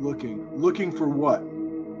 Looking for what?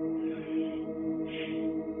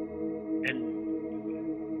 And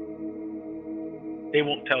they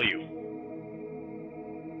won't tell you.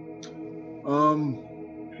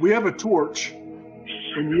 We have a torch,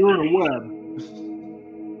 and you're in a web.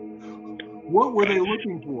 What were they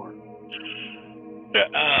looking for?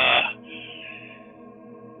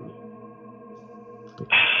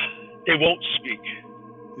 They won't speak.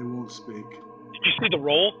 They won't speak. Did you see the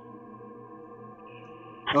roll?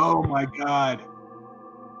 Oh my God.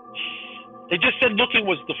 They just said looking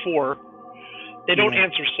was the 4. They don't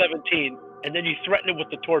answer 17, and then you threaten them with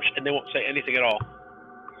the torch, and they won't say anything at all.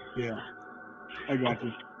 Yeah, I got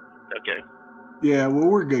you. Okay. Yeah, well,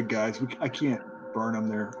 we're good, guys. I can't burn them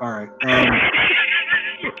there. All right.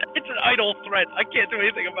 It's an idle threat. I can't do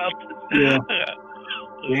anything about this. Yeah.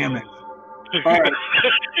 Damn it. All right.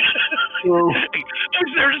 So, I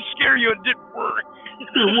was there to scare you. It didn't work.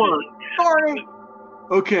 It worked. All right.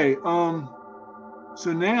 Okay.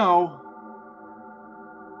 So now,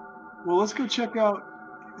 well, let's go check out.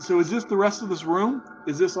 So is this the rest of this room?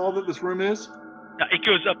 Is this all that this room is? It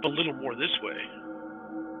goes up a little more this way.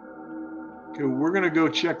 Okay, we're gonna go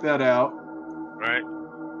check that out. Right.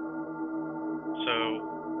 So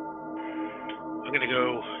I'm gonna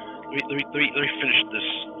go. Let me finish this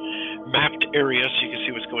mapped area so you can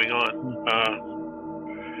see what's going on.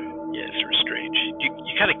 Yeah, it's sort of strange.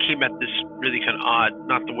 You kind of came at this really kind of odd,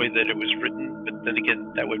 not the way that it was written, but then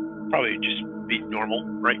again, that would probably just be normal,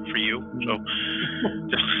 right, for you. So,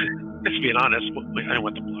 just being honest, I don't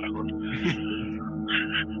want the black one.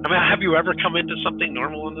 I mean, have you ever come into something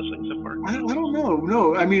normal on this thing so far? I don't know.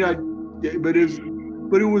 No, I mean, but it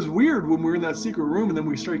was weird when we were in that secret room and then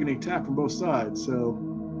we started getting attacked from both sides. So,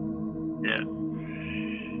 yeah.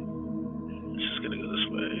 This is gonna go this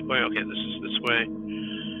way. Wait, okay, this is this way.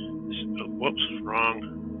 Whoops, wrong.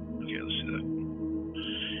 Okay, let's do that.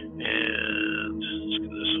 And let's go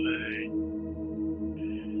this way.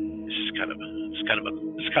 This is kind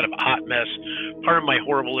of a hot mess. Part of my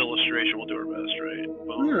horrible illustration. We'll do our best, right?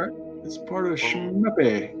 Well, all right. It's part of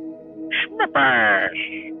Schmeppe.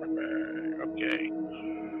 Okay.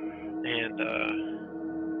 And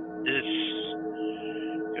this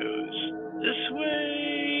goes this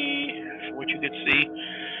way. From what you can see,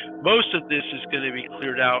 most of this is going to be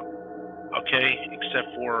cleared out. Okay,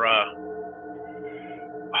 except for okay,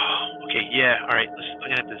 yeah. All right. I'm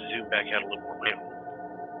gonna have to zoom back out a little more. Wait.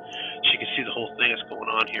 So you can see the whole thing that's going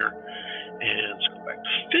on here. And let's go back to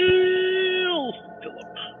fill.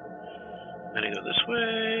 Philip. Then I go this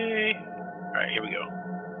way. All right, here we go.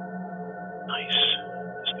 Nice.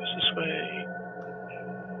 This goes this way.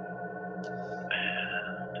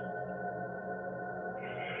 And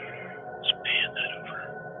let's pan that over.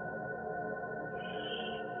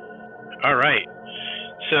 All right.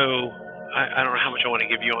 So I don't know how much I want to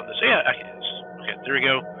give you on this. Yeah, okay, there we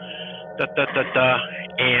go. Da, da, da, da.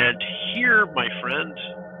 And here, my friend,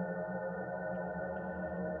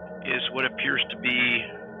 is what appears to be.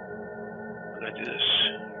 I'm going to do this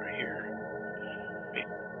right here. Wait.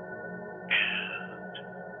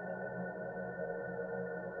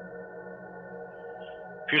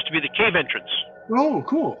 Appears to be the cave entrance. Oh,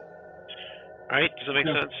 cool. All right, does that make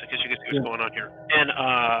sense? I guess you can see what's going on here. And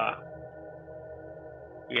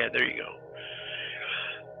yeah, there you go.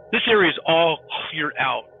 This area is all cleared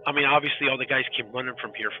out. I mean, obviously, all the guys came running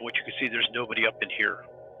from here. From what you can see, there's nobody up in here.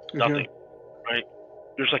 Nothing, right?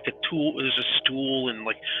 There's like a stool and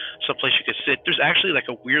like someplace you could sit. There's actually like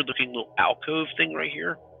a weird looking little alcove thing right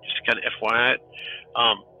here. Just kind of FYI,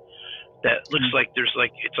 that looks like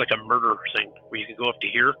it's like a murder thing where you can go up to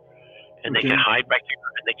here and they can hide back here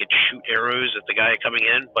and they can shoot arrows at the guy coming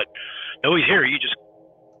in. But no, he's here. You just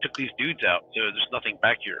took these dudes out. So there's nothing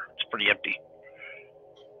back here. It's pretty empty.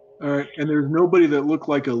 All right, and there's nobody that looked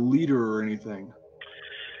like a leader or anything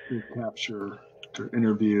to capture, to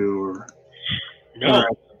interview, or no.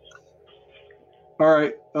 All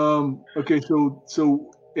right. Okay.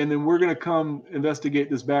 So, and then we're gonna come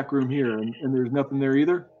investigate this back room here, and there's nothing there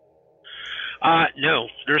either. No,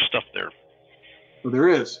 there's stuff there. Oh, there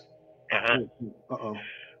is. Uh-huh.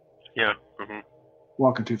 Yeah. Mm-hmm.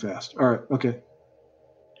 Walking too fast. All right. Okay.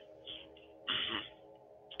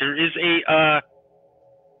 There is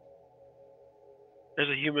there's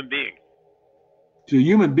a human being. To a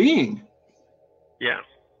human being? Yeah.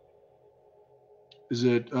 Is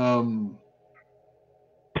it, I'm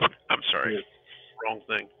sorry. Wrong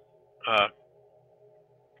thing.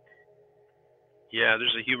 Yeah,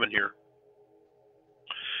 there's a human here.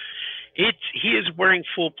 He is wearing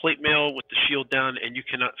full plate mail with the shield down, and you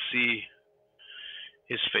cannot see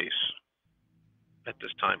his face at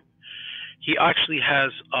this time. He actually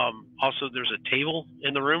has, also there's a table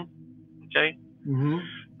in the room, okay? Mm-hmm.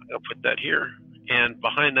 I'll put that here. And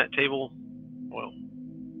behind that table, well,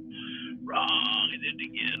 wrong, and then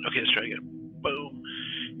again. Okay, let's try again. Boom.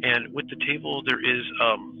 And with the table, there's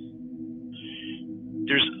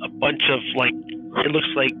a bunch of, like, it looks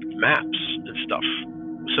like maps and stuff.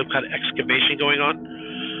 Some kind of excavation going on.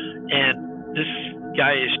 And this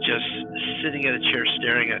guy is just sitting in a chair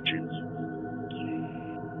staring at you.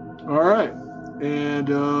 All right. And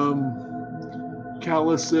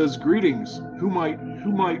Callan says, "Greetings. Who might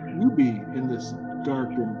you be in this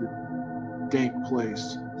dark and dank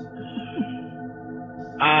place?"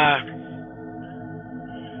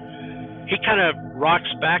 He kind of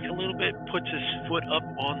rocks back a little bit, puts his foot up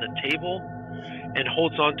on the table, and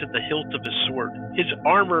holds on to the hilt of his sword. His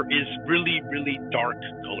armor is really, really dark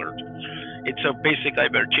colored. And so basically, I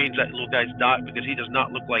better change that little guy's dot because he does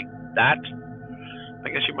not look like that, I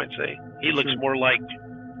guess you might say. He looks more like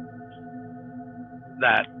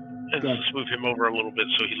that. And let's move him over a little bit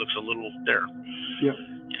so he looks a little there. Yep.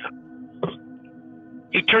 Yeah.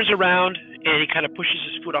 He turns around and he kind of pushes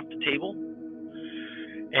his foot off the table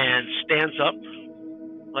and stands up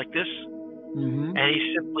like this. Mm-hmm. And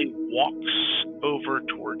he simply walks over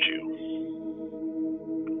towards you.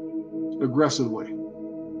 Aggressively?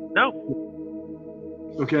 No.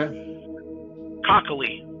 Okay.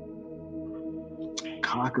 Cockily.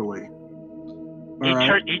 Cockily. He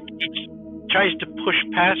tries to push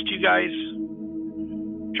past you guys,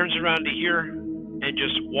 turns around to here, and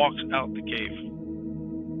just walks out the cave.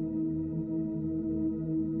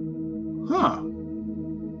 Huh.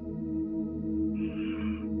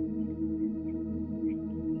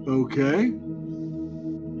 Okay.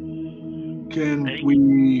 Can we...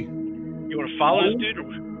 You want to follow this dude?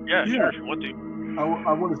 Yeah, sure, if you want to.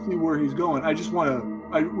 I want to see where he's going. I just want to...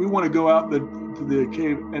 we want to go out to the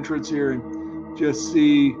cave entrance here and just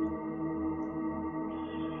see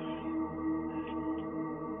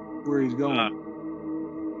where he's going.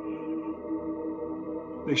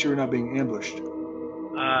 Make sure we're not being ambushed.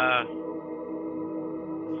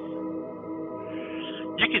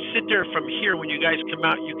 You can sit there from here. When you guys come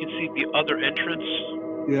out, you can see the other entrance.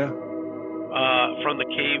 Yeah. From the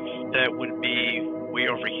cave that would be way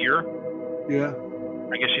over here. Yeah.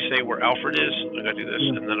 I guess you say where Alfred is. I'm gonna do this,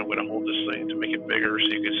 and then I'm gonna hold this thing to make it bigger so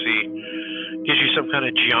you can see. Gives you some kind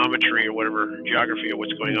of geometry or whatever, geography of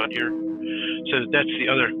what's going on here. So that's the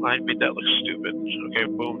other. I made that look stupid. Okay,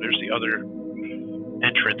 boom. There's the other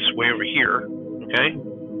entrance way over here. Okay.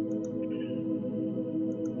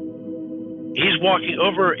 He's walking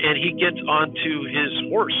over and he gets onto his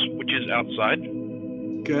horse, which is outside.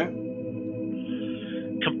 Okay.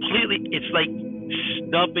 Completely, it's like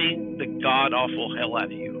snubbing the god awful hell out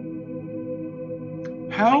of you.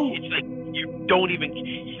 How? It's like you don't even,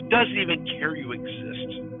 he doesn't even care you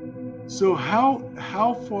exist. So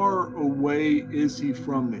how far away is he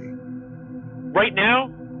from me? Right now,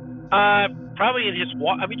 probably in his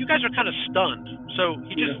walk. I mean, you guys are kind of stunned. So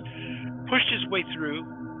he just pushed his way through.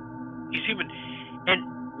 He's even, and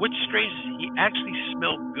what's strange is he actually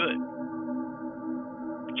smelled good.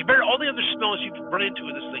 You better, all the other smells you've run into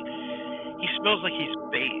with this thing, he smells like he's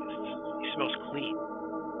bathed. He smells clean.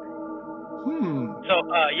 So,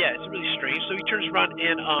 yeah, it's really strange. So he turns around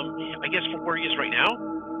and, I guess from where he is right now,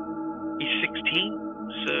 he's 16.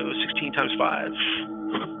 So 16 times 5.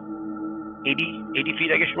 80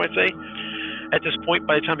 feet, I guess you might say. At this point,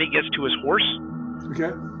 by the time he gets to his horse,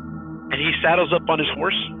 okay, and he saddles up on his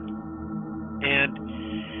horse, and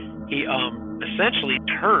he essentially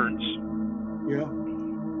turns,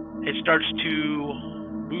 and starts to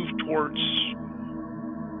move towards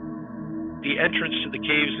the entrance to the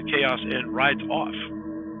caves, the chaos, and rides off.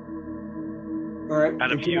 All right.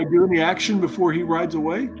 And can I do any action before he rides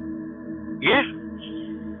away? Yeah.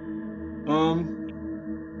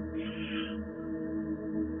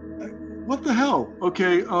 What the hell?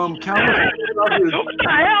 Okay, Callan. What the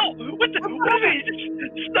hell? What the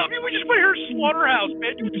stop me? We just went here slaughterhouse,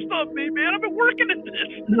 man. You stop me, man. I've been working at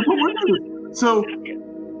this. So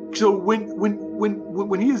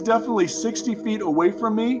when he is definitely 60 feet away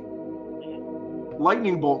from me,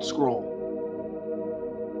 lightning bolt scroll.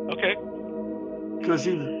 Okay. Because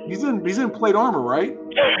he's in plate armor, right?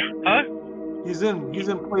 Huh? He's in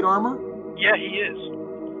plate armor? Yeah, he is.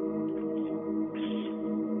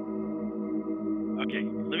 Okay,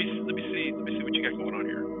 let me see what you got going on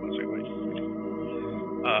here. One second, wait.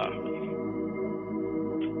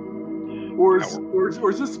 Or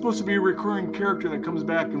is this supposed to be a recurring character that comes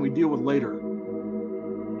back and we deal with later?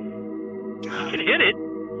 You can hit it.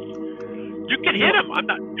 You can hit him.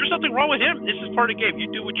 There's nothing wrong with him. This is part of the game. You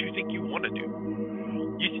do what you think you want to do.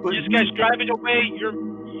 This guy's driving away.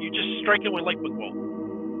 You just strike him with lightning bolt.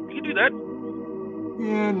 You can do that.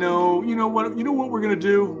 Yeah, no. You know what we're gonna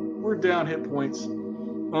do? We're down hit points.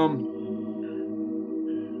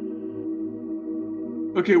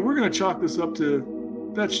 Okay, we're gonna chalk this up to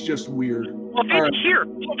that's just weird. Well, if he's here,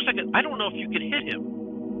 hold on a second. I don't know if you can hit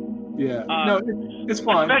him. Yeah. No, it's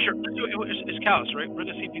fine. Measure. It's callous, right? We're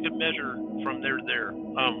gonna see if you can measure from there to there.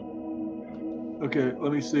 Okay,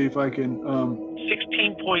 let me see if I can.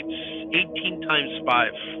 16 points, 18 times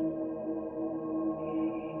 5.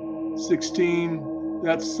 16.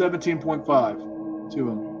 That's 17.5 to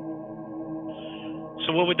him.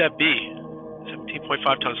 So what would that be? 17.5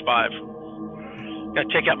 times 5. Gotta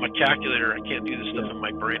take out my calculator. I can't do this stuff in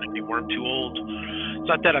my brain anymore. I'm too old. It's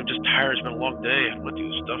not that I'm just tired. It's been a long day. I went through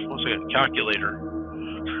this stuff. Once I got a calculator.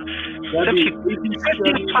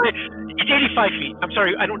 It's 85 feet. I'm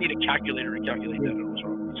sorry. I don't need a calculator to calculate that. What's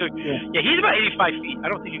wrong? So yeah, he's about 85 feet. I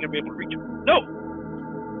don't think you're gonna be able to reach him.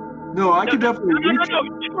 No, I could definitely reach him.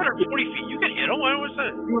 240 feet. You can hit him. What was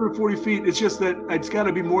that? 240 feet. It's just that it's got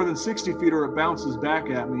to be more than 60 feet or it bounces back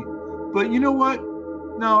at me. But you know what?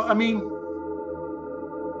 No, I mean,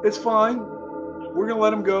 it's fine. We're gonna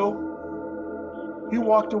let him go. He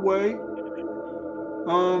walked away.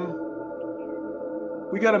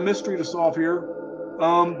 We got a mystery to solve here.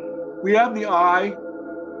 We have the eye.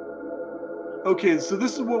 Okay, so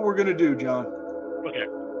this is what we're gonna do, John. Okay.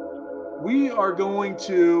 We are going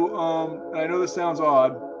to, and I know this sounds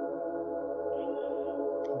odd,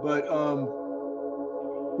 but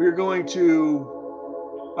we are going to,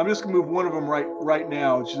 I'm just gonna move one of them right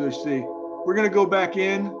now, so you see. We're gonna go back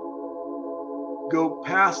in, go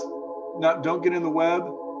past, don't get in the web.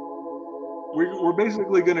 We're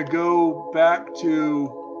basically gonna go back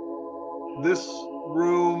to this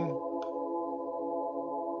room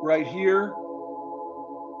right here,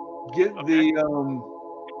 get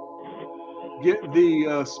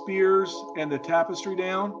the spears and the tapestry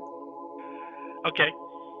down. Okay.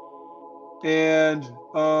 And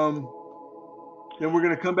then we're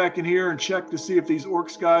going to come back in here and check to see if these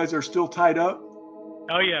orcs guys are still tied up.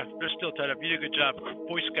 Oh yeah, they're still tied up. You did a good job,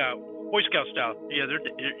 Boy Scout style. Yeah,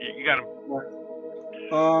 you got them.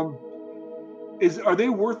 Are they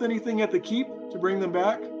worth anything at the keep to bring them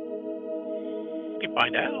back? You can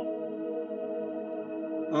find out.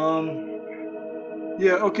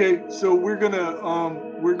 Yeah, okay, so we're going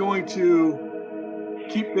to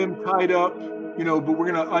keep them tied up, but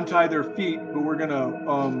we're going to untie their feet, but we're going to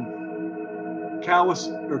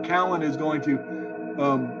Callan is going to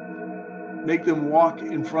make them walk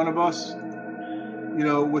in front of us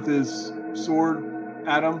with his sword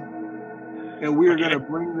at him, and we are going to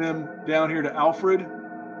bring them down here to Alfred.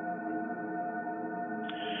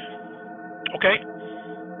 Okay.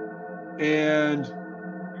 And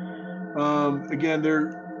again,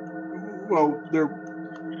 they're what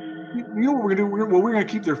we're gonna do? We're gonna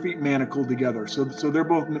keep their feet manacled together. So they're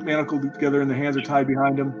both manacled together, and their hands are tied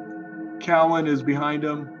behind them. Callan is behind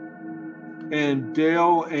them, and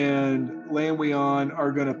Dale and Lanwean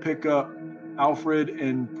are gonna pick up Alfred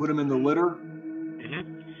and put him in the litter.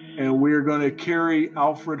 And we're gonna carry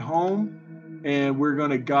Alfred home, and we're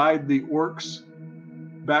gonna guide the orcs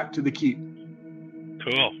back to the keep.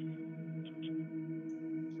 Cool.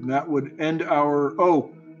 And that would end our.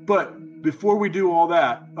 Oh, but before we do all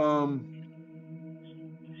that,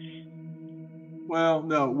 well,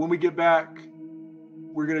 no. When we get back,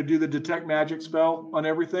 we're going to do the detect magic spell on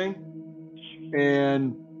everything,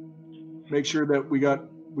 and make sure that we got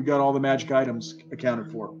all the magic items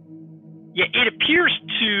accounted for. Yeah, it appears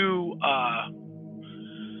to.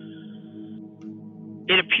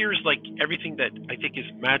 It appears like everything that I think is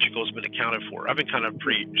magical has been accounted for. I've been kind of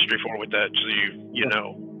pretty straightforward with that, so you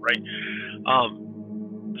know, right?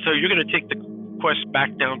 So you're going to take the quest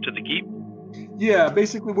back down to the keep? Yeah,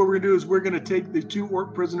 basically what we're going to do is we're going to take the 2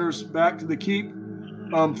 orc prisoners back to the keep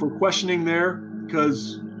for questioning there,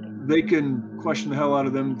 because they can question the hell out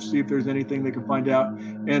of them, see if there's anything they can find out.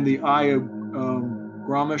 And the Eye of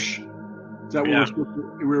Gromish, is that where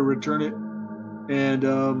we're return it? And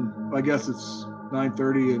I guess it's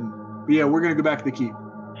 9:30, but yeah, we're going to go back to the keep.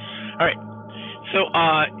 All right. So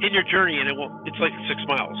in your journey, and it's like 6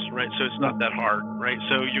 miles, right? So it's not that hard, right?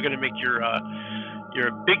 So you're going to make your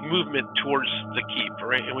big movement towards the keep,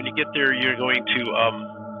 right? And when you get there, you're going to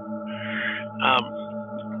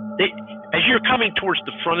as you're coming towards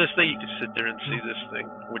the front of this thing, you can sit there and see this thing,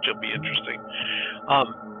 which will be interesting.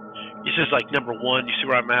 This is like number 1. You see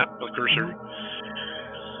where I'm at with the cursor?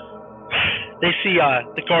 They see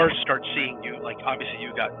the guards start seeing you. Like obviously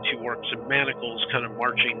you got 2 orcs in manacles, kind of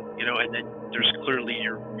marching, and then there's clearly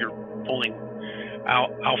you're pulling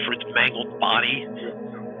out Alfred's mangled body,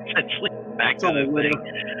 essentially back to the thing.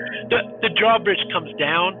 The drawbridge comes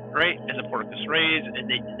down, right, and the portico is raised, and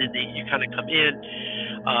then you kind of come in.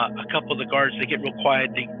 A couple of the guards, they get real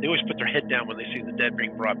quiet. They always put their head down when they see the dead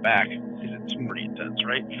being brought back, because it's pretty intense,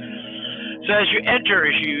 right? So as you enter,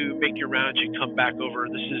 as you make your rounds, you come back over.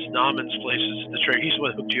 This is Naaman's place. This is the trader. He's the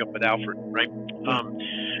one who hooked you up with Alfred, right?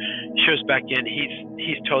 He shows back in.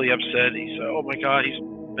 He's totally upset. He's oh my God, he's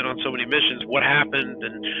been on so many missions. What happened?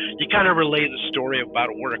 And you kind of relay the story about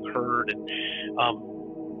what occurred, and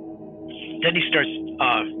then he starts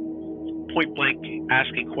point blank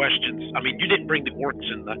asking questions. I mean, you didn't bring the orcs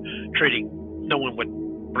in the trading. No one would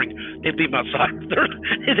bring. They'd leave them outside.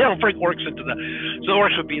 They don't bring orcs into the. So the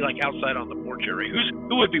orcs would be like outside on the porch area.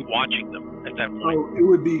 Who would be watching them at that point? Oh, it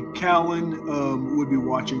would be Callan. Would be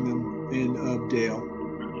watching them, and Dale.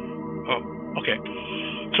 Oh, okay.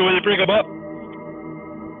 So when they bring them up,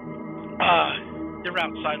 they're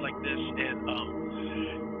outside like this, and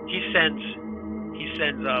he sends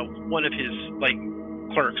one of his like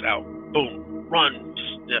clerks out. Boom, run,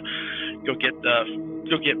 go get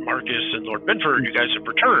Marcus and Lord Benford. You guys have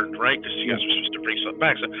returned, right? Because you guys are supposed to bring something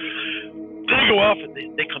back. So they go off and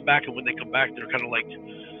they come back, and when they come back, they're kind of like,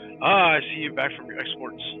 I see you back from your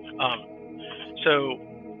exports. So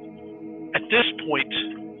at this point,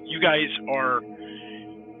 you guys are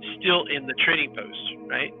still in the trading post,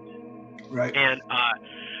 right? Right. And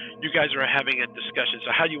you guys are having a discussion.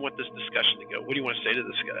 So how do you want this discussion to go? What do you want to say to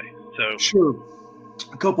this guy? So sure.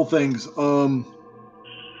 A couple things.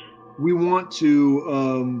 We want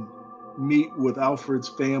to meet with Alfred's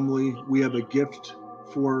family. We have a gift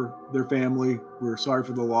for their family. We're sorry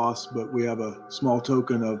for the loss, but we have a small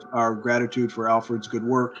token of our gratitude for Alfred's good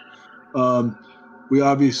work. We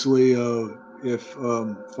obviously, if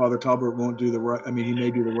Father Talbot won't do the right, I mean, he may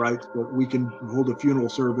do the rites, but we can hold a funeral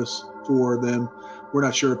service for them. We're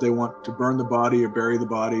not sure if they want to burn the body or bury the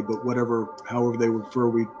body, but however they would prefer,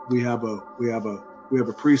 we have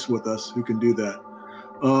a priest with us who can do that.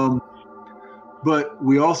 But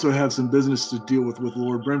we also have some business to deal with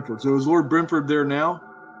Lord Brentford. So is Lord Brentford there now?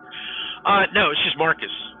 No, it's just Marcus.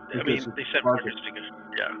 I mean, they said Marcus because,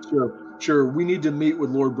 yeah. Sure. We need to meet with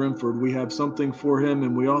Lord Brentford. We have something for him,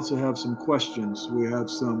 and we also have some questions. We have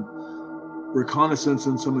some reconnaissance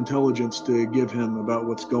and some intelligence to give him about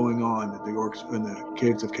what's going on at the orcs in the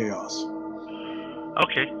Caves of Chaos.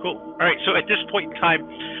 Okay, cool. All right, so at this point in time,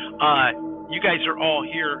 you guys are all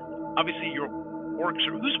here. Obviously, your orcs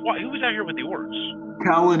are. Who was out here with the orcs?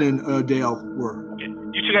 Callan and Dale were. Okay,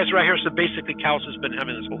 you 2 guys are right here. So basically, Cal's has been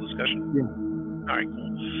having this whole discussion. Yeah. All right,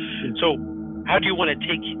 cool. Yeah. So How do you want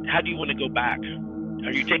to go back?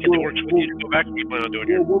 Are you taking the orcs with you to go back? Or you plan on doing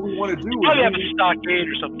here? What we want to do is probably have a stockade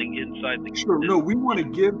or something inside the. Sure. No, we want to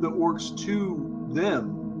give the orcs to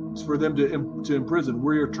them for them to imprison.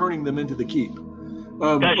 We're turning them into the keep.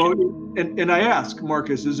 Gotcha. And I ask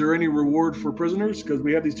Marcus, is there any reward for prisoners? Because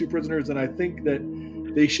we have these 2 prisoners, and I think that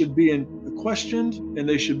they should be questioned and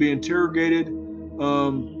they should be interrogated.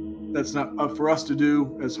 That's not up for us to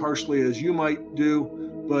do as harshly as you might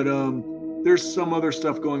do, but there's some other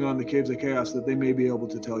stuff going on in the Caves of Chaos that they may be able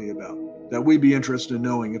to tell you about that we'd be interested in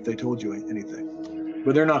knowing if they told you anything.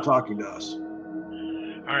 But they're not talking to us.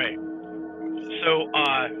 All right. So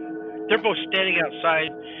they're both standing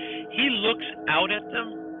outside. He looks out at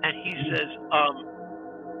them and he says,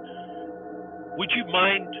 would you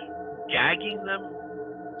mind gagging them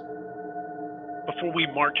before we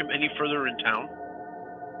march them any further in town?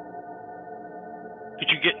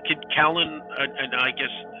 Could Callan, and I guess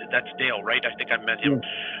that's Dale, right? I think I met him.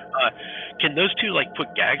 Can those 2 like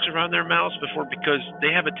put gags around their mouths because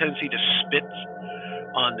they have a tendency to spit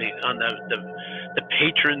on the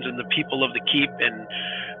patrons and the people of the keep, and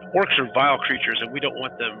orcs are vile creatures, and we don't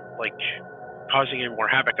want them like causing any more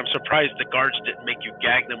havoc. I'm surprised the guards didn't make you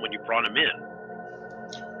gag them when you brought them in.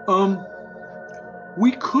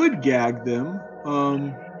 We could gag them.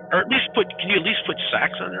 Or at least can you at least put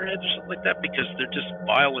sacks on their heads or something like that? Because they're just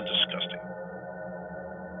vile and disgusting.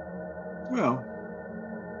 Well,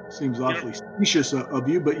 seems awfully specious of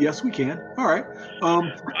you, but yes, we can. All right. I just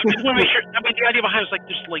want to make sure. I mean, the idea behind it is like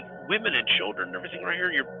there's like women and children and everything right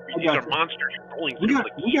here. These are monsters. You're pulling through.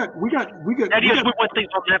 We got. The idea is we want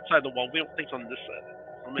things on that side of the wall. We don't want things on this side.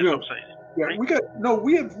 I mean, that's what I'm saying. Yeah,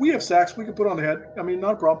 right? We have sacks we can put on the head. I mean,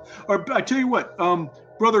 not a problem. Or I tell you what,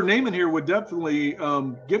 Brother Naaman here would definitely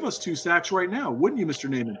give us 2 sacks right now, wouldn't you, Mr.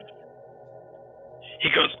 Naaman? He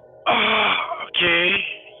goes, okay,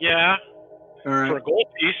 yeah. All right. For a gold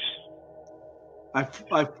piece. I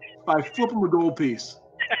flip him a gold piece.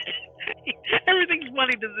 Everything's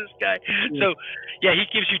money to this guy. Yeah. So, yeah, he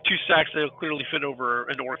gives you 2 sacks that'll clearly fit over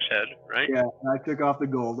an orc's head, right? Yeah, I took off the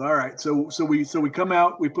gold. All right. So we come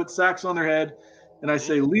out, we put sacks on their head, and I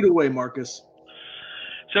say, lead away, Marcus.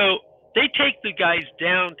 So they take the guys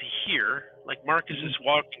down to here. Like Marcus is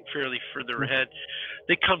walking fairly further ahead.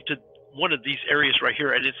 They come to one of these areas right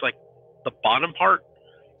here, and it's like the bottom part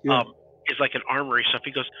is like an armory stuff.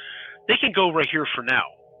 He goes, they can go right here for now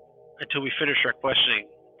until we finish our questioning.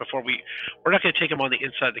 We're not going to take them on the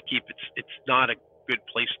inside of the keep. It's not a good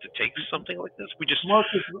place to take something like this. We just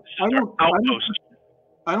Marcus,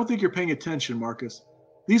 I don't think you're paying attention, Marcus.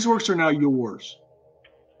 These orcs are now yours.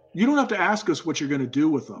 You don't have to ask us what you're going to do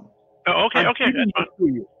with them. Oh, okay.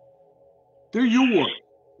 They're yours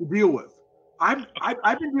to deal with. I've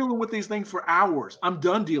been dealing with these things for hours. I'm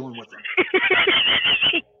done dealing with them.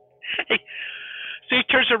 So he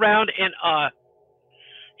turns around and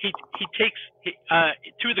he takes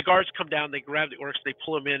 2 of the guards come down. They grab the orcs, they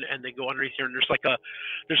pull them in, and they go underneath here. And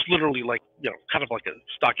there's literally like kind of like a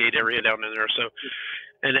stockade area down in there. So,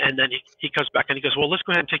 and then he comes back and he goes, well, let's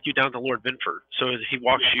go ahead and take you down to Lord Binford. So he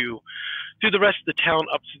walks you through the rest of the town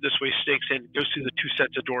up through this way, stakes in, goes through the 2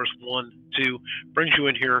 sets of doors, 1, 2, brings you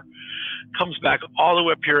in here, comes back all the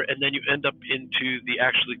way up here, and then you end up into the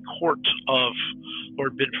actually court of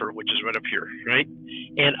Lord Binford, which is right up here, right?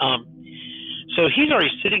 And so he's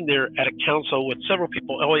already sitting there at a council with several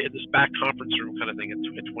people, in this back conference room kind of thing at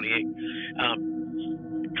 28.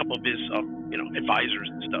 A couple of his, advisors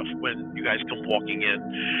and stuff. When you guys come walking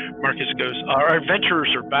in, Marcus goes, "Our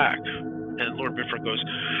adventurers are back," and Lord Binford goes,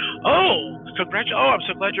 "Oh, congratulations! Oh, I'm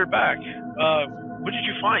so glad you're back. What did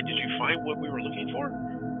you find? Did you find what we were looking for?"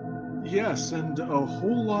 Yes, and a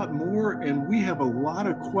whole lot more, and we have a lot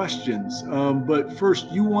of questions. But first,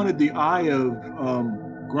 you wanted the eye of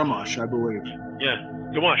Gramash, I believe. Yeah,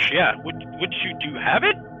 Gramash. Yeah. Would you do have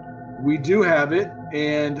it? We do have it,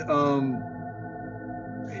 and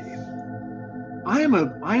I am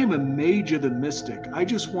a mage of the mystic. I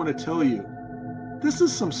just want to tell you, this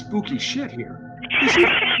is some spooky shit here.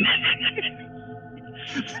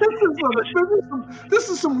 This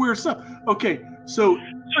is some weird stuff. Okay, so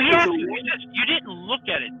you didn't look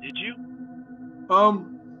at it, did you?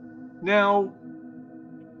 Now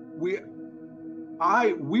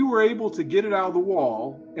we were able to get it out of the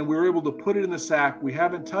wall, and we were able to put it in the sack. We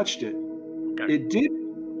haven't touched it. Okay. It did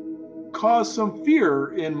cause some fear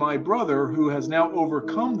in my brother, who has now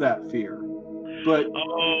overcome that fear. But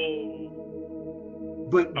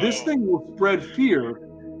this thing will spread fear.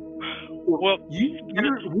 Well,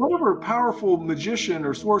 you're whatever powerful magician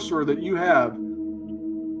or sorcerer that you have,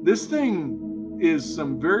 this thing is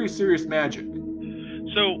some very serious magic.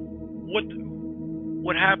 So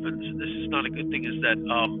what happens, and this is not a good thing, is that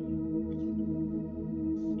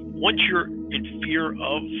once you're in fear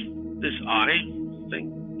of this eye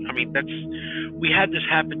thing, I mean, we had this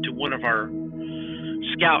happen to one of our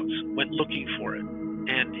scouts, went looking for it,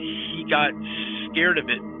 and he got scared of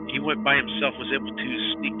it. He went by himself, was able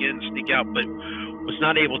to sneak in, sneak out, but was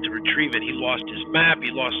not able to retrieve it. He lost his map,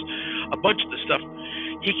 he lost a bunch of the stuff.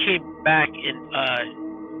 He came back and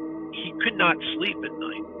he could not sleep at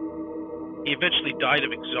night. He eventually died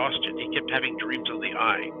of exhaustion. He kept having dreams of the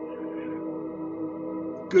eye.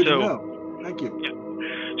 Good to know. Thank you. Yeah.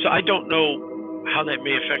 So I don't know how that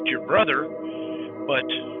may affect your brother, but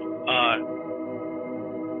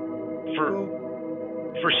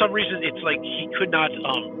for some reason it's like he could not.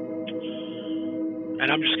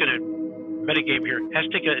 And I'm just gonna metagame here. Has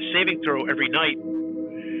to take a saving throw every night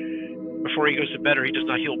before he goes to bed, or he does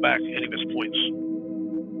not heal back any of his points.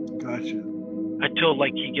 Gotcha. Until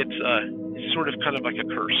like he gets it's sort of kind of like a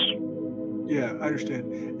curse. Yeah, I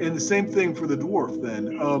understand. And the same thing for the dwarf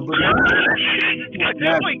then. But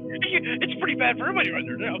wait, it's pretty bad for everybody right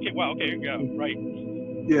there. Okay, wow, okay, yeah, right.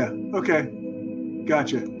 Yeah, okay.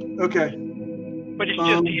 Gotcha. Okay. But it's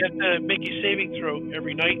just you have to make a saving throw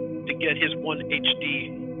every night to get his 1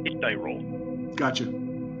 HD hit die roll. Gotcha.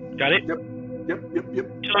 Got it? Yep.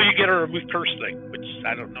 So you get a remove curse thing, which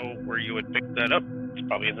I don't know where you would pick that up. It's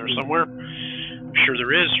probably in there somewhere. I'm sure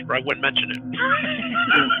there is, or I wouldn't mention it.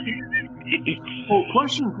 Well,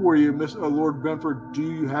 question for you, Miss Lord Benford. Do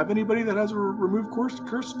you have anybody that has a remove curse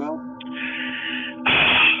spell?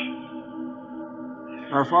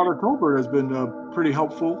 Our Father Tolbert has been pretty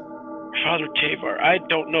helpful. Father Tavar, I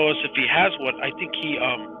don't know as if he has one. I think he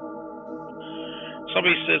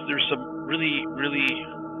somebody says there's some really, really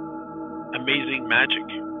amazing magic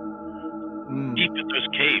deep in those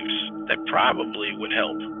caves that probably would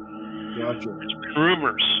help. Gotcha. There's been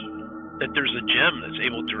rumors that there's a gem that's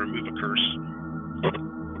able to remove a curse.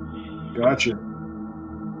 Gotcha.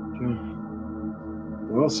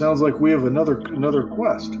 Well, sounds like we have another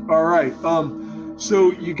quest. All right.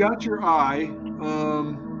 So you got your eye.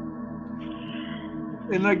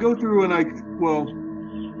 And I go through and I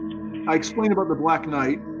explain about the Black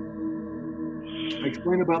Knight. I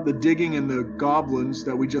explain about the digging and the goblins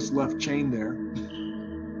that we just left chained there.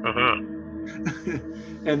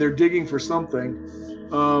 And they're digging for something.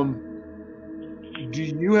 Do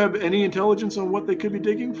you have any intelligence on what they could be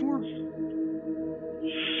digging for?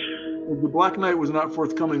 The Black Knight was not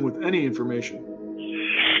forthcoming with any information.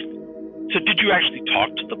 So did you actually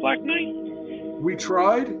talk to the Black Knight? We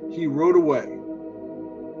tried. He rode away.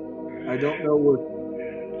 I don't know what.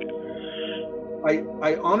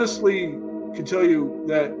 I honestly can tell you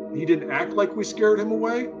that he didn't act like we scared him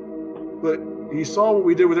away, but he saw what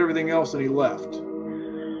we did with everything else and he left.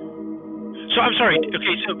 So I'm sorry.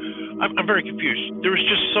 Okay, so I'm very confused. There was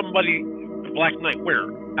just somebody, the Black Knight,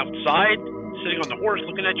 where? Outside, sitting on the horse,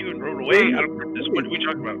 looking at you and rode away? I don't know this. What are we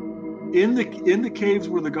talking about? In the caves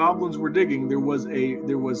where the goblins were digging, there was a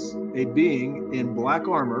being in black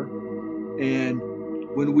armor, and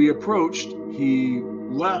when we approached, he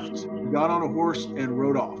left, got on a horse, and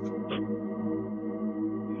rode off.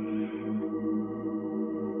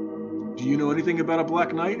 Do you know anything about a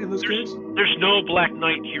Black Knight in this case? There's no Black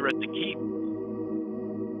Knight here at the keep.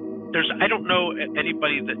 I don't know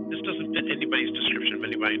anybody this doesn't fit anybody's description of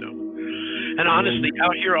anybody I know. And honestly,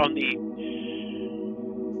 out here on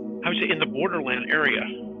I would say in the Borderland area,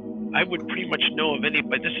 I would pretty much know of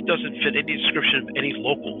anybody. This doesn't fit any description of any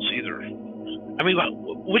locals either. I mean,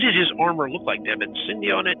 what did his armor look like? Did it have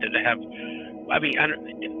insignia on it? Did it have? I mean,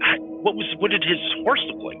 what did his horse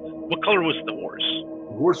look like? What color was the horse?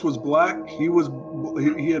 The horse was black. He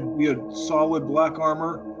had solid black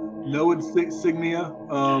armor, no insignia,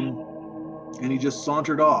 and he just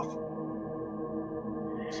sauntered off.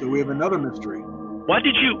 So we have another mystery. Why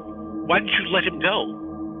did you let him go?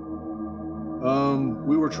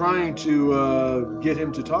 We were trying to get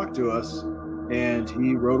him to talk to us, and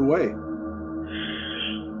he rode away.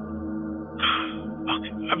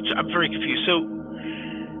 I'm very confused. So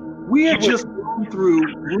we had just gone through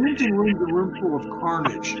rooms and rooms and rooms full of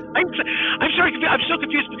carnage. I'm sorry. I'm so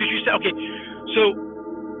confused because you said okay. So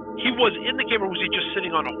he was in the cave, or was he just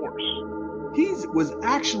sitting on a horse? He was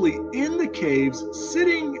actually in the caves,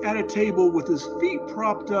 sitting at a table with his feet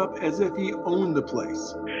propped up as if he owned the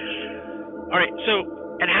place. All right. So,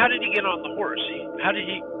 and how did he get on the horse?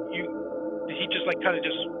 Did he just like kind of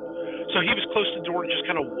just? So he was close to the door and just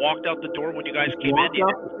kind of walked out the door when you guys came in? Walked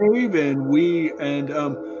out the cave, and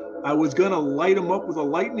I was going to light him up with a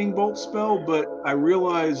lightning bolt spell, but I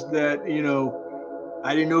realized that,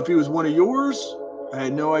 I didn't know if he was one of yours. I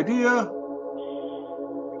had no idea.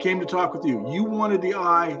 came to talk with you. You wanted the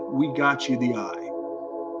eye. We got you the eye.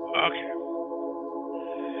 Okay.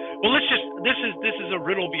 Well, let's just. This is a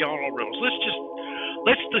riddle beyond all riddles. Let's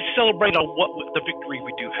just celebrate on the victory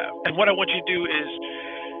we do have. And what I want you to do is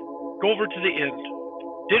go over to the inn.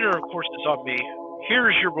 Dinner, of course, is on me. Here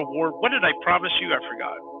is your reward. What did I promise you? I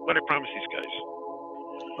forgot. What did I promise these guys?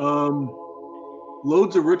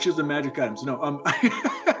 Loads of riches and magic items. No.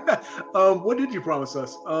 What did you promise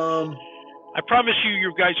us? I promise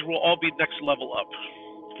you guys will all be next level up.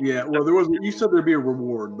 Yeah, well, you said there'd be a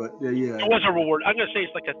reward, but yeah. There was a reward. I'm going to say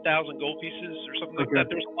it's like 1,000 gold pieces or something like that.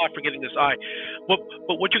 There was a lot for getting this eye. But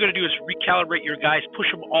what you're going to do is recalibrate your guys, push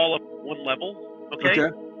them all up one level. Okay?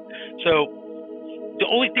 So the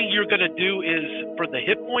only thing you're going to do is for the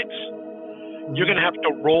hit points, you're going to have to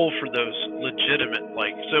roll for those legitimate.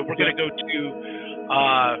 So we're going to go to,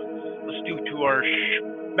 let's do to our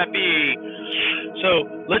Meppy. So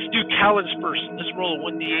let's do Callan's first. Let's roll a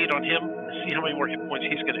 1d8 on him. See how many more hit points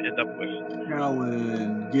he's going to end up with.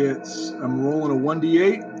 Callan gets, I'm rolling a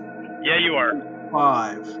 1d8. Yeah, you are.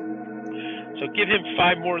 5. So give him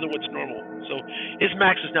 5 more than what's normal. So his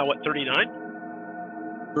max is now, what, 39?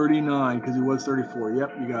 39, because he was 34.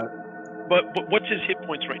 Yep, you got it. But what's his hit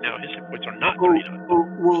points right now? His hit points are not 39.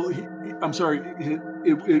 Well, I'm sorry.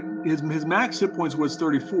 His max hit points was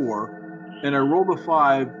 34, and I rolled a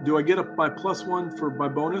 5. Do I get my +1 for my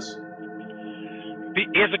bonus? He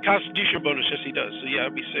has a Constitution bonus. Yes, he does. So yeah,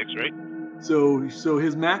 it'd be 6, right? So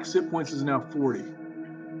his max hit points is now 40.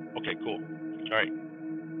 Okay, cool. All right.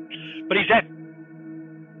 But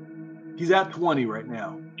he's at 20 right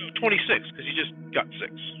now. 26 because he just got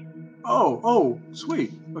 6. Oh,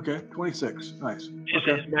 sweet. Okay, 26. Nice.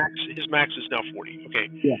 His max is now 40. Okay.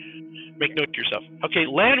 Yeah. Make note to yourself. Okay,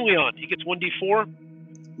 Lanwean, he gets 1d4.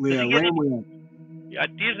 Yeah, Lanwean. Yeah,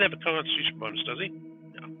 he doesn't have a Constitution bonus, does he?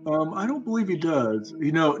 I don't believe he does. He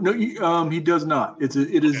does not. It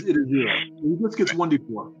is 0. He just gets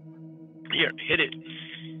 1d4. Here, hit it.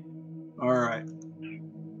 All right.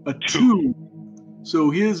 A 2. So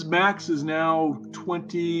his max is now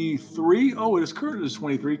 23. Oh, his current is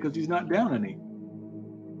 23 because he's not down any.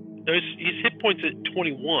 His hit points at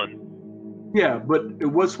 21. Yeah, but it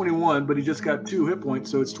was 21, but he just got 2 hit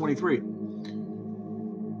points, so it's 23.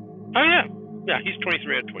 Oh yeah, he's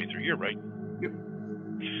 23 out of 23. You're right. Yep.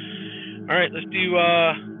 All right, let's do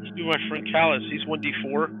my friend Callan. He's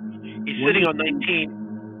 1d4. He's sitting on 19.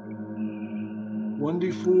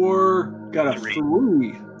 1d4 got a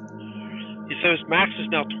 3. So his max is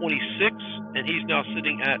now 26, and he's now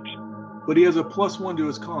sitting at. But he has a +1 to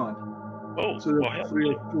his con. Oh, so that's 3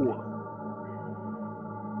 or 4.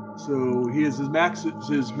 So his max is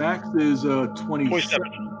 27.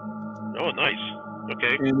 27. Oh, nice.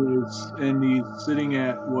 Okay. And he's sitting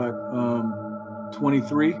at what?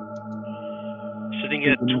 23. Sitting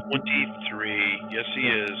at 23. Yes, he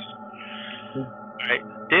is. All right.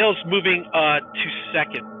 Dale's moving to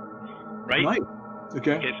second. Right. Nice.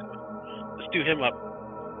 Okay. So let's do him up.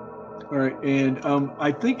 All right, and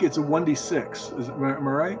I think it's a 1d6. Am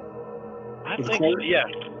I right? I think so, yeah.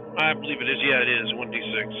 I believe it is. Yeah, it is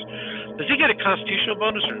 1d6. Does he get a constitutional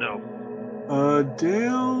bonus or no?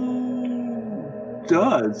 Dale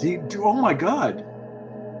does. Oh my God,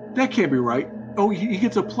 that can't be right. Oh, he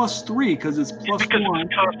gets a +3 because it's +1. Because of his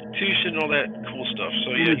constitution and all that cool stuff.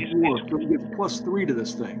 So yeah, he gets +3 to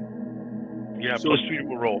this thing. Yeah, so +3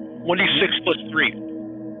 to a roll. 1d6 +3.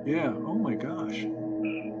 Yeah. Oh my gosh.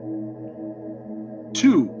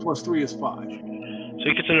 2 + 3 is 5. So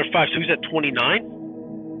he gets another 5. So he's at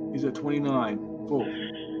 29. He's at 29 full.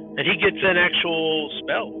 And he gets an actual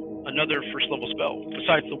spell, another first level spell,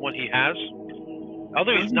 besides the one he has.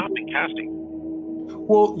 Although he's not been casting.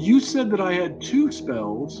 Well, you said that I had 2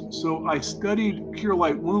 spells, so I studied Cure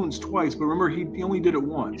Light Wounds twice, but remember he only did it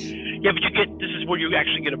once. Yeah, but this is where you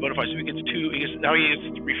actually get a bonus. So he gets 2. Now he gets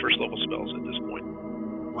 3 first level spells at this point.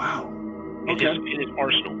 Wow. Okay. In his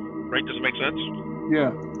arsenal, right? Does it make sense?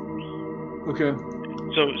 Yeah. Okay.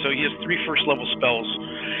 So he has 3 first level spells,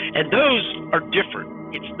 and those are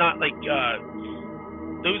different. It's not like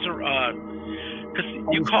those are because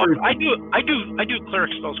you call. I do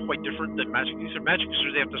cleric spells quite different than magic. These are magic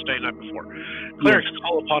users; they have to study the night before. Clerics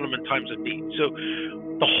call upon them in times of need. So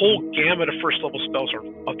the whole gamut of first level spells are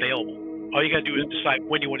available. All you gotta do is decide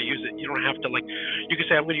when you want to use it. You don't have to you can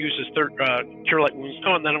say I'm going to use this third Cure Light Wounds.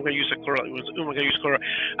 Oh, and then I'm going to use a Cure Light Wounds. Oh, I'm going to use Cure.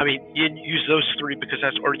 I mean, you use those 3 because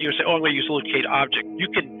that's. Or you say, oh, I'm going to use a locate object. You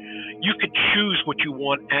can choose what you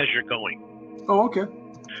want as you're going. Oh, okay.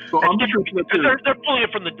 So I'm different because they're pulling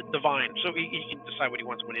it from the divine, so he can decide what he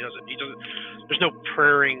wants when he doesn't. He doesn't. There's no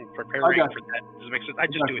preparing for that. Does it make sense? I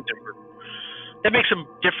just do it different. that makes him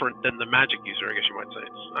different than the magic user, I guess you might say.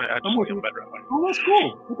 I just like him better that way. Oh, that's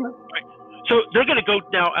cool. Okay. Right. So they're going to go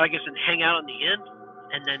now, I guess, and hang out in the inn,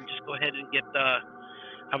 and then just go ahead and get,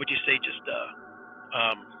 how would you say, just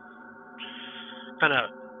kind of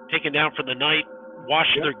taken down for the night, wash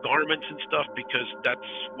their garments and stuff, because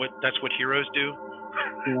that's what heroes do.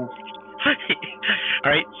 Yeah.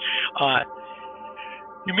 All right.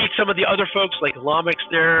 You meet some of the other folks, like Lamek's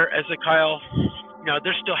there, Ezekiel. You know,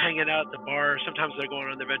 they're still hanging out at the bar. Sometimes they're going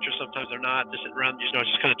on the adventure, sometimes they're not. They're sitting around, just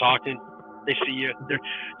kind of talking. They see you.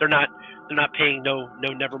 They're not paying no,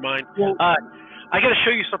 never mind. Well, I got to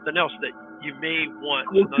show you something else that you may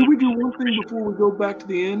want. Well, can we do one thing before we go back to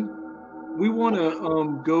the inn? We want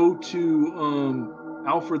to go to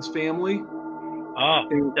Alfred's family.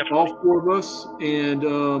 Definitely. All four of us, and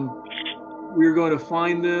we're going to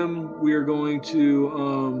find them. We are going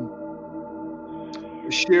to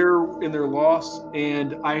share in their loss.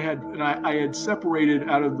 And I had separated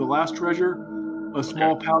out of the last treasure a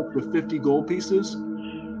small pouch with 50 gold pieces.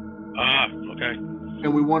 Okay.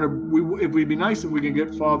 And we want to. It would be nice if we can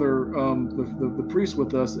get Father, the priest,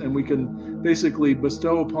 with us, and we can basically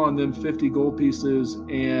bestow upon them 50 gold pieces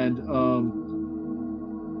and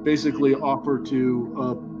basically offer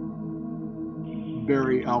to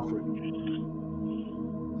bury Alfred.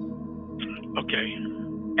 Okay.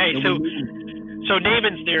 Hey, so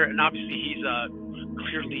Naaman's there, and obviously he's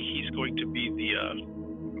going to be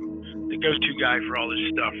the go-to guy for all this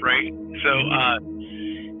stuff, right? So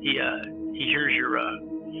he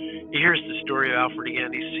hears the story of Alfred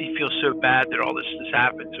again. He feels so bad that all this has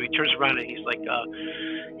happened. So he turns around and he's like,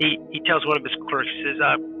 he tells one of his clerks, he says,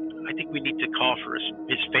 I think we need to call for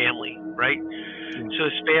his family, right? Mm-hmm. So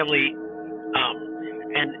his family,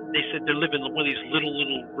 and they said they're living in one of these little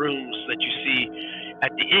rooms that you see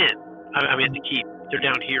at the inn. I mean, at the keep. They're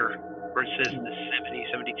down here where it says in the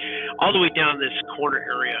 70, all the way down this corner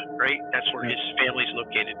area, right? That's where his family's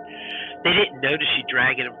located. They didn't notice you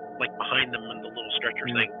dragging him like behind them in the little stretcher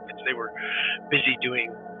thing, because they were busy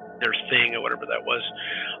doing their thing or whatever that was.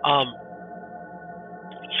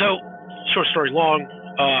 So, short story long,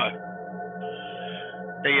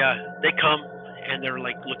 they come and they're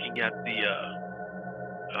like looking at the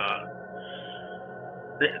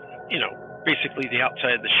basically the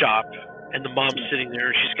outside of the shop, and the mom's sitting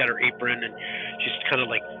there. She's got her apron, and she's kind of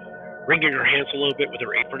like wringing her hands a little bit with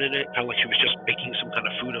her apron in it, kind of like she was just making some kind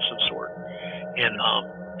of food of some sort. And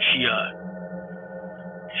she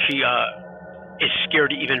is scared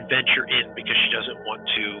to even venture in because she doesn't want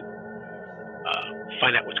to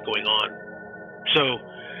find out what's going on. So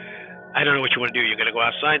I don't know what you want to do. You're going to go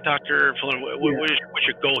outside, Doctor? What's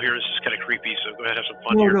your goal here? This is kind of creepy, so go ahead and have some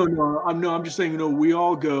fun here. No. I'm just saying, we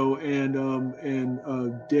all go, and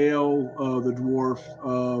Dale, the dwarf,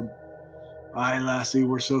 "Aye, lassie,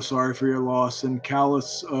 we're so sorry for your loss." And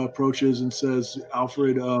Callus approaches and says,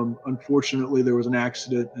 "Alfred, unfortunately, there was an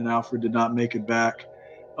accident, and Alfred did not make it back.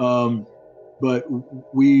 But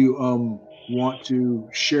we want to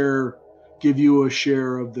give you a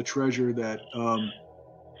share of the treasure that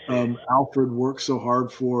Alfred worked so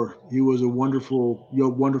hard for. He was a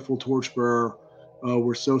wonderful torchbearer.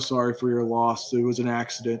 We're so sorry for your loss. It was an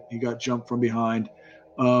accident. He got jumped from behind."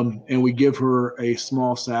 And we give her a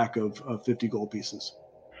small sack of 50 gold pieces.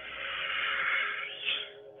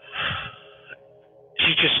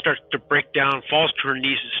 She just starts to break down, falls to her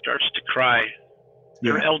knees, and starts to cry.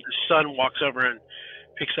 Her eldest son walks over and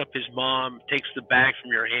picks up his mom, takes the bag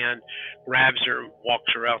from your hand, grabs her, and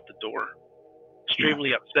walks her out the door.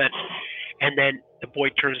 Extremely upset. And then the boy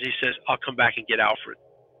turns and he says, "I'll come back and get Alfred,"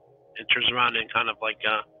 and turns around and kind of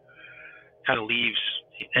leaves.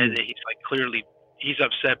 And he's like, clearly he's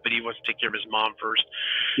upset, but he wants to take care of his mom first.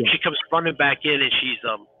 She comes running back in, and she's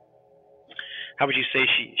how would you say,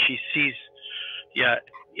 she sees, you have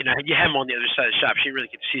him on the other side of the shop. She really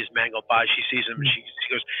can see his mangled body. She sees him, and she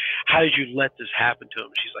goes, "How did you let this happen to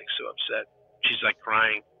him?" She's like so upset. She's like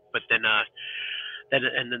crying. But then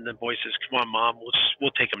the boy says, "Come on, Mom,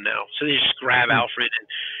 we'll take him now." So they just grab Alfred, and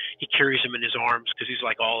he carries him in his arms because he's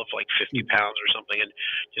like all of like 50 pounds or something, and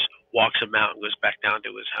just walks him out and goes back down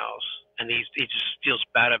to his house. And he just feels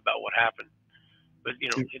bad about what happened. But,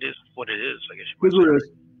 it is what it is, I guess you might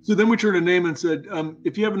say. So then we turned to Naaman and said,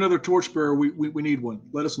 "If you have another torchbearer, we need one.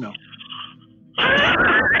 Let us know."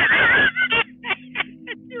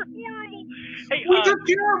 You're horrible. Hey, we took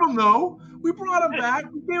care of him, though. We brought him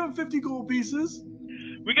back. We gave him 50 gold pieces.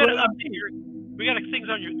 We got to update we got things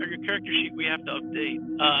on your character sheet we have to update.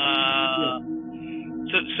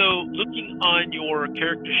 So looking on your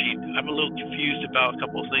character sheet, I'm a little confused about a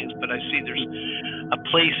couple of things, but I see there's a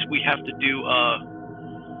place we have to do.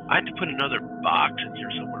 I have to put another box in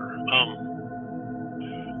here somewhere.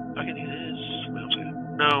 I can do this. What else?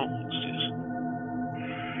 No, let's do this.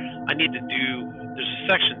 I need to do. There's a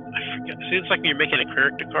section. I forget. See, it's like when you're making a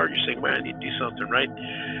character card. You're saying, "Man, I need to do something," right?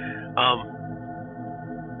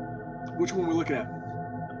 Which one are we looking at?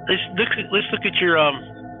 Let's look at your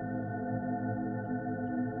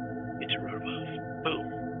It's a road above. Boom.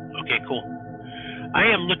 Okay, cool. I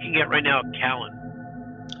am looking at right now Callan.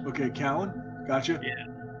 Okay, Callan. Gotcha. Yeah.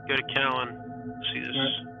 Go to Callan. See this.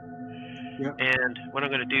 Right. Yep. And what I'm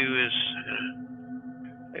going to do is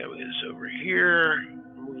I got this over here.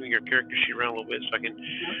 I'm moving your character sheet around a little bit so I can.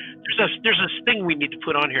 There's this thing we need to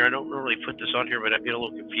put on here. I don't normally put this on here, but I get a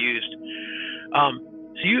little confused.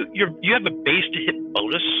 So you have a base to hit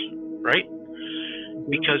bonus, right?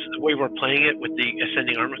 Because of the way we're playing it with the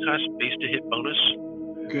ascending armor class, base to hit bonus.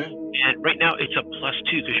 Okay. And right now it's a +2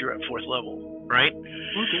 because you're at 4th level, right?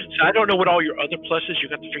 Okay. So I don't know what all your other pluses. You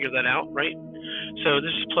got to figure that out, right? So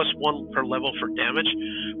this is +1 per level for damage,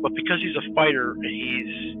 but because he's a fighter and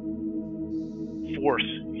he's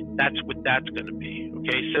 4th, that's what that's going to be.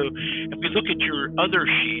 Okay. So if we look at your other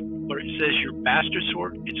sheet where it says your bastard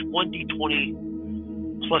sword, it's 1d20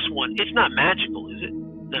 +1. It's not magical, is it?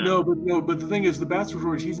 No, but the thing is, the bastard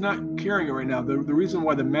sword, he's not carrying it right now. The reason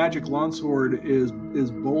why the magic longsword is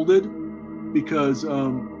bolded because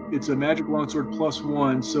it's a magic longsword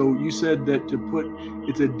 +1. So you said that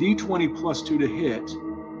it's a d20 +2 to hit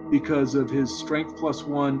because of his strength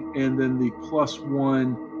 +1 and then the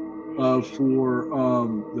 +1 for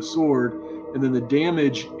the sword, and then the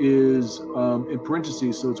damage is in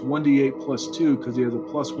parentheses, so it's 1d8 +2 because he has a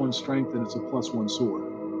 +1 strength and it's a +1 sword,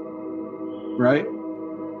 right?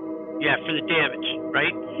 Yeah, for the damage,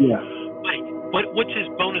 right? Yeah. But what's his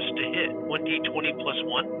bonus to hit? 1d20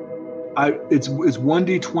 +1? It's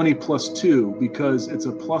 1d20 +2 because it's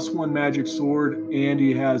a +1 magic sword and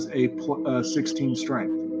he has a 16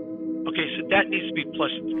 strength. Okay, so that needs to be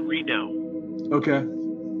 +3 now. Okay,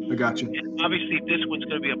 I got you. And obviously, this one's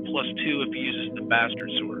going to be a +2 if he uses the bastard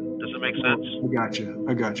sword. Does that make sense? I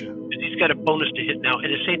got you. And he's got a bonus to hit now,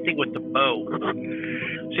 and the same thing with the bow.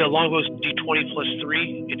 See how long it goes d20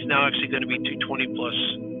 +3? It's now actually going to be 220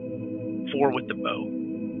 +4 with the bow.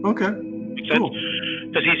 Okay. Makes sense? Cool.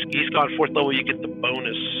 Because he's gone 4th level, you get the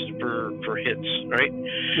bonus for hits, right?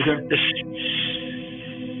 Okay.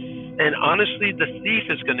 And honestly, the thief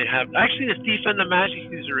is going to have. Actually, the thief and the magic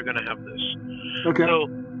user are going to have this. Okay. So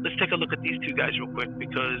let's take a look at these two guys real quick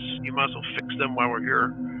because you might as well fix them while we're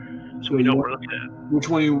here, so we know what we're looking at. Which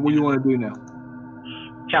one you want to do now?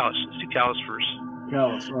 Callus. Let's do Callus first.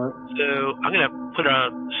 Callus, all right. So I'm going to put a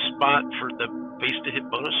spot for the base to hit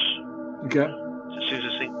bonus. Okay. So as soon as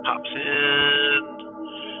this thing pops in,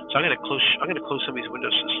 so I'm going to close some of these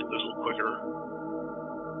windows so this thing goes a little quicker.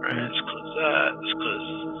 All right, let's close that. Let's close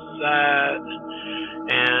that,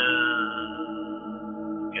 and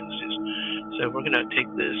okay, so we're going to take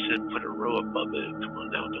this and put a row above it. Come on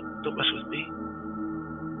now, don't mess with me.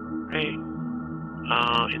 Right?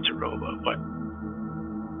 It's a row above. What?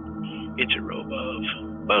 It's a row above.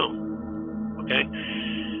 Boom. Okay.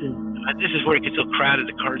 This is where it gets so crowded.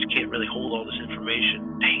 The cards can't really hold all this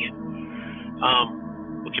information. Dang it.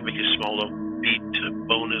 We can make a small little beat to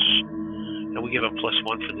bonus, and we give a +1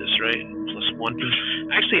 for this, right?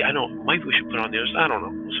 +1. Actually, I don't. Maybe we should put on the others. I don't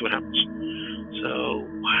know. We'll see what happens. So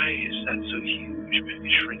why is that so huge? Maybe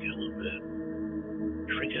shrink it a little bit.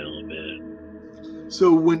 Shrink it a little bit.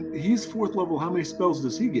 So when he's 4th level, how many spells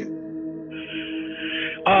does he get?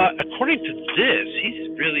 According to this, he's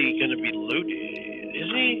really going to be loaded,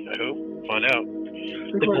 isn't he? I hope. Find out.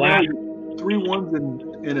 The glass. 3 1s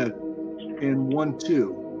and 1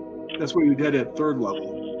 2. That's what you did at 3rd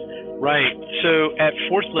level. Right. So at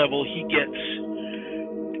 4th level, he gets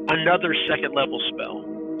another 2nd level spell.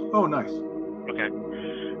 Oh, nice. Okay.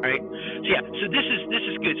 All right. So yeah. So this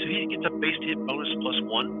is good. So he gets a base hit bonus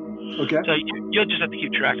 +1. Okay. So you'll just have to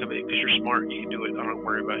keep track of it because you're smart. You can do it. I don't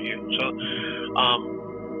worry about you. So,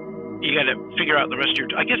 you got to figure out the rest of your.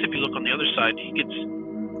 I guess if you look on the other side, he gets.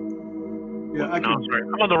 Yeah, sorry,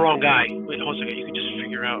 I'm on the wrong guy. Wait, hold on a second. You can just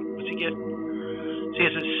figure out. What's he get? So he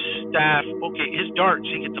has his staff. Okay, his darts.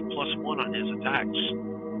 He gets a +1 on his attacks.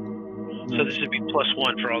 So this would be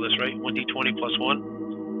 +1 for all this, right? 1d20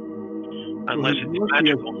 +1. Unless it's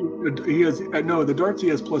magical. He has the darts he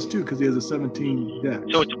has +2 because he has a 17 dex.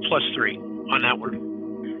 So it's a +3 on that one.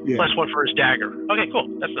 Yeah. +1 for his dagger. Okay, cool.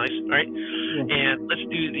 That's nice. All right. Yeah. And let's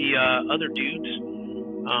do the other dudes,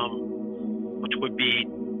 which would be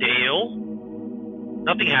Dale.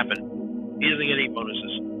 Nothing happened. He doesn't get any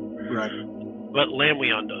bonuses. Right. But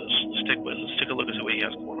Lanwean does. Let's take a look at what he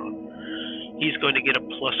has going on. He's going to get a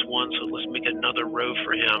 +1, so let's make another row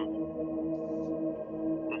for him.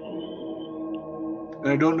 And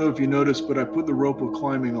I don't know if you noticed, but I put the rope of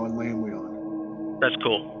climbing on Lanwean. That's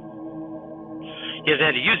cool. He hasn't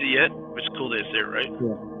had to use it yet, but it's cool that it's there, right?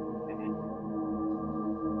 Yeah.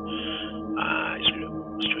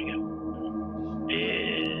 Let's try again.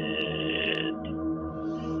 And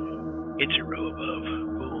it's a row above.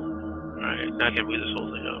 Cool. Alright, now I can move this whole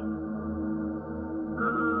thing up.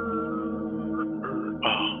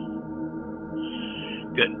 Oh.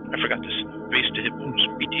 Good. I forgot this. Base to hit bonus.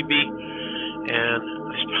 BTB. And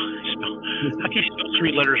I spell. How can you spell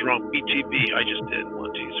 3 letters wrong? BTB. I just did. 1,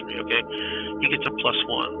 2, 3. Okay. He gets a +1.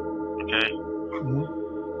 Okay.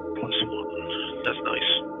 +1. That's nice.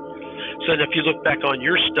 So then if you look back on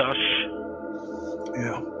your stuff,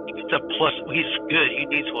 yeah, it's a plus. He's good. He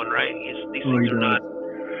needs one, right? These things are not.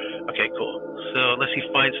 Okay, cool. So unless he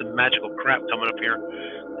finds some magical crap coming up here,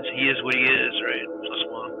 he is what he is, right?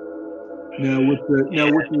 +1. Now with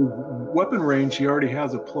the weapon range, he already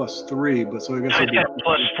has a +3, but so I guess he's got a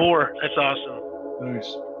 +4. That's awesome.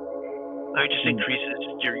 Nice. I just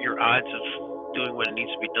increases your odds of doing what it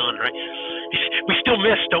needs to be done, right? We still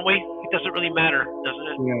miss, don't we? It doesn't really matter, doesn't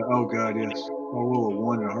it? Yeah. Oh God, yes. I'll roll a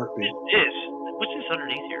 1 in a heartbeat. It is. What's this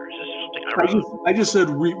underneath here? Is this something I wrote? I just said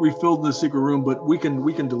refilled in the secret room, but we can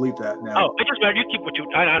delete that now. Oh, it doesn't matter. You keep what you.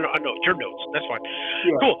 I know it's your notes. That's fine.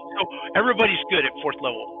 Yeah. Cool. So everybody's good at 4th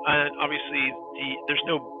level, and obviously there's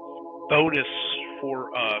no bonus for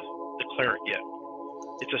the cleric yet.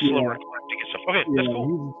 It's a slower climb to get stuff. Okay, that's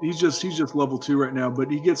cool. He's just level 2 right now, but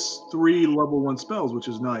he gets 3 level 1 spells, which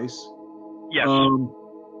is nice. Yes.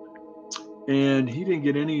 And he didn't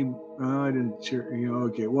get any. I didn't share.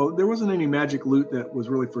 Okay. Well, there wasn't any magic loot that was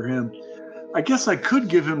really for him. I guess I could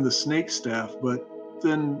give him the snake staff, but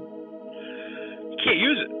then you can't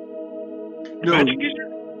use it. No, magic user?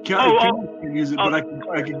 Can't use it, but I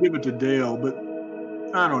could give it to Dale. But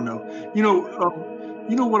I don't know. You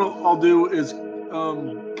know what I'll do is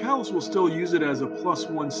Callus will still use it as a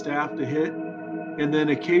 +1 staff to hit, and then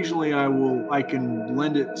occasionally I can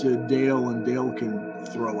lend it to Dale, and Dale can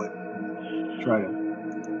throw it. Try it.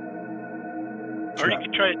 Or you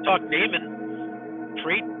can try to talk Naaman.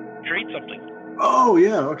 Trade something. Oh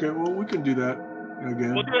yeah. Okay. Well, we can do that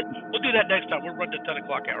again. We'll do that next time. We'll run the 10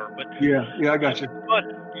 o'clock hour. But yeah, I got you. But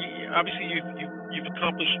obviously, you've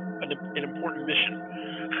accomplished an important mission.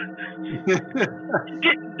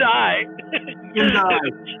 Didn't die. Didn't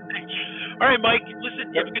die. All right, Mike.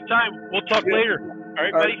 Listen, you have a good time. We'll talk later. All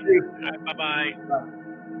right, buddy. All right, bye-bye.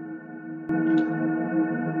 Bye.